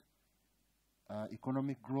pandemic,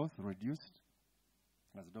 economic growth reduced,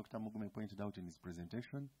 as Dr. Mugume pointed out in his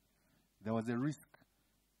presentation. There was a risk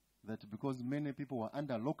that because many people were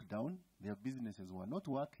under lockdown, their businesses were not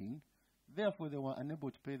working, therefore they were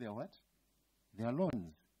unable to pay their what? Their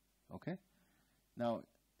loans. Okay? Now,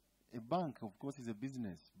 a bank, of course, is a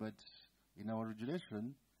business, but in our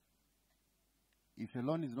regulation, if a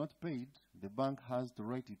loan is not paid, the bank has to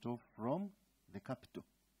write it off from the capital.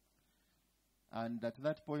 And at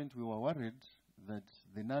that point, we were worried that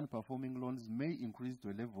the non-performing loans may increase to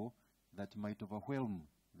a level that might overwhelm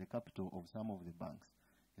the capital of some of the banks,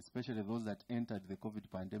 especially those that entered the COVID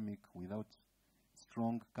pandemic without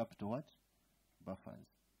strong capital what? Buffers.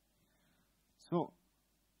 So,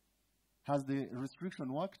 has the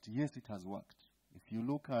restriction worked? Yes, it has worked. If you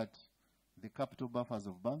look at the capital buffers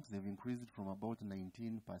of banks, they've increased from about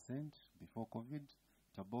 19% before COVID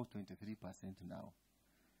to about 23% now.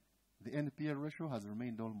 The NPL ratio has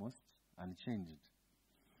remained almost unchanged.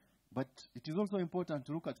 But it is also important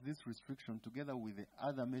to look at this restriction together with the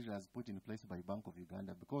other measures put in place by Bank of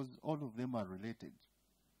Uganda, because all of them are related.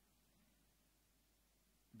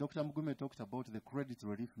 Dr. Mugume talked about the credit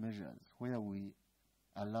relief measures, where we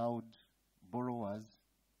allowed borrowers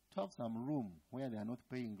to have some room where they are not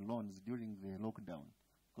paying loans during the lockdown.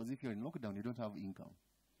 Because if you're in lockdown, you don't have income.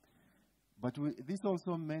 But this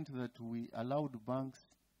also meant that we allowed banks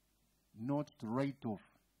not to write off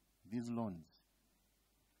these loans.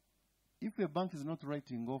 If a bank is not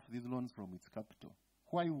writing off these loans from its capital,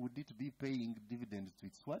 why would it be paying dividends to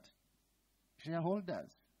its what?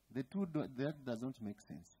 Shareholders. That doesn't make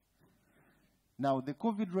sense. Now, the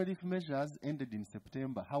COVID relief measures ended in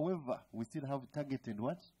September. However, we still have targeted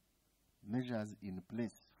what? Measures in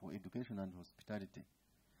place for education and hospitality.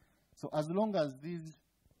 So as long as these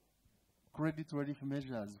credit relief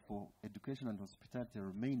measures for education and hospitality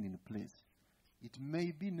remain in place, it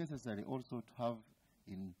may be necessary also to have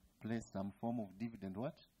in place some form of dividend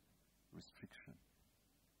what? Restriction.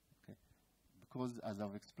 Okay. Because as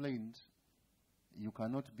I've explained, you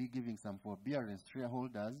cannot be giving some forbearance to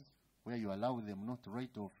shareholders where you allow them not to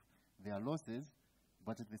write off their losses,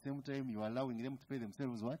 but at the same time you're allowing them to pay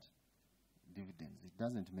themselves what? Dividends. It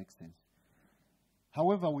doesn't make sense.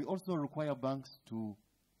 However, we also require banks to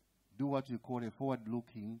do what we call a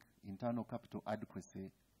forward-looking internal capital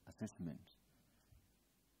adequacy assessment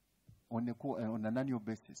on an annual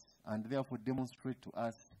basis, and therefore demonstrate to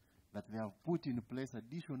us that they have put in place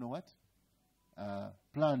additional what?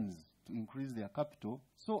 Plans to increase their capital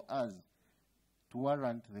so as to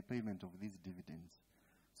warrant the payment of these dividends.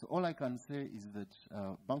 So all I can say is that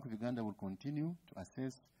Bank of Uganda will continue to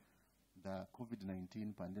assess the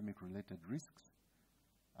COVID-19 pandemic-related risks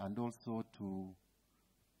and also to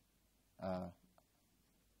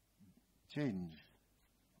change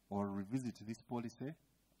or revisit this policy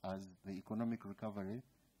as the economic recovery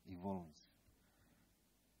evolves.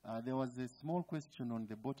 There was a small question on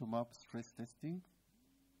the bottom-up stress testing.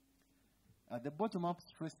 The bottom-up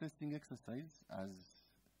stress testing exercise, as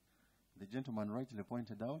the gentleman rightly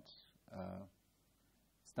pointed out,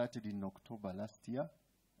 started in October last year,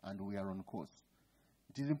 and we are on course.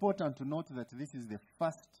 It is important to note that this is the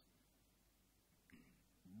first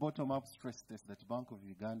bottom-up stress test that Bank of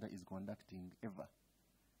Uganda is conducting ever.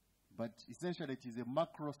 But essentially it is a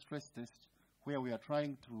macro stress test where we are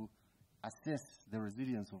trying to assess the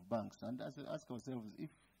resilience of banks and ask ourselves if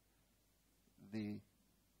the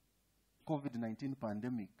COVID-19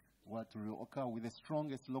 pandemic were to occur with the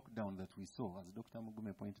strongest lockdown that we saw, as Dr.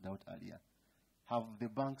 Mugume pointed out earlier, have the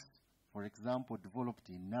banks, for example, developed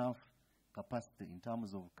enough capacity in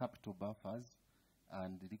terms of capital buffers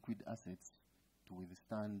and liquid assets to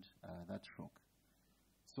withstand that shock?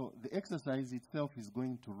 So the exercise itself is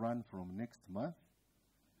going to run from next month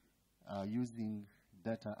using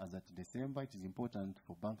data as at December. It is important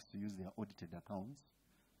for banks to use their audited accounts,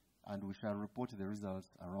 and we shall report the results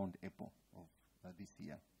around April of this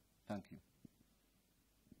year. Thank you.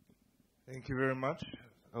 Thank you very much.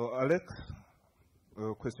 Alex,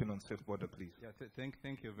 a question on safe border, please. Yeah,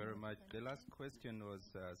 thank you very much. The last question was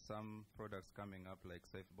some products coming up like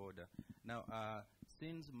safe border. Now,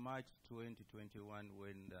 since March 2021,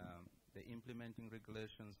 when the implementing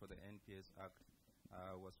regulations for the NPS Act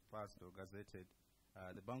was passed or gazetted,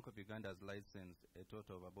 the Bank of Uganda has licensed a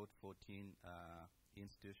total of about 14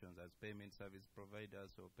 institutions as payment service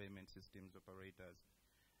providers or payment systems operators.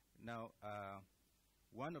 Now,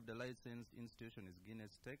 one of the licensed institutions is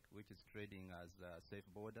Guinness Tech, which is trading as Safe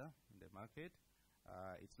Border in the market.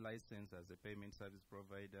 It's licensed as a payment service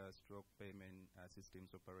provider, stroke payment systems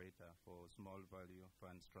operator for small value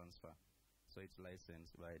funds transfer. So it's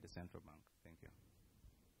licensed by the central bank. Thank you.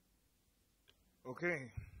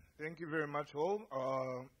 Okay. Thank you very much, all.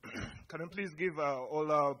 Can you please give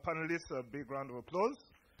all our panelists a big round of applause?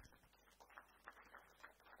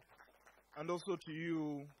 And also to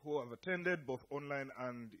you who have attended, both online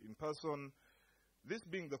and in person. This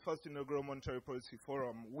being the first inaugural Monetary Policy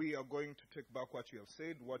Forum, we are going to take back what you have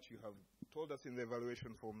said, what you have told us in the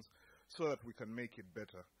evaluation forms, so that we can make it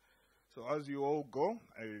better. So as you all go,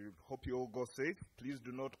 I hope you all go safe. Please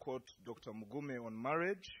do not quote Dr. Mugume on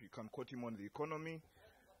marriage. You can quote him on the economy,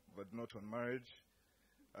 but not on marriage.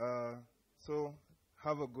 So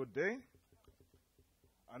have a good day.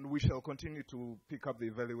 And we shall continue to pick up the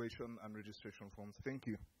evaluation and registration forms. Thank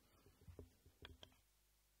you.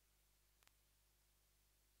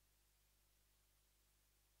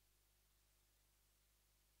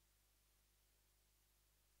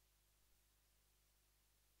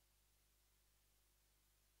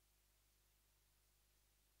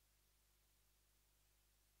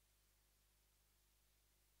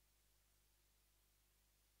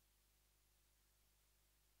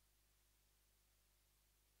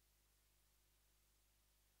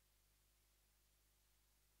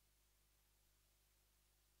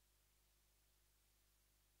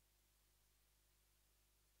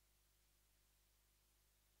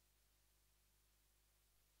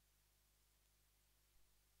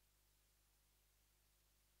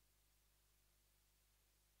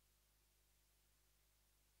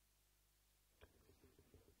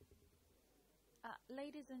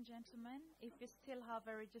 Ladies and gentlemen, if you still have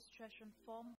a registration form